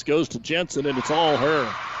 Northwest goes to Jensen, and it's all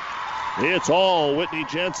her. It's all Whitney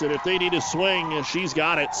Jensen. If they need a swing, she's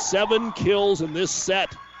got it. 7 kills in this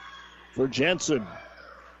set for Jensen.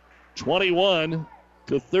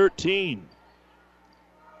 21-13.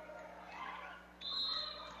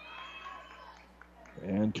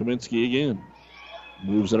 And Kaminsky again.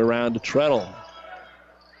 Moves it around to Treadle.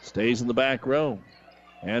 Stays in the back row.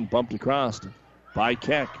 And bumped across by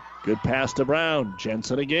Keck. Good pass to Brown.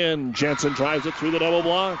 Jensen again. Jensen drives it through the double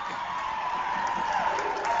block.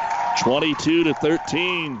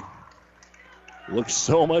 22-13. Looks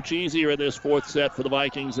so much easier in this fourth set for the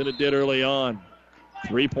Vikings than it did early on.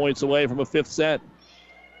 3 points away from a fifth set.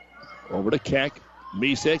 Over to Keck.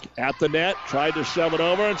 Misek at the net. Tried to shove it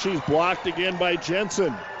over, and she's blocked again by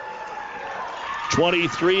Jensen.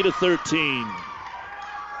 23-13.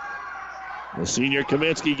 The senior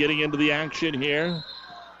Kaminsky getting into the action here.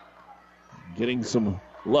 Getting some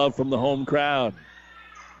love from the home crowd.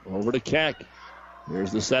 Over to Keck.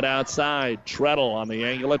 Here's the set outside. Treadle on the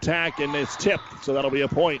angle attack, and it's tipped, so that'll be a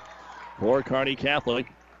point for Kearney Catholic.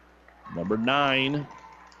 Number 9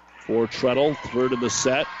 for Treadle, third in the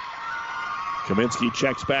set. Kaminsky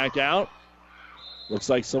checks back out. Looks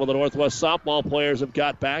like some of the Northwest softball players have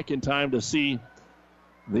got back in time to see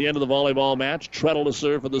the end of the volleyball match. Treadle to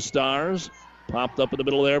serve for the Stars. Popped up in the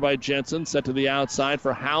middle there by Jensen. Set to the outside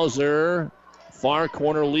for Hauser. Far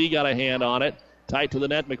corner, Lee got a hand on it. Tight to the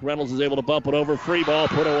net. McReynolds is able to bump it over. Free ball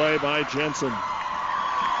put away by Jensen.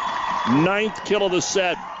 9th kill of the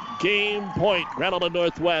set. Game point. Grand Island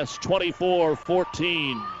Northwest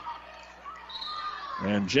 24-14.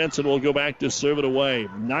 And Jensen will go back to serve it away.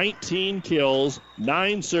 19 kills,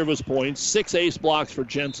 9 service points, 6 ace blocks for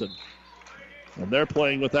Jensen. And they're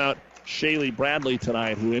playing without Shaylee Bradley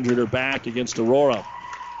tonight, who injured her back against Aurora.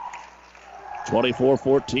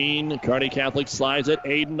 24-14, Kearney Catholic slides it.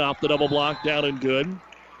 Aiden off the double block, down and good.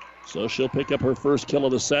 So she'll pick up her first kill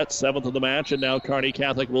of the set, 7th of the match, and now Kearney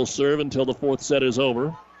Catholic will serve until the 4th set is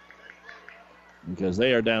over, because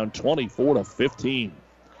they are down 24-15.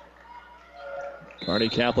 Kearney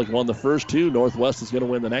Catholic won the first 2. Northwest is going to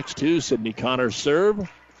win the next 2. Sydney Connors serve.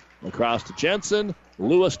 Across to Jensen.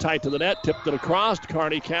 Lewis tight to the net, tipped it across.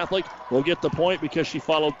 Kearney Catholic will get the point because she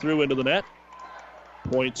followed through into the net.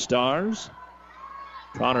 Point Stars.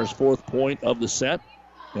 Connors' 4th point of the set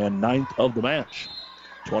and 9th of the match.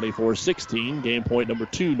 24-16, game point number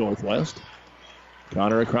 2, Northwest.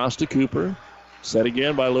 Connor across to Cooper. Set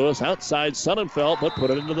again by Lewis. Outside Sonnenfeld, but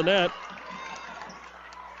put it into the net.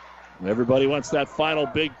 Everybody wants that final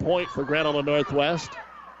big point for Grand Island Northwest.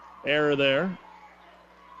 Error there.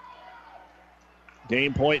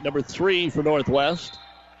 Game point number 3 for Northwest.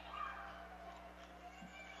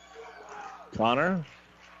 Connor.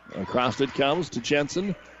 Across it comes to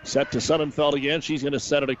Jensen. Set to Sonnenfeld again. She's going to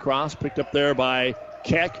set it across. Picked up there by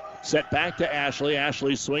Keck. Set back to Ashley.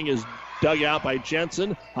 Ashley's swing is dug out by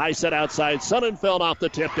Jensen. High set outside. Sonnenfeld off the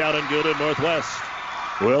tip, down and good, and Northwest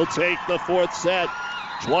will take the 4th set.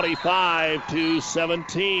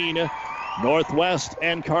 25-17. Northwest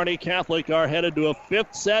and Kearney Catholic are headed to a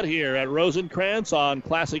 5th set here at Rosencrantz on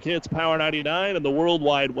Classic Hits Power 99 and the World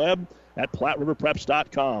Wide Web at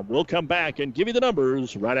PlatteRiverPreps.com. We'll come back and give you the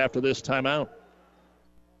numbers right after this timeout.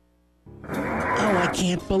 Oh, I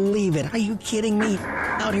can't believe it. Are you kidding me?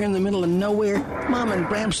 Out here in the middle of nowhere, Mom and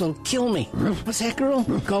Bramps will kill me. What's that, girl?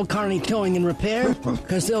 Call Kearney Towing and Repair?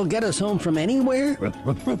 Because they'll get us home from anywhere?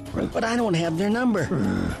 But I don't have their number.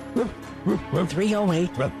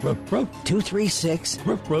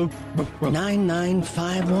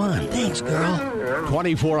 308-236-9951. Thanks, girl.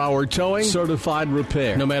 24-hour towing, certified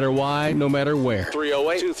repair. No matter why, no matter where.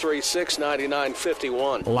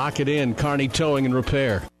 308-236-9951. Lock it in, Kearney Towing and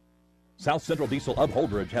Repair. South Central Diesel of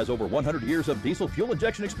Holdridge has over 100 years of diesel fuel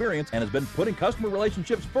injection experience and has been putting customer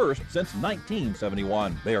relationships first since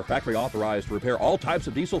 1971. They are factory authorized to repair all types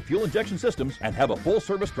of diesel fuel injection systems and have a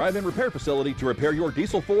full-service drive-in repair facility to repair your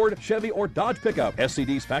diesel Ford, Chevy, or Dodge pickup.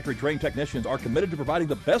 SCD's factory-trained technicians are committed to providing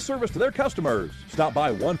the best service to their customers. Stop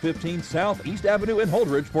by 115 South East Avenue in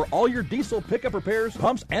Holdridge for all your diesel pickup repairs,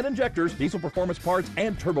 pumps and injectors, diesel performance parts,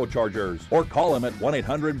 and turbochargers. Or call them at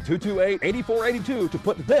 1-800-228-8482 to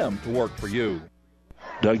put them to work for you.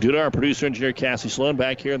 Doug Duda, our producer engineer Cassie Sloan,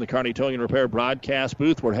 back here in the Kearney Towing and Repair broadcast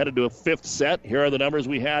booth. We're headed to a 5th set. Here are the numbers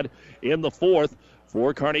we had in the 4th.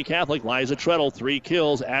 For Kearney Catholic, Liza Treadle, 3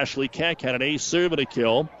 kills. Ashley Keck had an ace serve and a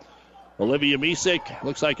kill. Olivia Misek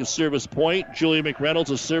looks like a service point. Julia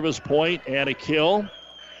McReynolds, a service point and a kill.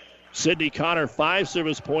 Sydney Connor, 5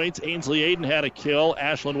 service points. Ainsley Aiden had a kill.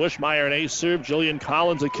 Ashlyn Wishmeyer, an ace serve. Jillian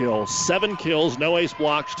Collins, a kill. 7 kills, no ace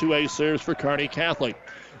blocks, 2 ace serves for Kearney Catholic.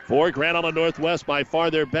 For Grand Island Northwest, by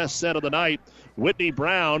far their best set of the night. Whitney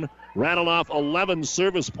Brown rattled off 11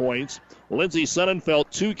 service points. Lindsay Sonnenfeld,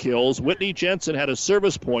 2 kills. Whitney Jensen had a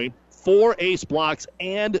service point, 4 ace blocks,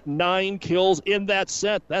 and 9 kills in that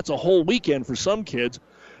set. That's a whole weekend for some kids.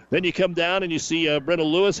 Then you come down and you see Brenda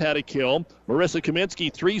Lewis had a kill. Marissa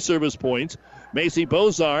Kaminsky, 3 service points. Macy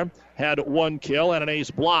Bozar had 1 kill and an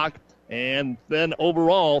ace block. And then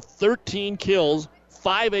overall, 13 kills,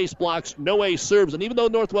 5 ace blocks, no ace serves. And even though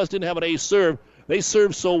Northwest didn't have an ace serve, they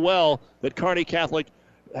served so well that Kearney Catholic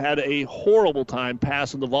had a horrible time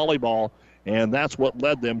passing the volleyball. And that's what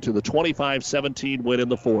led them to the 25-17 win in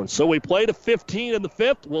the 4th. So we played a 15 in the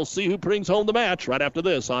 5th. We'll see who brings home the match right after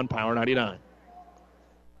this on Power 99.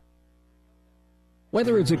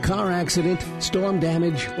 Whether it's a car accident, storm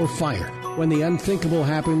damage, or fire, when the unthinkable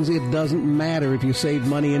happens, it doesn't matter if you save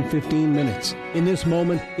money in 15 minutes. In this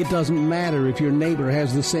moment, it doesn't matter if your neighbor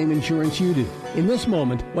has the same insurance you do. In this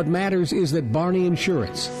moment, what matters is that Barney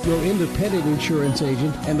Insurance, your independent insurance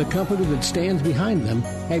agent, and the company that stands behind them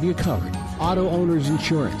have you covered. Auto Owners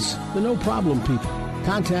Insurance, the no-problem people.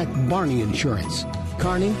 Contact Barney Insurance.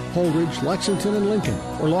 Kearney, Holdridge, Lexington, and Lincoln,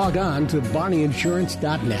 or log on to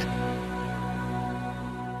barneyinsurance.net.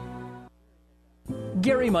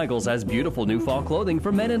 Gary Michaels has beautiful new fall clothing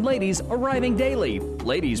for men and ladies arriving daily.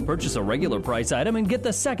 Ladies purchase a regular price item and get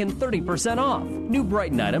the second 30% off. New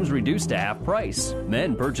Brighton items reduced to half price.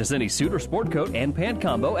 Men purchase any suit or sport coat and pant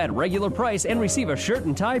combo at regular price and receive a shirt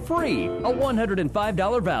and tie free. A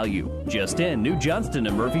 $105 value. Just in, new Johnston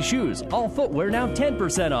 & Murphy shoes. All footwear now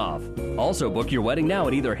 10% off. Also book your wedding now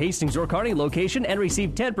at either Hastings or Kearney location and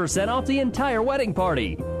receive 10% off the entire wedding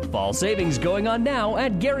party. Fall savings going on now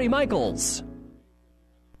at Gary Michaels.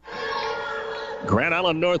 Grand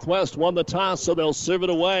Island Northwest won the toss, so they'll serve it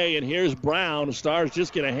away. And here's Brown. Stars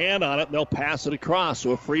just get a hand on it, and they'll pass it across.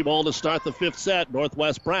 So a free ball to start the fifth set.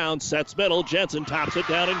 Northwest Brown sets middle. Jensen tops it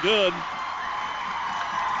down and good.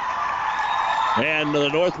 And the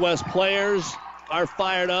Northwest players are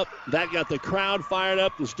fired up. That got the crowd fired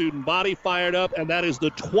up, the student body fired up, and that is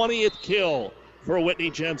the 20th kill for Whitney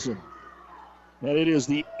Jensen. And it is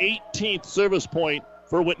the 18th service point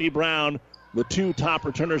for Whitney Brown. The two top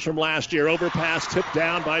returners from last year. Overpass tipped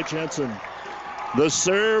down by Jensen. The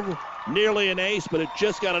serve, nearly an ace, but it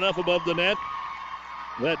just got enough above the net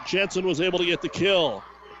that Jensen was able to get the kill.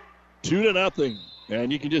 2-0.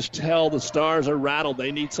 And you can just tell the Stars are rattled.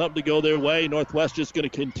 They need something to go their way. Northwest just going to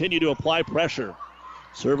continue to apply pressure.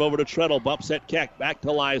 Serve over to Treadle. Bump set Keck. Back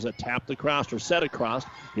to Liza. Tapped across or set across.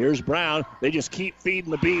 Here's Brown. They just keep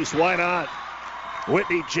feeding the beast. Why not?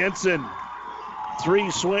 Whitney Jensen.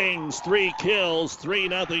 3 swings, 3 kills,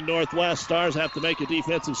 3-0 Northwest. Stars have to make a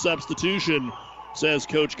defensive substitution, says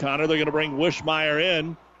Coach Connor. They're going to bring Wishmeyer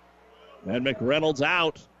in. And McReynolds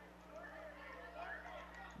out.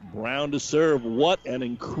 Brown to serve. What an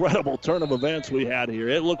incredible turn of events we had here.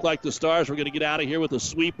 It looked like the Stars were going to get out of here with a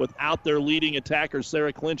sweep without their leading attacker,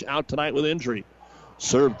 Sarah Clinch, out tonight with injury.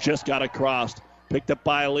 Serve just got across. Picked up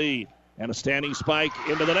by Lee. And a standing spike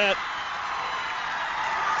into the net.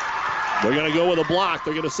 They're going to go with a block.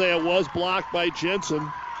 They're going to say it was blocked by Jensen.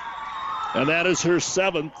 And that is her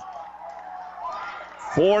 7th.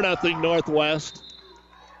 4-0 Northwest.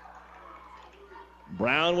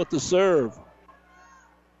 Brown with the serve.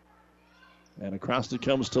 And across it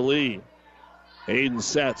comes to Lee. Hayden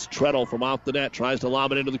sets. Treadle from off the net. Tries to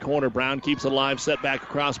lob it into the corner. Brown keeps it alive. Set back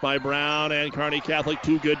across by Brown. And Kearney Catholic,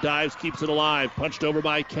 2 good dives. Keeps it alive. Punched over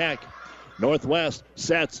by Keck. Northwest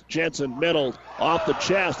sets. Jensen middle. Off the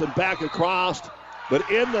chest and back across. But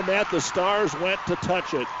in the net, the Stars went to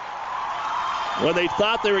touch it. When they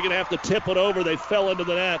thought they were going to have to tip it over, they fell into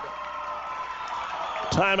the net.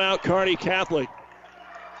 Timeout, Kearney Catholic.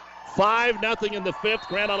 5-0 in the 5th.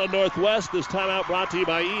 Grand Island Northwest. This timeout brought to you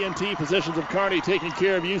by ENT Physicians of Kearney, taking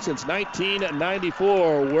care of you since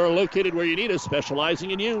 1994. We're located where you need us, specializing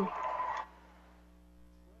in you.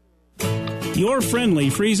 Your friendly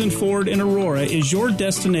Friesen Ford in Aurora is your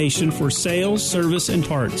destination for sales, service, and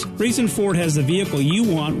parts. Friesen Ford has the vehicle you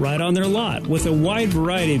want right on their lot with a wide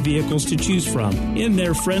variety of vehicles to choose from and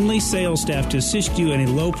their friendly sales staff to assist you in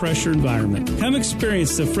a low-pressure environment. Come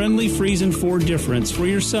experience the friendly Friesen Ford difference for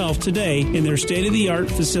yourself today in their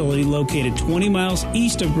state-of-the-art facility located 20 miles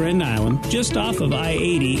east of Grand Island, just off of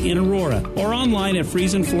I-80 in Aurora, or online at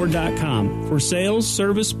FriesenFord.com. For sales,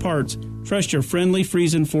 service, parts, trust your friendly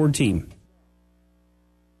Friesen Ford team.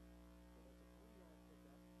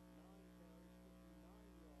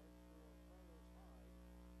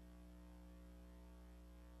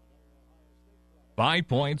 Five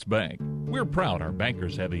Points Bank. We're proud our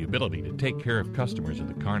bankers have the ability to take care of customers in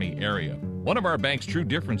the Kearney area. One of our bank's true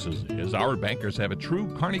differences is our bankers have a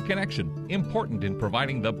true Kearney connection, important in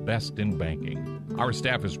providing the best in banking. Our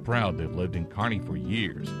staff is proud they've lived in Kearney for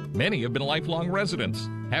years. Many have been lifelong residents.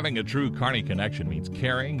 Having a true Kearney connection means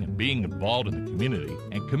caring and being involved in the community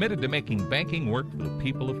and committed to making banking work for the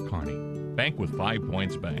people of Kearney. Bank with 5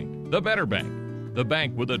 Points Bank. The better bank. The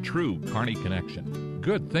bank with a true Kearney connection.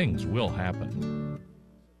 Good things will happen.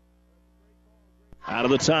 Out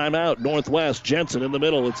of the timeout, Northwest. Jensen in the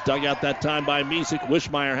middle. It's dug out that time by Misek.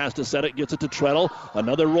 Wishmeyer has to set it. Gets it to Treadle.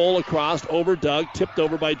 Another roll across. Over Doug. Tipped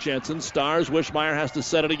over by Jensen. Stars. Wishmeyer has to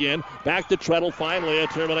set it again. Back to Treadle. Finally a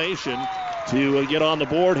termination to get on the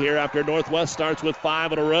board here after Northwest starts with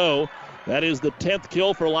 5 in a row. That is the 10th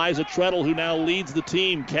kill for Liza Treadle, who now leads the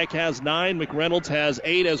team. Keck has 9. McReynolds has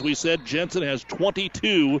 8. As we said, Jensen has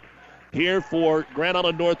 22 here for Grand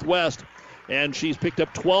Island Northwest. And she's picked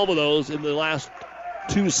up 12 of those in the last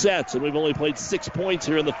 2 sets, and we've only played 6 points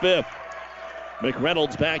here in the 5th.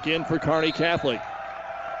 McReynolds back in for Kearney Catholic.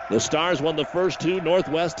 The Stars won the first 2.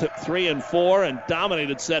 Northwest took 3 and 4 and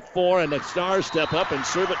dominated set 4, and the Stars step up and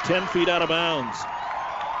serve it 10 feet out of bounds.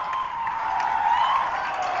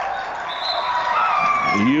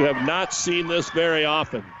 You have not seen this very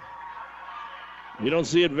often. You don't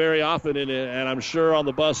see it very often, and I'm sure on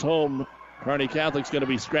the bus home Kearney Catholic's going to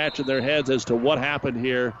be scratching their heads as to what happened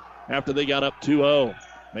here after they got up 2-0.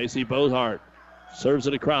 Macy Bohart serves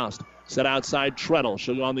it across. Set outside Treadle.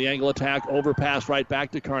 She'll go on the angle attack. Overpass right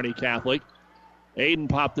back to Kearney Catholic. Aiden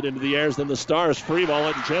popped it into the airs. Then the Stars free ball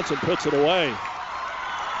it, and Jensen puts it away.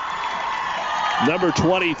 Number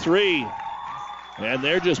 23. And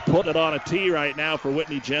they're just putting it on a tee right now for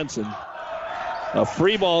Whitney Jensen. A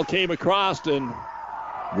free ball came across, and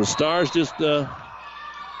the Stars just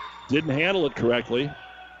didn't handle it correctly.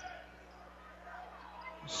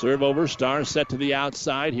 Serve over. Stars set to the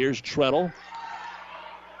outside. Here's Treadle.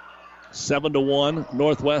 7-1,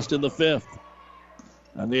 Northwest in the fifth.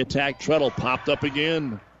 And the attack, Treadle popped up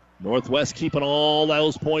again. Northwest keeping all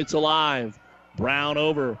those points alive. Brown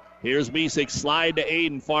over. Here's Misick. Slide to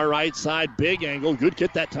Aiden. Far right side. Big angle. Good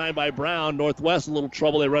get that time by Brown. Northwest in a little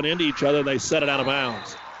trouble. They run into each other and they set it out of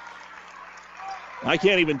bounds. I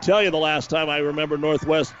can't even tell you the last time I remember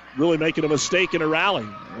Northwest really making a mistake in a rally.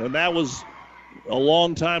 And that was a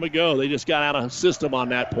long time ago. They just got out of system on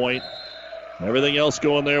that point. Everything else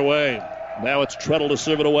going their way. Now it's Treadle to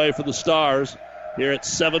serve it away for the Stars. Here at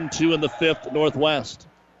 7-2 in the fifth, Northwest.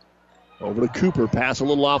 Over to Cooper. Pass a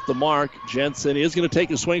little off the mark. Jensen is going to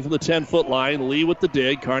take a swing from the 10-foot line. Lee with the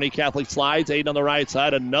dig. Kearney Catholic slides. Aiden on the right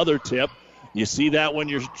side. Another tip. You see that when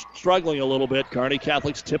you're struggling a little bit. Kearney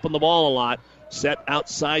Catholic's tipping the ball a lot. Set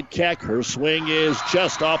outside Keck. Her swing is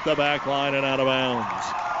just off the back line and out of bounds.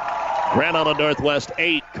 Grand Island Northwest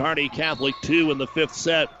 8. Kearney Catholic 2 in the fifth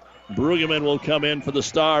set. Brueggemann will come in for the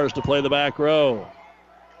Stars to play the back row.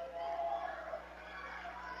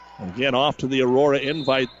 Again, off to the Aurora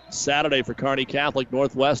invite Saturday for Kearney Catholic.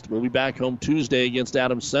 Northwest will be back home Tuesday against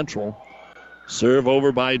Adams Central. Serve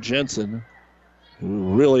over by Jensen,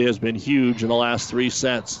 who really has been huge in the last three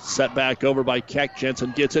sets. Set back over by Keck.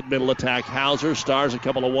 Jensen gets it. Middle attack. Hauser. Stars a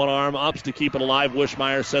couple of one-arm ups to keep it alive.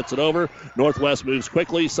 Wishmeyer sets it over. Northwest moves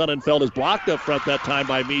quickly. Sonnenfeld is blocked up front that time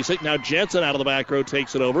by Misick. Now Jensen out of the back row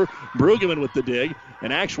takes it over. Brueggemann with the dig.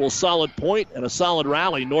 An actual solid point and a solid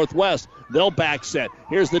rally. Northwest, they'll back set.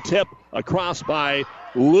 Here's the tip across by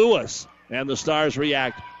Lewis. And the Stars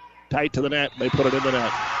react. Tight to the net. They put it in the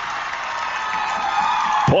net.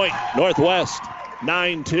 Point, Northwest.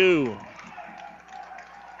 9-2.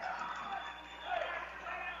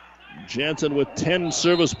 Jensen with 10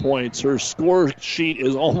 service points. Her score sheet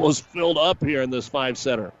is almost filled up here in this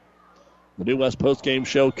five-setter. The New West postgame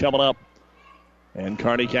show coming up. And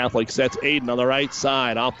Kearney Catholic sets Aiden on the right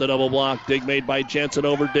side. Off the double block. Dig made by Jensen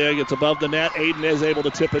over dig. It's above the net. Aiden is able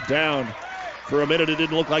to tip it down. For a minute, it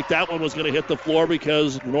didn't look like that one was going to hit the floor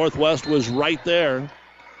because Northwest was right there.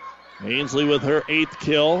 Ainsley with her 8th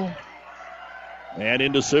kill. And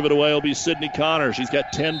in to serve it away will be Sydney Connor. She's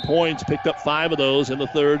got 10 points, picked up 5 of those in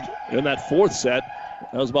that fourth set.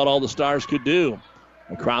 That was about all the Stars could do.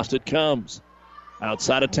 Across it comes.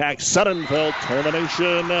 Outside attack, Sonnenfeld.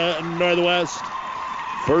 Termination, Northwest.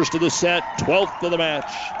 First of the set, 12th of the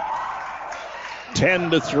match.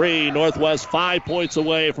 10-3. Northwest 5 points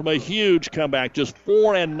away from a huge comeback. Just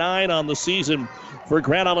 4-9 on the season for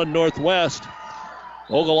Grand Island Northwest.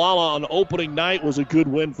 Ogallala on opening night was a good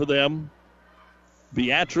win for them.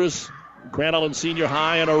 Beatrice, Grand Island Senior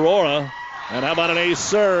High, and Aurora. And how about an ace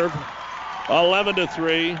serve?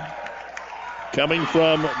 11-3. Coming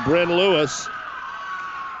from Bryn Lewis.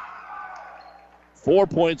 4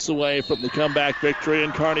 points away from the comeback victory,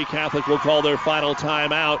 and Kearney Catholic will call their final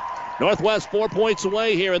timeout. Northwest 4 points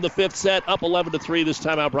away here in the fifth set, up 11-3. This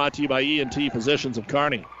timeout brought to you by E&T Physicians of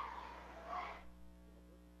Kearney.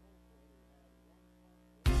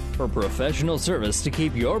 For professional service to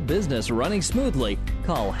keep your business running smoothly,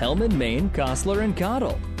 call Hellman, Main, Kostler, and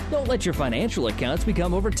Cottle. Don't let your financial accounts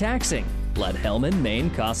become overtaxing. Let Hellman,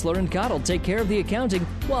 Main, Kostler, and Cottle take care of the accounting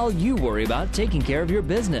while you worry about taking care of your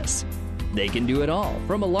business. They can do it all,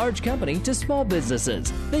 from a large company to small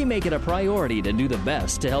businesses. They make it a priority to do the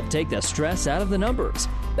best to help take the stress out of the numbers.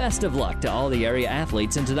 Best of luck to all the area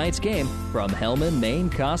athletes in tonight's game from Hellman, Main,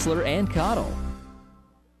 Kostler, and Cottle.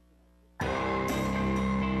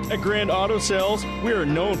 At Grand Auto Sales, we are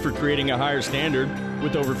known for creating a higher standard.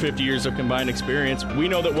 With over 50 years of combined experience, we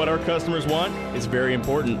know that what our customers want is very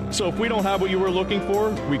important. So if we don't have what you were looking for,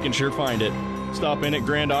 we can sure find it. Stop in at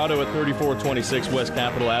Grand Auto at 3426 West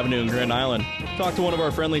Capitol Avenue in Grand Island. Talk to one of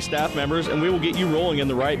our friendly staff members, and we will get you rolling in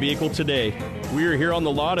the right vehicle today. We are here on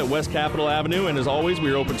the lot at West Capitol Avenue, and as always,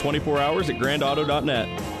 we are open 24 hours at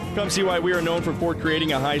grandauto.net. Come see why we are known for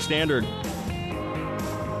creating a high standard.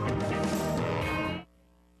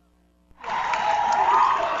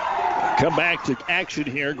 Come back to action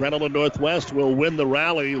here. Grand Island Northwest will win the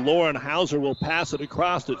rally. Lauren Hauser will pass it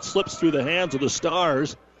across. It slips through the hands of the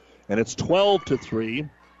Stars, and it's 12-3.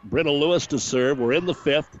 Brenna Lewis to serve. We're in the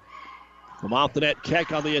fifth. From off the net,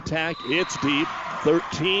 Keck on the attack. It's deep.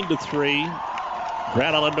 13-3.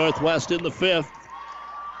 Grand Island Northwest in the fifth.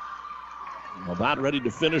 About ready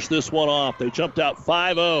to finish this one off. They jumped out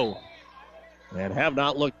 5-0 and have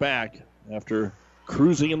not looked back after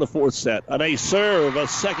cruising in the fourth set. An ace serve, a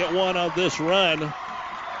second one of this run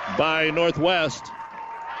by Northwest.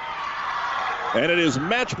 And it is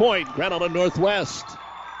match point, Grand Island Northwest.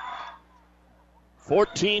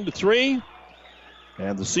 14-3.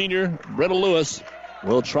 And the senior, Brenna Lewis,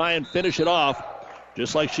 will try and finish it off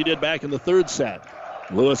just like she did back in the third set.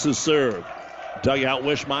 Lewis's serve. Dug out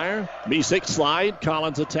Wishmeyer. Misek slide.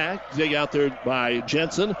 Collins attack. Dig out there by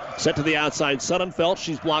Jensen. Set to the outside. Sonnenfeld.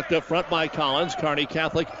 She's blocked up front by Collins. Kearney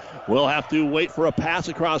Catholic will have to wait for a pass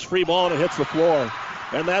across free ball, and it hits the floor.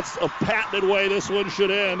 And that's a patented way this one should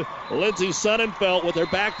end. Lindsey Sonnenfeld with her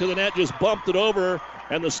back to the net just bumped it over,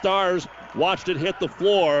 and the Stars watched it hit the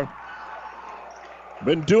floor.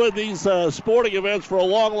 Been doing these sporting events for a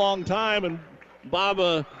long, long time, and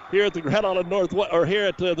Bob, here at the Grand Island Northwest, or here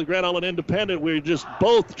at the Grand Island Independent, we're just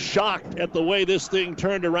both shocked at the way this thing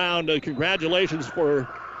turned around. Congratulations for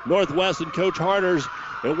Northwest and Coach Harters.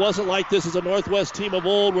 It wasn't like this is a Northwest team of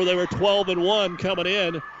old where they were 12-1 coming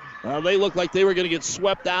in. They looked like they were going to get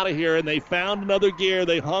swept out of here, and they found another gear.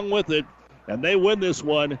 They hung with it, and they win this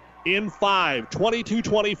one in 5,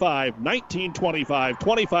 22-25, 19-25,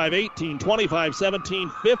 25-18, 25-17,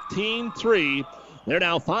 15-3. They're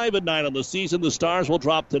now 5-9 on the season. The Stars will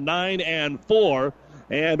drop to 9-4.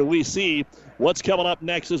 And we see what's coming up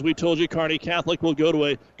next. As we told you, Kearney Catholic will go to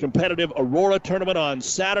a competitive Aurora tournament on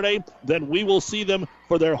Saturday. Then we will see them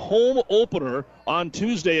for their home opener on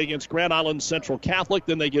Tuesday against Grand Island Central Catholic.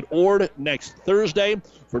 Then they get Ord next Thursday.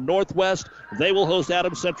 For Northwest, they will host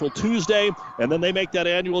Adams Central Tuesday. And then they make that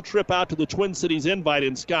annual trip out to the Twin Cities Invite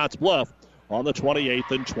in Scotts Bluff on the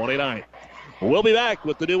 28th and 29th. We'll be back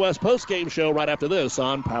with the New West postgame show right after this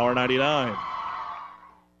on Power 99.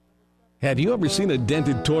 Have you ever seen a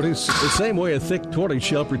dented tortoise? The same way a thick tortoise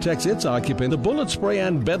shell protects its occupant, the bullet spray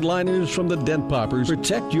on bed liners from the Dent Poppers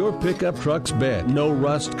protect your pickup truck's bed. No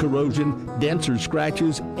rust, corrosion, dents, or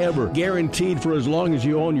scratches ever. Guaranteed for as long as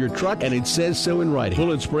you own your truck, and it says so in writing.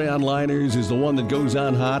 Bullet spray on liners is the one that goes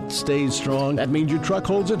on hot, stays strong. That means your truck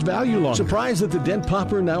holds its value longer. Surprised that the Dent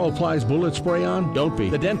Popper now applies bullet spray on? Don't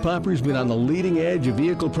be. The Dent Popper's been on the leading edge of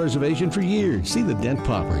vehicle preservation for years. See the Dent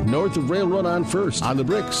Popper north of Railroad on First, on the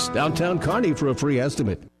Bricks, downtown Kearney for a free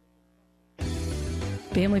estimate.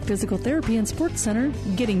 Family Physical Therapy and Sports Center,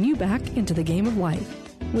 getting you back into the game of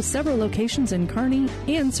life. With several locations in Kearney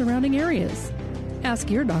and surrounding areas. Ask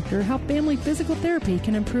your doctor how Family Physical Therapy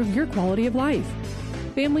can improve your quality of life.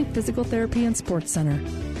 Family Physical Therapy and Sports Center.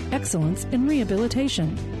 Excellence in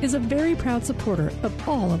Rehabilitation is a very proud supporter of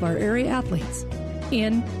all of our area athletes,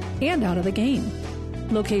 in and out of the game.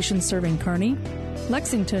 Locations serving Kearney,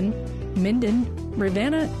 Lexington, Minden,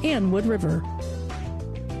 Ravenna, and Wood River.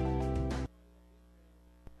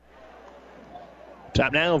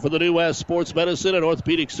 Time now for the New West Sports Medicine and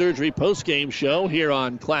Orthopedic Surgery postgame show here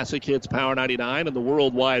on Classic Hits Power 99 and the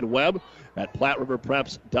World Wide Web at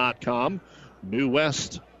PlatteRiverPreps.com. New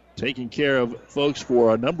West taking care of folks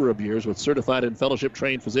for a number of years with certified and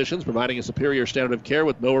fellowship-trained physicians, providing a superior standard of care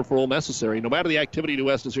with no referral necessary. No matter the activity, New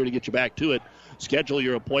West is here to get you back to it. Schedule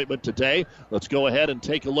your appointment today. Let's go ahead and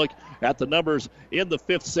take a look at the numbers in the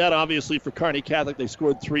fifth set. Obviously, for Kearney Catholic, they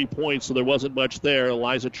scored 3 points, so there wasn't much there.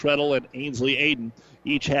 Eliza Treadle and Ainsley Aiden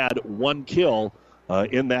each had 1 kill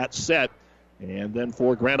in that set. And then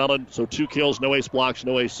for Grand Island, so 2 kills, no ace blocks,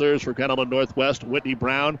 no ace serves for Grand Island Northwest. Whitney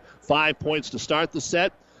Brown, 5 points to start the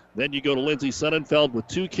set. Then you go to Lindsey Sonnenfeld with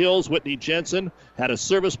 2 kills. Whitney Jensen had a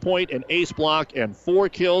service point, an ace block, and 4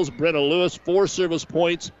 kills. Brenna Lewis, 4 service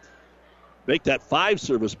points. Make that 5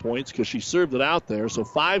 service points because she served it out there. So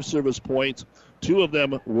 5 service points. 2 of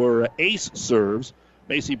them were ace serves.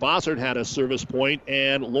 Macy Bossert had a service point,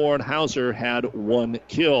 and Lauren Hauser had 1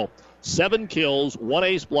 kill. 7 kills, 1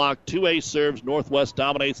 ace block, 2 ace serves. Northwest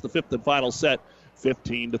dominates the fifth and final set,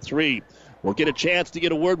 15-3. We'll get a chance to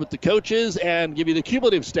get a word with the coaches and give you the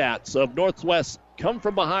cumulative stats of Northwest's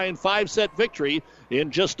come-from-behind 5-set victory in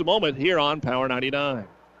just a moment here on Power 99.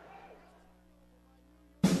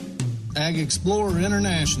 Ag Explorer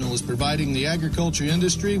International is providing the agriculture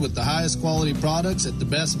industry with the highest quality products at the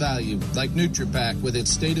best value, like NutriPack with its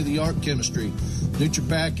state-of-the-art chemistry.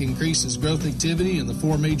 NutriPack increases growth activity in the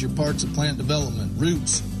 4 major parts of plant development: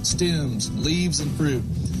 roots, stems, leaves, and fruit.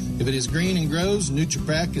 If it is green and grows,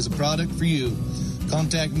 NutriPack is a product for you.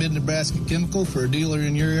 Contact Mid-Nebraska Chemical for a dealer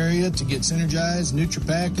in your area to get Synergized,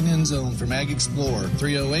 NutriPack, and Endzone from Ag Explorer.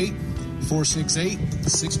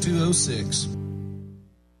 308-468-6206.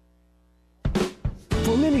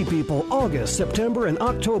 people, August, September, and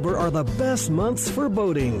October are the best months for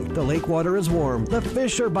boating. The lake water is warm, the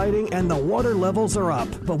fish are biting, and the water levels are up.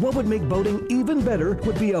 But what would make boating even better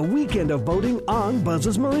would be a weekend of boating on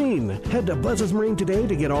Buzz's Marine. Head to Buzz's Marine today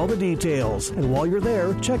to get all the details. And while you're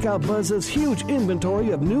there, check out Buzz's huge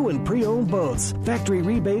inventory of new and pre-owned boats. Factory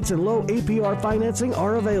rebates and low APR financing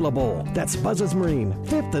are available. That's Buzz's Marine,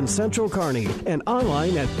 5th and Central Kearney, and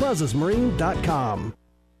online at buzzesmarine.com.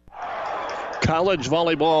 College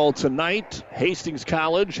volleyball tonight. Hastings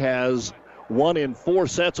College has won in 4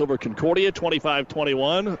 sets over Concordia,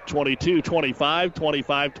 25-21, 22-25,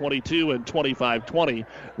 25-22, and 25-20.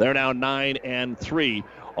 They're now 9-3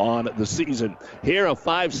 on the season. Here, a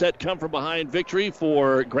 5-set come-from-behind victory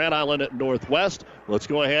for Grand Island Northwest. Let's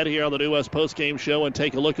go ahead here on the New West postgame show and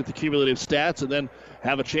take a look at the cumulative stats, and then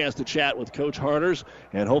have a chance to chat with Coach Harners,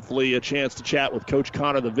 and hopefully a chance to chat with Coach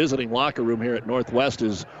Connor. The visiting locker room here at Northwest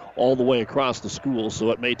is all the way across the school,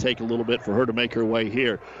 so it may take a little bit for her to make her way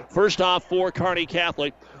here. First off, for Kearney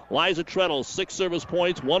Catholic, Liza Treadle, 6 service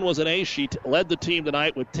points. 1 was an ace. She led the team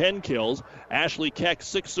tonight with 10 kills. Ashley Keck,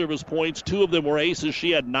 6 service points. 2 of them were aces.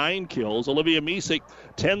 She had 9 kills. Olivia Misick,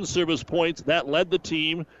 10 service points. That led the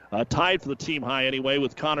team, tied for the team high anyway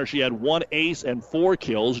with Connor. She had 1 ace and 4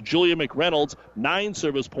 kills. Julia McReynolds, 9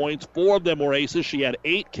 service points. 4 of them were aces. She had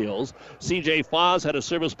 8 kills. CJ Foz had a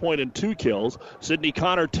service point and 2 kills. Sydney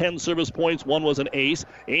Connor, 10 service points. 1 was an ace.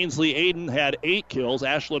 Ainsley Aiden had 8 kills.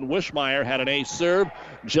 Ashlyn Wishmeyer had an ace serve.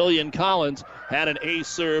 Jillian Collins had an ace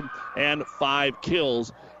serve and 5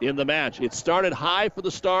 kills in the match. It started high for the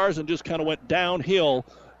Stars and just kind of went downhill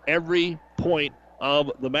every point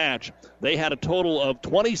of the match. They had a total of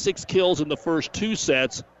 26 kills in the first 2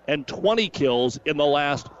 sets and 20 kills in the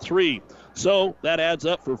last 3. So that adds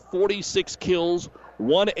up for 46 kills,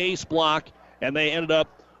 1 ace block, and they ended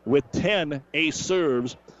up with 10 ace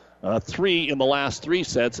serves, 3 in the last 3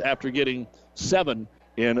 sets after getting 7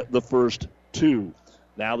 in the first 2.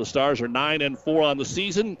 Now the Stars are 9-4 on the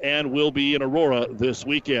season and will be in Aurora this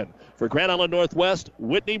weekend. For Grand Island Northwest,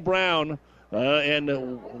 Whitney Brown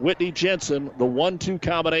and Whitney Jensen, the 1-2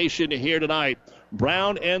 combination here tonight.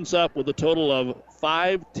 Brown ends up with a total of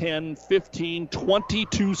 5, 10, 15,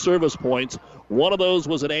 22 service points. 1 of those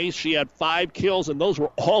was an ace. She had 5 kills, and those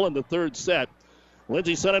were all in the 3rd set.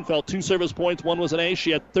 Lindsay Sonnenfeld, 2 service points. 1 was an ace.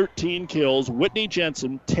 She had 13 kills. Whitney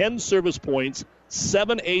Jensen, 10 service points,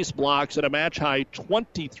 7 ace blocks, and a match-high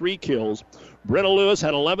 23 kills. Brenna Lewis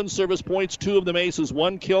had 11 service points, 2 of them aces,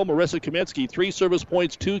 1 kill. Marissa Kaminsky, 3 service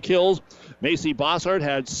points, 2 kills. Macy Bossart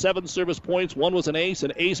had 7 service points, 1 was an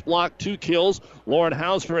ace block, 2 kills. Lauren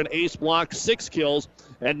Hauser, an ace block, 6 kills.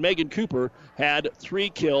 And Megan Cooper had 3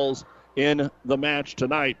 kills in the match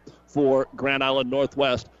tonight for Grand Island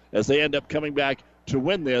Northwest as they end up coming back to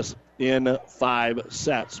win this in 5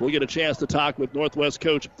 sets. We'll get a chance to talk with Northwest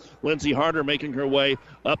coach Lindsay Harder, making her way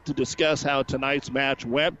up to discuss how tonight's match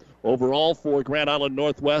went. Overall for Grand Island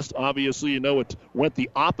Northwest, obviously, you know, it went the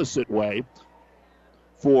opposite way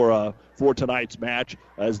for tonight's match,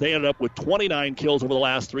 as they ended up with 29 kills over the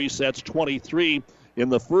last 3 sets, 23 in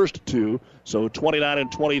the first 2. So 29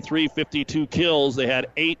 and 23, 52 kills. They had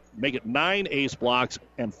 9 ace blocks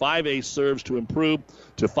and 5 ace serves to improve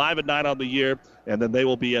to 5-9 on the year. And then they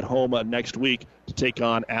will be at home next week to take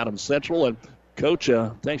on Adams Central. And Coach,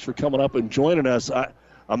 thanks for coming up and joining us.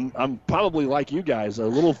 I'm probably like you guys, a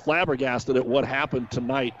little flabbergasted at what happened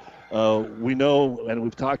tonight. We know, and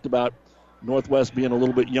we've talked about Northwest being a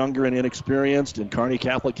little bit younger and inexperienced, and Kearney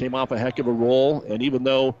Catholic came off a heck of a roll. And even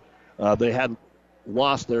though they had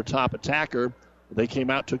lost their top attacker, they came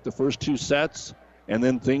out, took the first 2 sets, and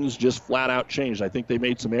then things just flat out changed. I think they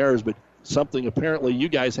made some errors, but something apparently you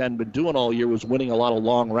guys hadn't been doing all year was winning a lot of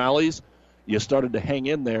long rallies. You started to hang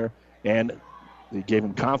in there, and they gave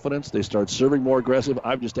them confidence. They started serving more aggressive.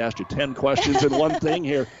 I've just asked you 10 questions in one thing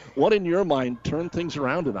here. What in your mind turned things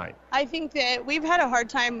around tonight? I think that we've had a hard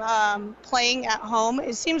time playing at home.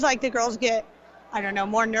 It seems like the girls get,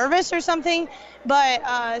 more nervous or something.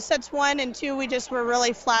 But sets 1 and 2, we just were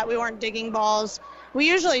really flat. We weren't digging balls. We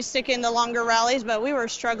usually stick in the longer rallies, but we were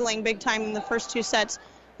struggling big time in the first 2 sets.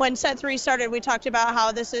 When set 3 started, we talked about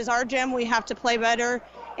how this is our gym. We have to play better,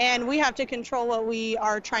 and we have to control what we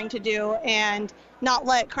are trying to do and not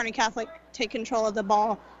let Kearney Catholic take control of the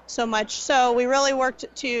ball so much. So we really worked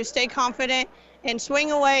to stay confident and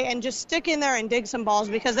swing away and just stick in there and dig some balls,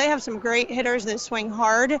 because they have some great hitters that swing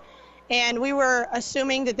hard. And we were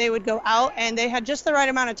assuming that they would go out, and they had just the right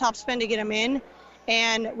amount of topspin to get them in.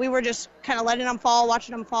 And we were just kind of letting them fall,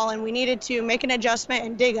 watching them fall, and we needed to make an adjustment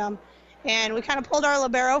and dig them. And we kind of pulled our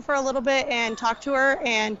libero for a little bit and talked to her,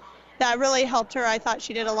 and that really helped her. I thought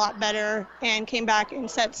she did a lot better and came back in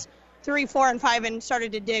sets 3, 4, and 5 and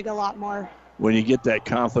started to dig a lot more. When you get that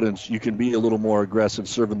confidence, you can be a little more aggressive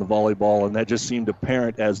serving the volleyball, and that just seemed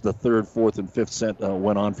apparent as the 3rd, 4th, and 5th set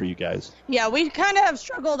went on for you guys. Yeah, we kind of have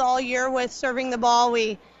struggled all year with serving the ball.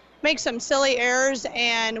 We make some silly errors,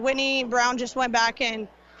 and Whitney Brown just went back and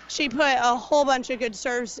she put a whole bunch of good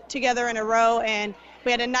serves together in a row, and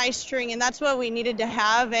we had a nice string, and that's what we needed to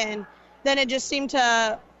have. And then it just seemed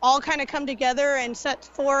to all kind of come together, and set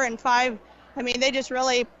 4 and 5, I mean, they just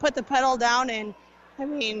really put the pedal down, and I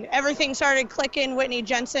mean, everything started clicking. Whitney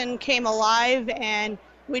Jensen came alive, and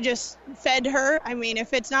we just fed her. I mean,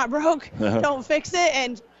 if it's not broke, don't fix it,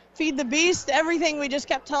 and feed the beast. Everything, we just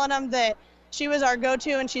kept telling them that she was our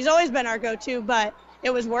go-to, and she's always been our go-to, but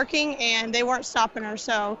it was working, and they weren't stopping her.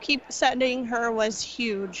 So keep setting her was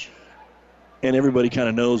huge. And everybody kind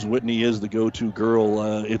of knows Whitney is the go-to girl.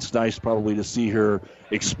 It's nice probably to see her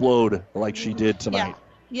explode like she did tonight. Yeah.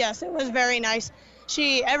 Yes, it was very nice.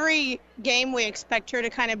 Every game we expect her to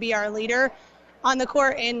kind of be our leader on the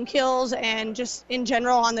court in kills and just in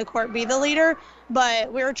general on the court be the leader,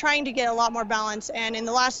 but we were trying to get a lot more balance. And in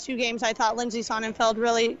the last 2 games, I thought Lindsay Sonnenfeld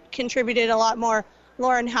really contributed a lot more.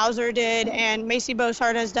 Lauren Hauser did, and Macy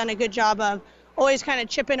Bosart has done a good job of always kind of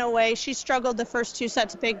chipping away. She struggled the first 2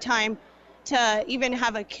 sets big time to even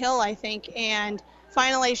have a kill, I think, and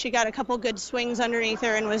finally she got a couple good swings underneath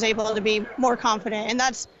her and was able to be more confident. And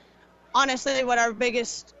that's honestly what our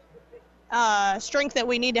biggest strength that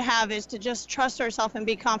we need to have is to just trust ourselves and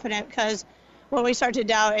be confident, because when we start to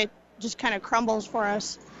doubt, it just kind of crumbles for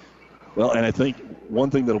us. Well, and I think one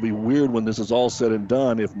thing that'll be weird when this is all said and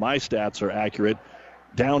done, if my stats are accurate,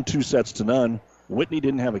 down 2 sets to none, Whitney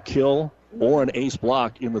didn't have a kill or an ace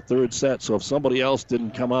block in the 3rd set. So if somebody else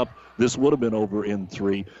didn't come up, this would have been over in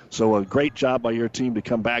 3. So a great job by your team to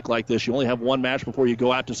come back like this. You only have 1 match before you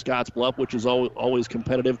go out to Scottsbluff, which is always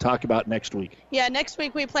competitive. Talk about next week. Yeah, next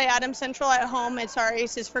week we play Adams Central at home. It's our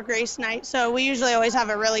Aces for Grace night. So we usually always have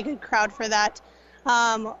a really good crowd for that.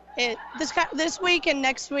 This week and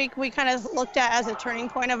next week we kind of looked at as a turning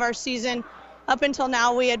point of our season. Up until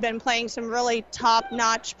now, we had been playing some really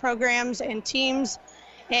top-notch programs and teams,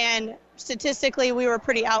 and statistically, we were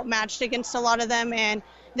pretty outmatched against a lot of them. And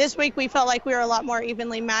this week, we felt like we were a lot more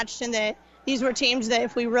evenly matched, and that these were teams that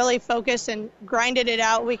if we really focused and grinded it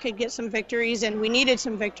out, we could get some victories, and we needed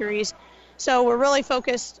some victories. So we're really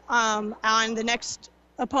focused on the next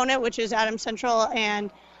opponent, which is Adams Central,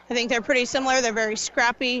 and I think they're pretty similar. They're very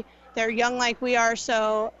scrappy. They're young like we are,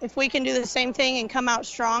 so if we can do the same thing and come out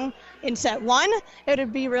strong in set 1, it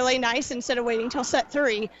would be really nice instead of waiting till set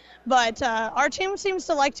 3. But our team seems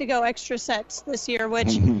to like to go extra sets this year,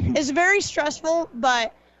 which is very stressful,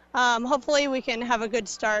 but hopefully we can have a good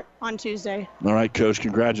start on Tuesday. All right, Coach,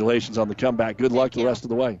 congratulations on the comeback. Good luck the rest of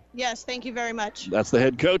the way. Yes, thank you very much. That's the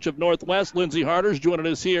head coach of Northwest, Lindsay Harters, joining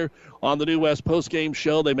us here on the New West postgame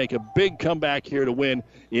show. They make a big comeback here to win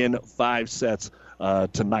in 5 sets.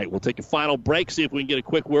 Tonight. We'll take a final break, see if we can get a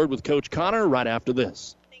quick word with Coach Connor right after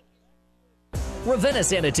this. Ravenna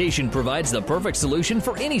Sanitation provides the perfect solution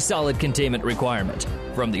for any solid containment requirement.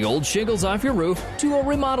 From the old shingles off your roof to a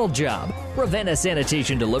remodel job, Ravenna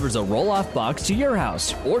Sanitation delivers a roll-off box to your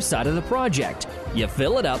house or side of the project. You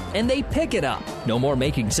fill it up and they pick it up. No more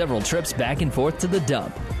making several trips back and forth to the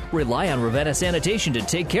dump. Rely on Ravenna Sanitation to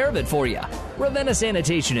take care of it for you. Ravenna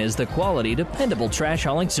Sanitation is the quality, dependable trash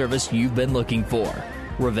hauling service you've been looking for.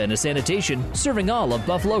 Ravenna Sanitation, serving all of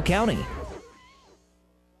Buffalo County.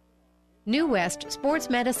 New West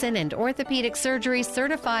Sports Medicine and Orthopedic Surgery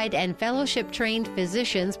certified and fellowship-trained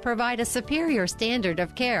physicians provide a superior standard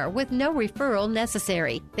of care with no referral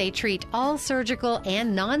necessary. They treat all surgical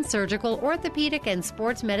and non-surgical orthopedic and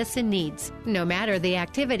sports medicine needs. No matter the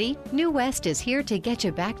activity, New West is here to get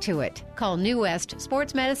you back to it. Call New West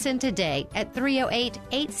Sports Medicine today at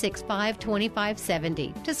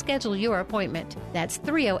 308-865-2570 to schedule your appointment. That's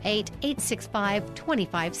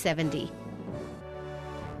 308-865-2570.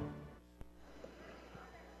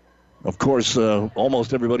 Of course,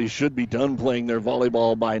 almost everybody should be done playing their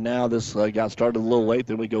volleyball by now. This got started a little late.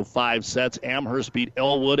 Then we go 5 sets. Amherst beat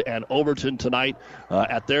Elwood and Overton tonight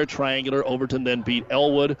at their triangular. Overton then beat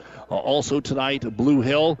Elwood. Also tonight, Blue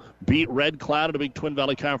Hill beat Red Cloud in a big Twin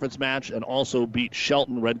Valley Conference match and also beat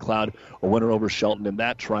Shelton. Red Cloud a winner over Shelton in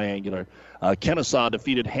that triangular. Kennesaw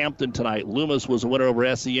defeated Hampton tonight. Loomis was a winner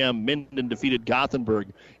over SEM. Minden defeated Gothenburg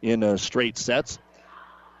in straight sets.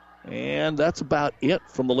 And that's about it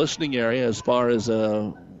from the listening area as far as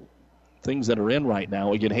things that are in right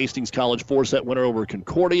now. Again, Hastings College 4-set winner over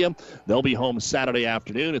Concordia. They'll be home Saturday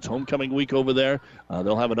afternoon. It's homecoming week over there.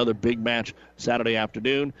 They'll have another big match Saturday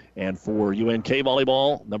afternoon. And for UNK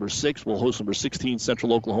volleyball, number 6 will host number 16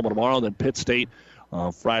 Central Oklahoma tomorrow. Then Pitt State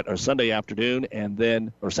Sunday afternoon,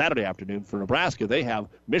 or Saturday afternoon for Nebraska. They have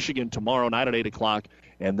Michigan tomorrow night at 8 o'clock,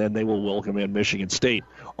 and then they will welcome in Michigan State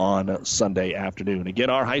on Sunday afternoon. Again,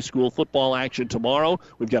 our high school football action tomorrow.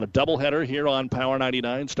 We've got a doubleheader here on Power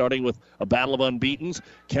 99, starting with a battle of unbeatens.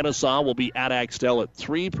 Kennesaw will be at Axtell at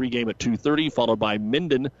 3, pregame at 2:30, followed by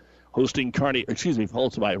Minden hosting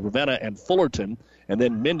followed by Ravenna and Fullerton, and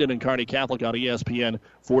then Minden and Kearney Catholic on ESPN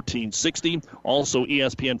 1460. Also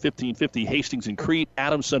ESPN 1550, Hastings and Crete,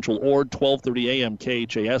 Adams Central Ord, 12:30 a.m.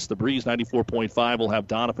 KHAS. The Breeze 94.5 will have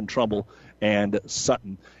Donovan, Trumbull, and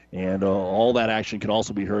Sutton. And all that action can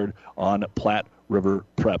also be heard on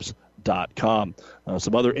PlatteRiverPreps.com.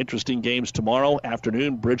 Some other interesting games tomorrow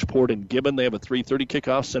afternoon. Bridgeport and Gibbon, they have a 3:30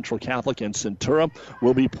 kickoff. Central Catholic and Centura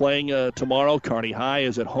will be playing tomorrow. Kearney High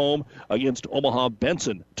is at home against Omaha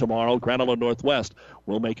Benson tomorrow. Grand Island Northwest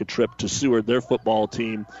will make a trip to Seward. Their football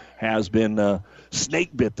team has been snake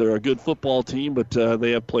bit. They're a good football team, but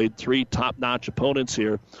they have played 3 top-notch opponents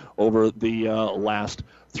here over the last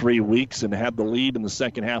 3 weeks and had the lead in the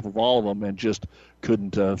second half of all of them and just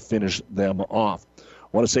couldn't finish them off.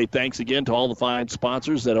 I want to say thanks again to all the fine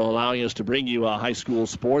sponsors that are allowing us to bring you high school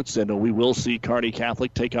sports, and we will see Kearney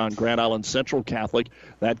Catholic take on Grand Island Central Catholic.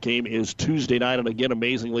 That game is Tuesday night, and again,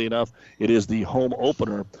 amazingly enough, it is the home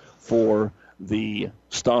opener for the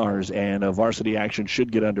Stars, and varsity action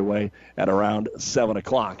should get underway at around 7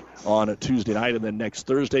 o'clock on a Tuesday night. And then next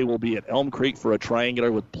Thursday we'll be at Elm Creek for a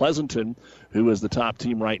triangular with Pleasanton, who is the top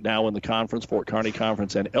team right now in the conference, Fort Kearney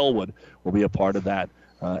Conference, and Elwood will be a part of that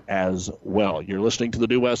as well. You're listening to the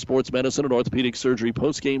New West Sports Medicine and Orthopedic Surgery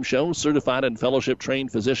postgame show. Certified and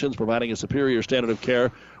fellowship-trained physicians providing a superior standard of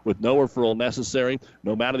care with no referral necessary.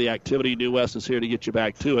 No matter the activity, New West is here to get you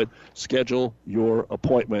back to it. Schedule your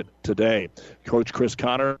appointment today. Coach Chris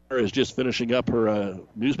Connor is just finishing up her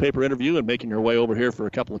newspaper interview and making her way over here for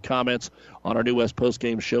a couple of comments on our New West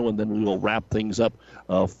postgame show, and then we will wrap things up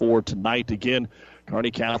for tonight. Again,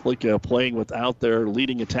 Kearney Catholic playing without their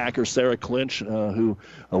leading attacker, Sarah Clinch, who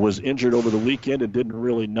was injured over the weekend and didn't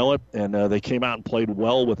really know it. And they came out and played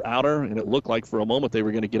well without her, and it looked like for a moment they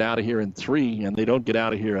were going to get out of here in 3, and they don't get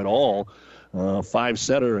out of here at all.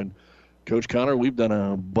 5-setter. And Coach Connor, we've done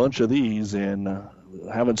a bunch of these and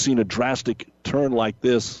haven't seen a drastic turn like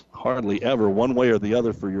this hardly ever, one way or the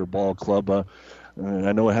other for your ball club.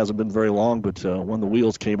 I know it hasn't been very long, but when the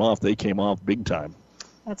wheels came off, they came off big time.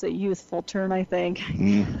 That's a youthful turn, I think.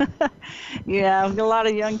 Yeah, we've got a lot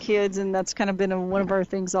of young kids, and that's kind of been one of our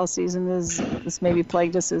things all season. Is this maybe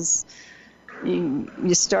plagued us is you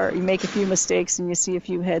make a few mistakes and you see a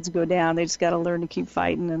few heads go down. They just got to learn to keep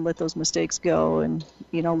fighting and let those mistakes go, and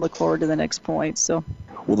look forward to the next point. So.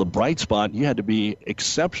 Well, the bright spot, you had to be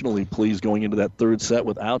exceptionally pleased going into that third set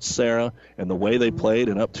without Sarah and the way they played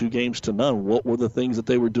and up 2-0. What were the things that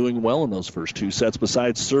they were doing well in those first 2 sets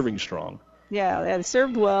besides serving strong? Yeah, they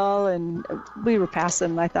served well, and we were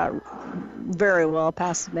passing, I thought, very well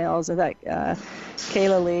past the males. I thought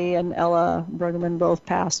Kayla Lee and Ella Bruggeman both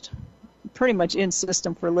passed pretty much in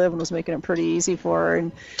system for Liv and was making it pretty easy for her.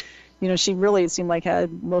 And, she really, it seemed like,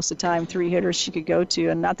 had most of the time 3 hitters she could go to.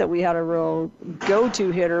 And not that we had a real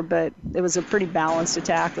go-to hitter, but it was a pretty balanced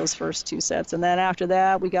attack those first 2 sets. And then after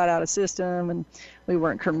that, we got out of system, and we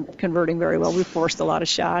weren't converting very well. We forced a lot of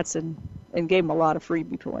shots and gave them a lot of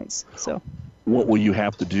freebie points. So. What will you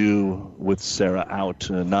have to do with Sarah out,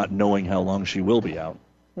 not knowing how long she will be out?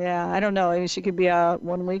 Yeah, I don't know. She could be out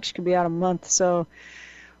 1 week. She could be out a month. So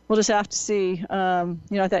we'll just have to see. I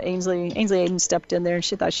thought Ainsley Aiden stepped in there, and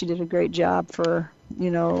she thought she did a great job for,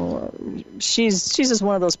 she's just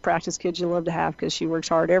one of those practice kids you love to have because she works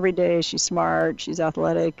hard every day. She's smart. She's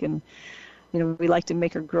athletic, and we like to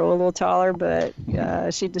make her grow a little taller, but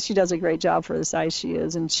she does a great job for the size she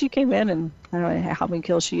is. And she came in, and I don't know how many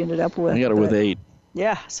kills she ended up with. I got her with 8.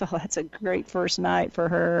 Yeah, so that's a great first night for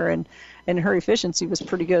her, and her efficiency was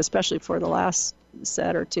pretty good, especially for the last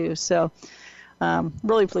set or 2. So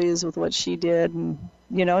really pleased with what she did, and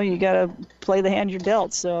you got to play the hand you're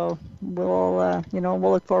dealt. So we'll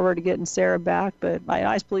look forward to getting Sarah back, but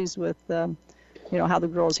I was pleased with how the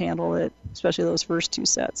girls handle it, especially those first 2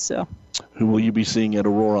 sets. So. Who will you be seeing at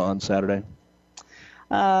Aurora on Saturday?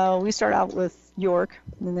 We start out with York,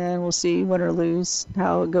 and then we'll see win or lose,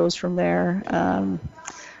 how it goes from there.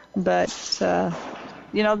 But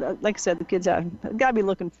like I said, the kids have got to be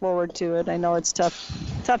looking forward to it. I know it's tough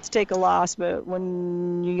tough to take a loss, but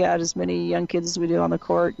when you got as many young kids as we do on the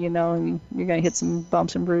court, you're going to hit some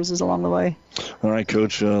bumps and bruises along the way. All right,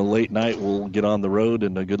 Coach, late night we'll get on the road,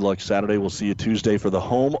 and good luck Saturday. We'll see you Tuesday for the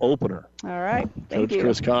home opener. All right. Coach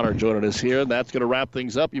Chris Connor joining us here, and that's going to wrap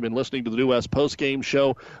things up. You've been listening to the New West postgame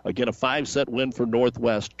show. Again, a 5-set win for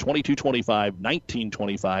Northwest, 22-25,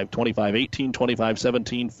 19-25, 25-18,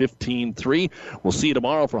 25-17, 15-3. We'll see you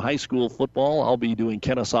tomorrow for high school football. I'll be doing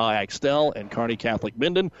Kennesaw Axtell and Kearney Catholic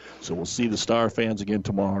Minden, so we'll see the Star fans again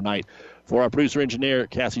tomorrow night. For our producer-engineer,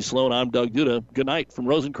 Cassie Sloan, I'm Doug Duda. Good night from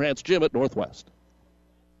Rosencrantz Gym at Northwest.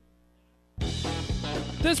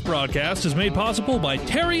 This broadcast is made possible by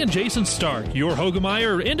Terry and Jason Stark, your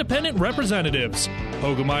Hogemeyer independent representatives.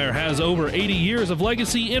 Hogemeyer has over 80 years of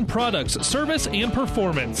legacy in products, service, and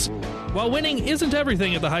performance. While winning isn't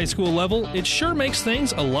everything at the high school level, it sure makes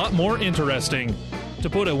things a lot more interesting. To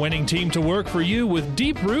put a winning team to work for you with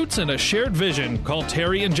deep roots and a shared vision, call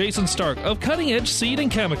Terry and Jason Stark of Cutting Edge Seed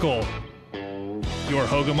and Chemical. Your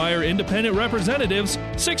Hogemeyer independent representatives,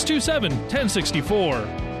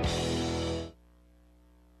 627-1064.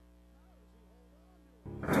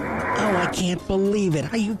 Oh, I can't believe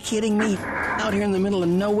it. Are you kidding me? Out here in the middle of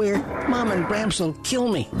nowhere, Mom and Bramps will kill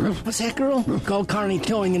me. What's that, girl? Call Kearney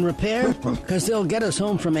Towing and Repair? Because they'll get us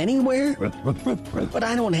home from anywhere? But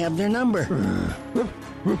I don't have their number.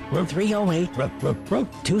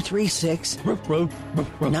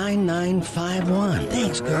 308-236-9951.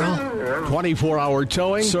 Thanks, girl. 24-hour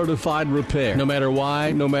towing, certified repair. No matter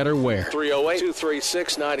why, no matter where.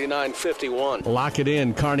 308-236-9951. Lock it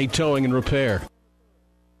in, Kearney Towing and Repair.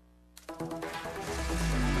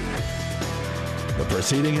 The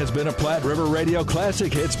proceeding has been a Platte River Radio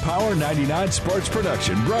Classic Hits Power 99 sports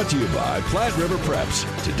production brought to you by Platte River Preps.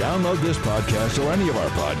 To download this podcast or any of our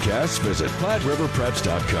podcasts, visit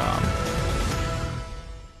PlatteRiverPreps.com.